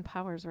Austin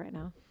Powers right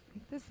now.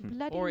 This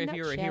bloody or if nutshell.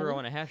 you're a hero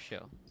on a half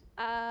show.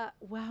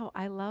 Wow,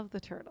 I love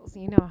the turtles.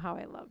 You know how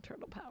I love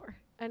turtle power.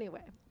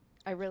 Anyway,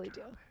 I really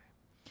do.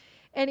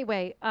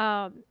 Anyway,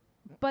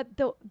 but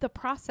the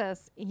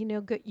process,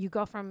 you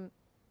go from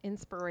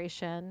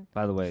inspiration.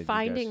 By the way,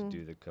 finding you guys should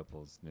do the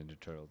couples Ninja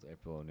Turtles.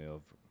 April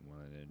O'Neil, one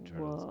of the Ninja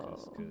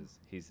Turtles, because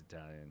he's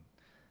Italian.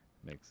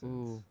 Makes sense.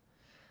 Ooh.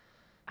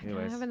 I kind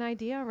of have an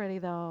idea already,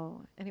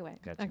 though. Anyway,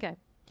 Gotcha. Okay.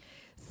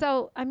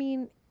 So, I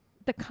mean,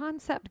 the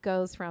concept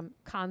goes from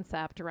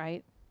concept,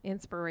 right?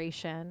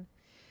 Inspiration,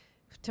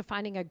 to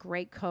finding a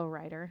great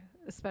co-writer,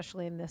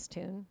 especially in this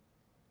tune,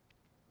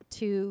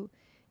 to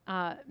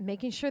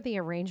making sure the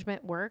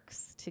arrangement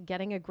works, to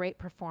getting a great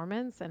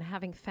performance and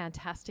having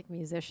fantastic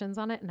musicians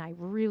on it. And I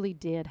really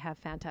did have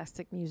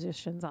fantastic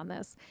musicians on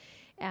this.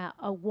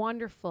 A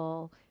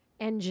wonderful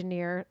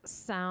engineer,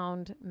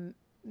 sound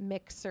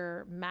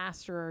mixer,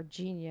 masterer,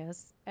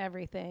 genius,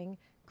 everything,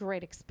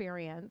 great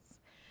experience,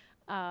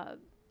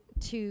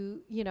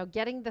 to,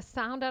 getting the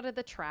sound out of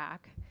the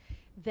track,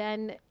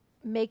 then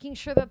making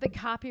sure that the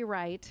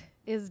copyright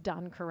is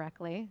done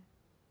correctly.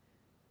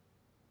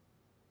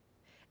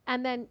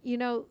 And then,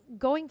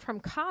 going from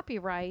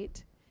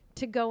copyright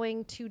to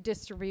going to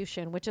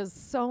distribution, which is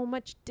so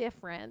much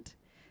different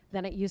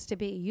than it used to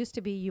be. It used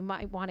to be you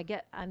might want to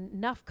get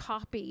enough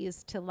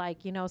copies to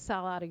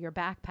sell out of your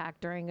backpack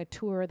during a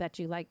tour that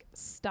you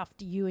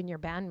stuffed you and your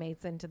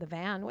bandmates into the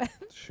van with.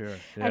 Sure.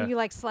 Yeah. And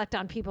you slept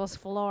on people's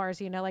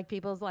floors,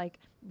 people's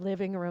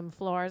living room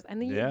floors.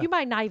 And then you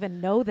might not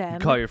even know them. You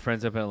call your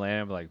friends up in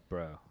Atlanta and be like,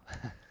 bro.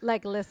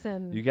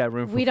 Listen, you got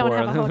room for we four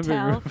don't have a on the living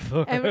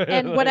hotel. room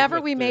and whatever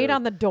we made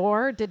on the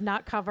door did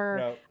not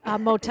cover No.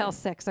 Motel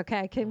 6,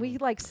 okay? Can we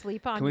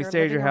sleep on Can we your stay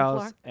at living your room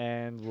house floor?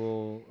 and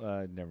we'll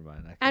never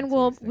mind. I And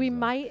can't say these we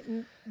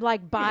things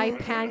might buy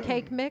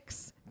pancake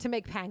mix to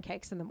make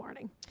pancakes in the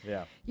morning.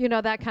 Yeah.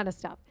 That kind of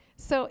stuff.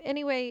 So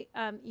anyway,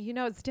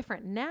 it's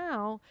different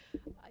now.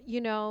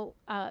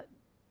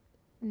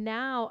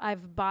 Now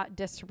I've bought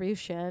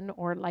distribution,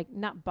 or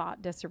not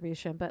bought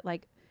distribution, but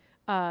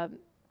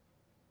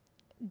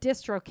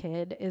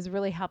DistroKid is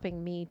really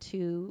helping me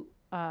to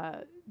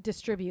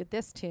distribute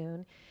this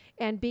tune,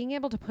 and being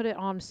able to put it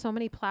on so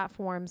many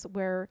platforms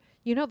where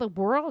the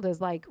world is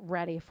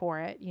ready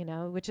for it,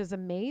 which is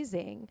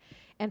amazing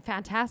and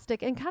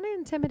fantastic and kind of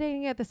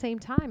intimidating at the same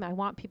time. I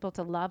want people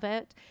to love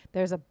it.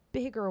 There's a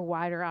bigger,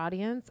 wider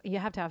audience. You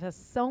have to have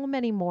so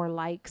many more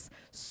likes,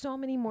 so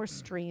many more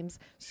streams,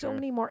 so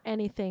many more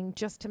anything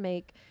just to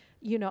make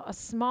a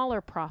smaller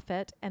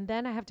profit, and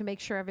then I have to make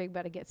sure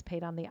everybody gets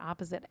paid on the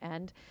opposite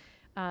end.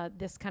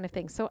 This kind of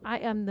thing. So I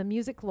am the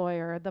music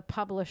lawyer, the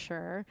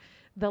publisher,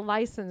 the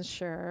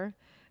licensure,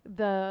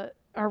 the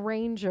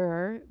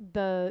arranger,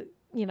 the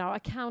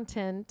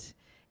accountant,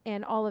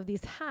 and all of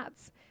these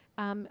hats,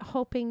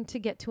 hoping to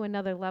get to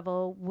another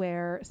level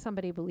where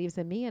somebody believes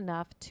in me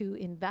enough to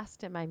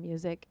invest in my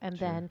music, and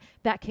then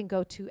that can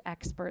go to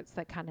experts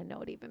that kind of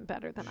know it even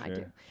better than I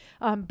do.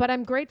 But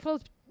I'm grateful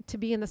to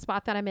be in the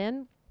spot that I'm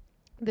in.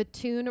 The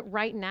tune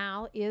right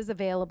now is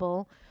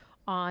available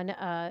on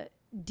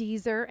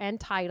Deezer and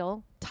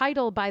Tidal.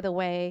 Tidal, by the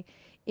way,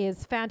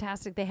 is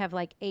fantastic. They have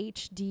like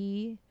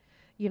HD,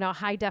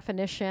 high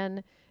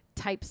definition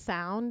type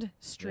sound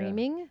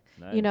streaming,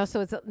 Nice.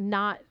 so it's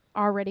not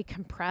already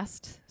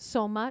compressed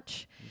so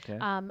much. Okay.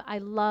 I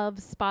love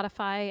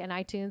Spotify and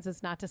iTunes.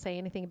 It's not to say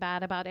anything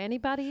bad about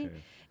anybody. Sure.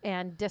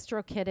 And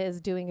DistroKid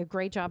is doing a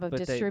great job of But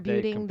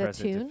distributing they the compress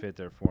it tune to fit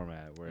their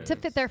format. to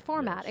fit their Yeah,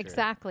 format. sure.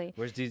 Exactly.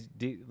 Where's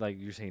like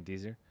you're saying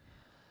Deezer?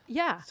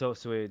 Yeah. So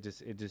it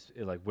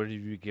like, what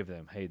did you give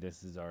them? Hey,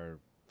 this is our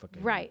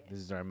fucking Right. This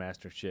is our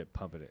master ship.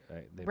 Pump it.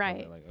 Right. They pump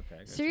Right. it like,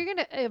 okay. I So gotcha. you're going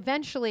to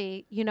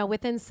eventually,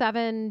 within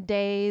 7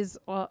 days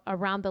or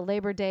around the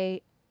Labor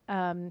Day,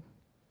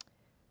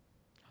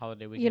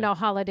 Holiday weekend.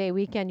 holiday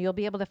weekend, you'll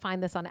be able to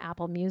find this on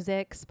Apple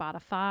Music,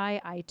 Spotify,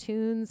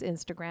 iTunes,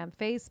 Instagram,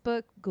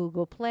 Facebook,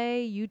 Google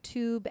Play,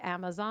 YouTube,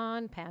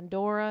 Amazon,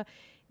 Pandora,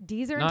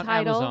 Deezer Not and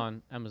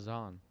Tidal.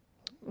 Amazon.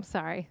 I'm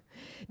sorry.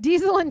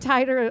 Diesel and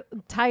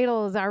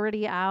Tidal is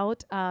already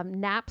out.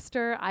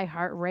 Napster,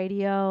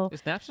 iHeartRadio.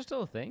 Is Napster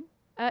still a thing?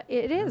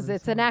 It is.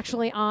 It's an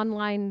actually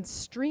online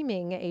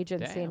streaming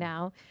agency Damn.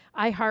 now.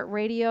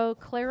 iHeartRadio,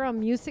 Clara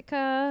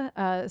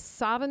Musica,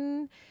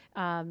 Savan,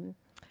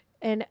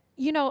 and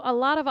a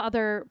lot of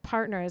other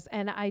partners.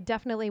 And I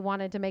definitely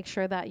wanted to make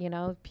sure that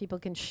people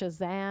can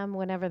Shazam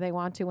whenever they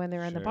want to when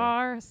they're in the Sure.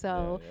 bar.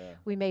 So Yeah.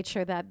 we made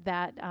sure that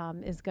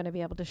is going to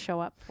be able to show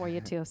up for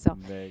you too. So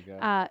There you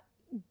go.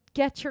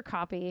 get your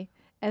copy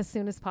as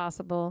soon as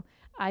possible.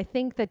 I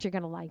think that you're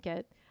going to like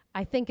it.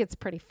 I think it's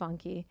pretty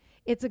funky.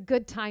 It's a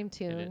good time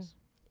tune. It is.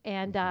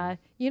 And,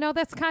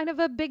 that's kind of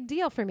a big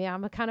deal for me.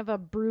 I'm a kind of a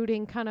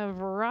brooding kind of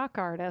rock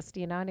artist,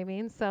 you know what I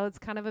mean? So it's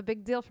kind of a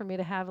big deal for me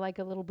to have like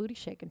a little booty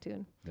shaking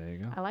tune. There you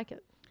go. I like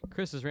it.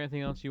 Chris, is there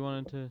anything else you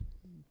wanted to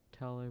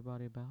tell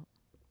everybody about?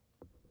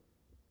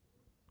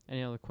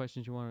 Any other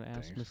questions you wanted to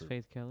ask Thanks Miss for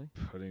Faith Kelly?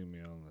 Putting me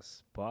on the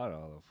spot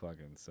all of a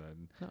fucking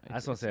sudden. No, I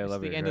just wanna say I it's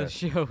love the your end dress. of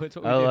the show. It's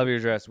what we I do. love your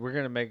dress. We're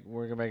gonna make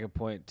a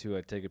point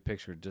to take a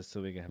picture just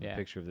so we can have Yeah. a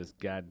picture of this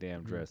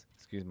goddamn Mhm. dress.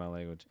 Excuse my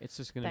language. It's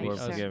just gonna Thank be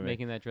you, us sir.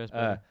 making that dress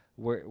better.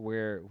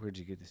 Where'd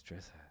you get this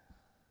dress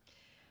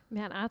at?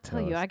 Man, I'll tell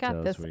you, I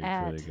got this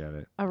at Really got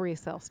it. a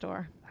resale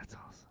store. That's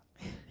awesome.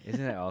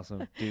 Isn't that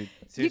awesome, dude?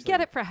 You get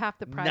it for half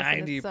the price.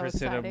 and it's so 90% of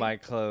exciting. my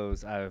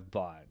clothes I've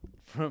bought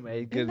from a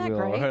Isn't that Goodwill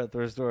or great? a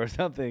thrift store or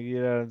something.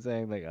 You know what I'm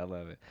saying? Like, I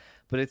love it.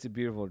 But it's a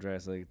beautiful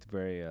dress. Like, it's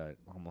very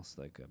almost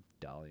like a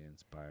Dolly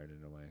inspired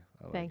in a way.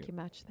 I like Thank it. you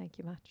much. Thank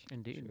you much.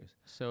 Indeed. Cheers.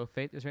 So,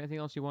 Faith, is there anything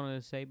else you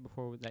wanted to say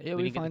before that Yeah,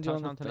 we we didn't get find to you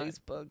touch on on the tonight?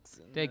 Facebooks.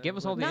 And, Yeah, give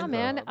us all the No, info.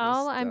 man. this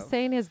All I'm stuff.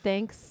 saying is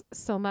thanks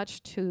so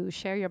much to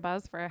Share Your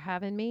Buzz for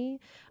having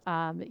me.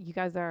 You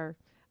guys are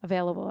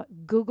available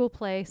at Google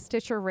Play,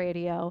 Stitcher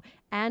Radio,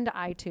 and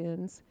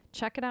iTunes.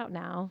 Check it out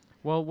now.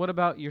 Well, what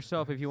about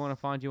yourself? If you want to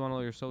find you on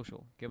all your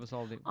social, give us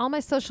all the. All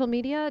my social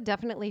media,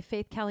 definitely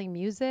Faith Kelly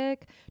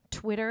Music,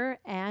 Twitter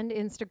and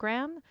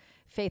Instagram,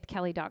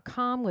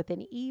 faithkelly.com with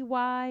an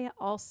EY.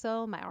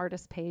 Also, my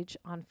artist page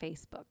on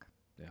Facebook.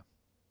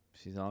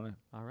 She's on it.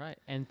 All right,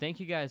 and thank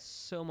you guys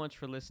so much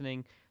for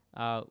listening.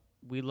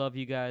 We love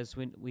you guys.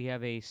 We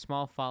have a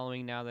small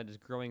following now that is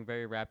growing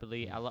very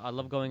rapidly. I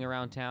love going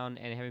around town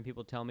and having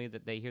people tell me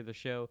that they hear the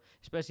show,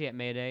 especially at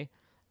Mayday.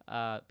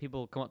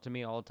 People come up to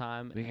me all the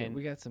time. and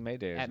We got some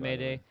Maydayers. at by the way.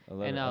 Mayday, I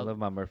love and, it. I love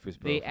my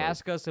Murphy's-Bro. they folk.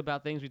 ask us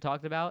about things we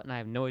talked about, and I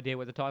have no idea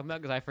what they're talking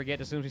about because I forget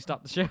as soon as we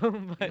stop the show.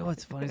 But You know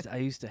what's funny is I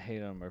used to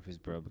hate on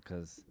Murfreesboro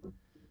because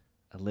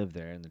I lived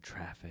there in the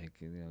traffic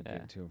and Yeah.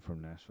 getting to and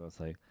from Nashville. It's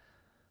like,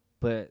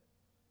 but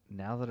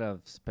now that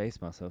I've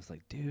spaced myself, it's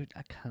like, dude,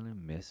 I kind of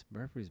miss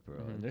Murfreesboro.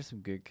 Mhm. And there's some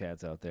good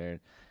cats out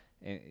there,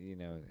 and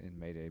in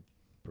Mayday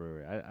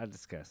Brewery. I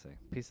just gotta say,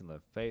 peace and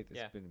love, Faith. It's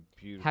Yeah. been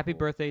beautiful. happy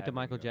birthday to having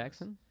Michael you on this.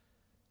 Jackson.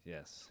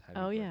 Yes. Happy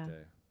Oh, yeah.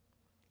 birthday.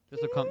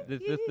 This will come.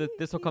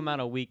 This will come out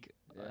a week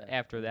Yeah,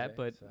 after that, okay,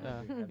 but so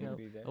happy- you happy know,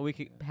 B-Day. a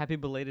week. Happy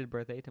belated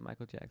birthday to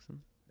Michael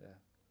Jackson. Yeah.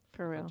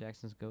 For Michael real.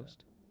 Jackson's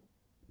ghost.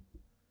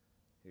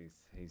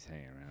 He's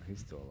hanging around. He's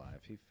still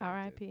alive. He faked it.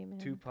 R.I.P., man.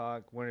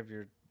 Tupac, one of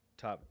your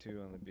top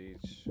two on the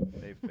beach.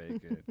 They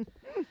fake it.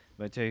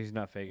 But I tell you who's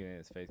not faking it.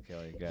 It's Faith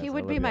Kelly. Guys, He I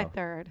would be love my y'all.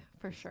 third,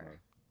 for Peace and sure. love.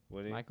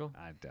 Would he? Michael?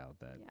 I doubt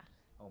that. Yeah.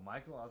 Oh,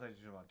 Michael? I thought you were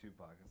talking about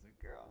Tupac. I was like,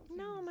 girl.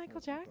 No,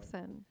 Michael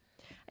Jackson.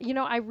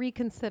 I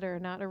reconsider,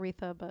 not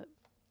Aretha, but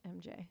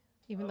MJ.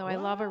 Even though I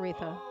love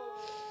Aretha.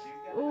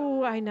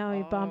 Ooh, I know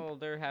he bumped.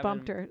 They're having,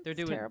 bumped her. They're It's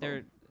doing. terrible.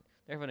 They're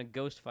having a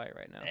ghost fight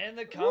right now. And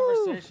the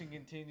conversation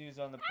continues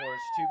on the porch.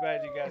 Too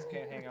bad you guys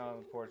can't hang out on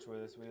the porch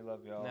with us. We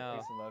love y'all. No.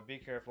 Peace and love. Be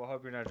careful.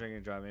 Hope you're not drinking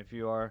and driving. If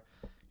you are,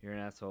 you're an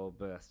asshole,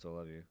 but I still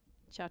love you.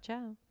 Ciao,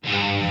 ciao.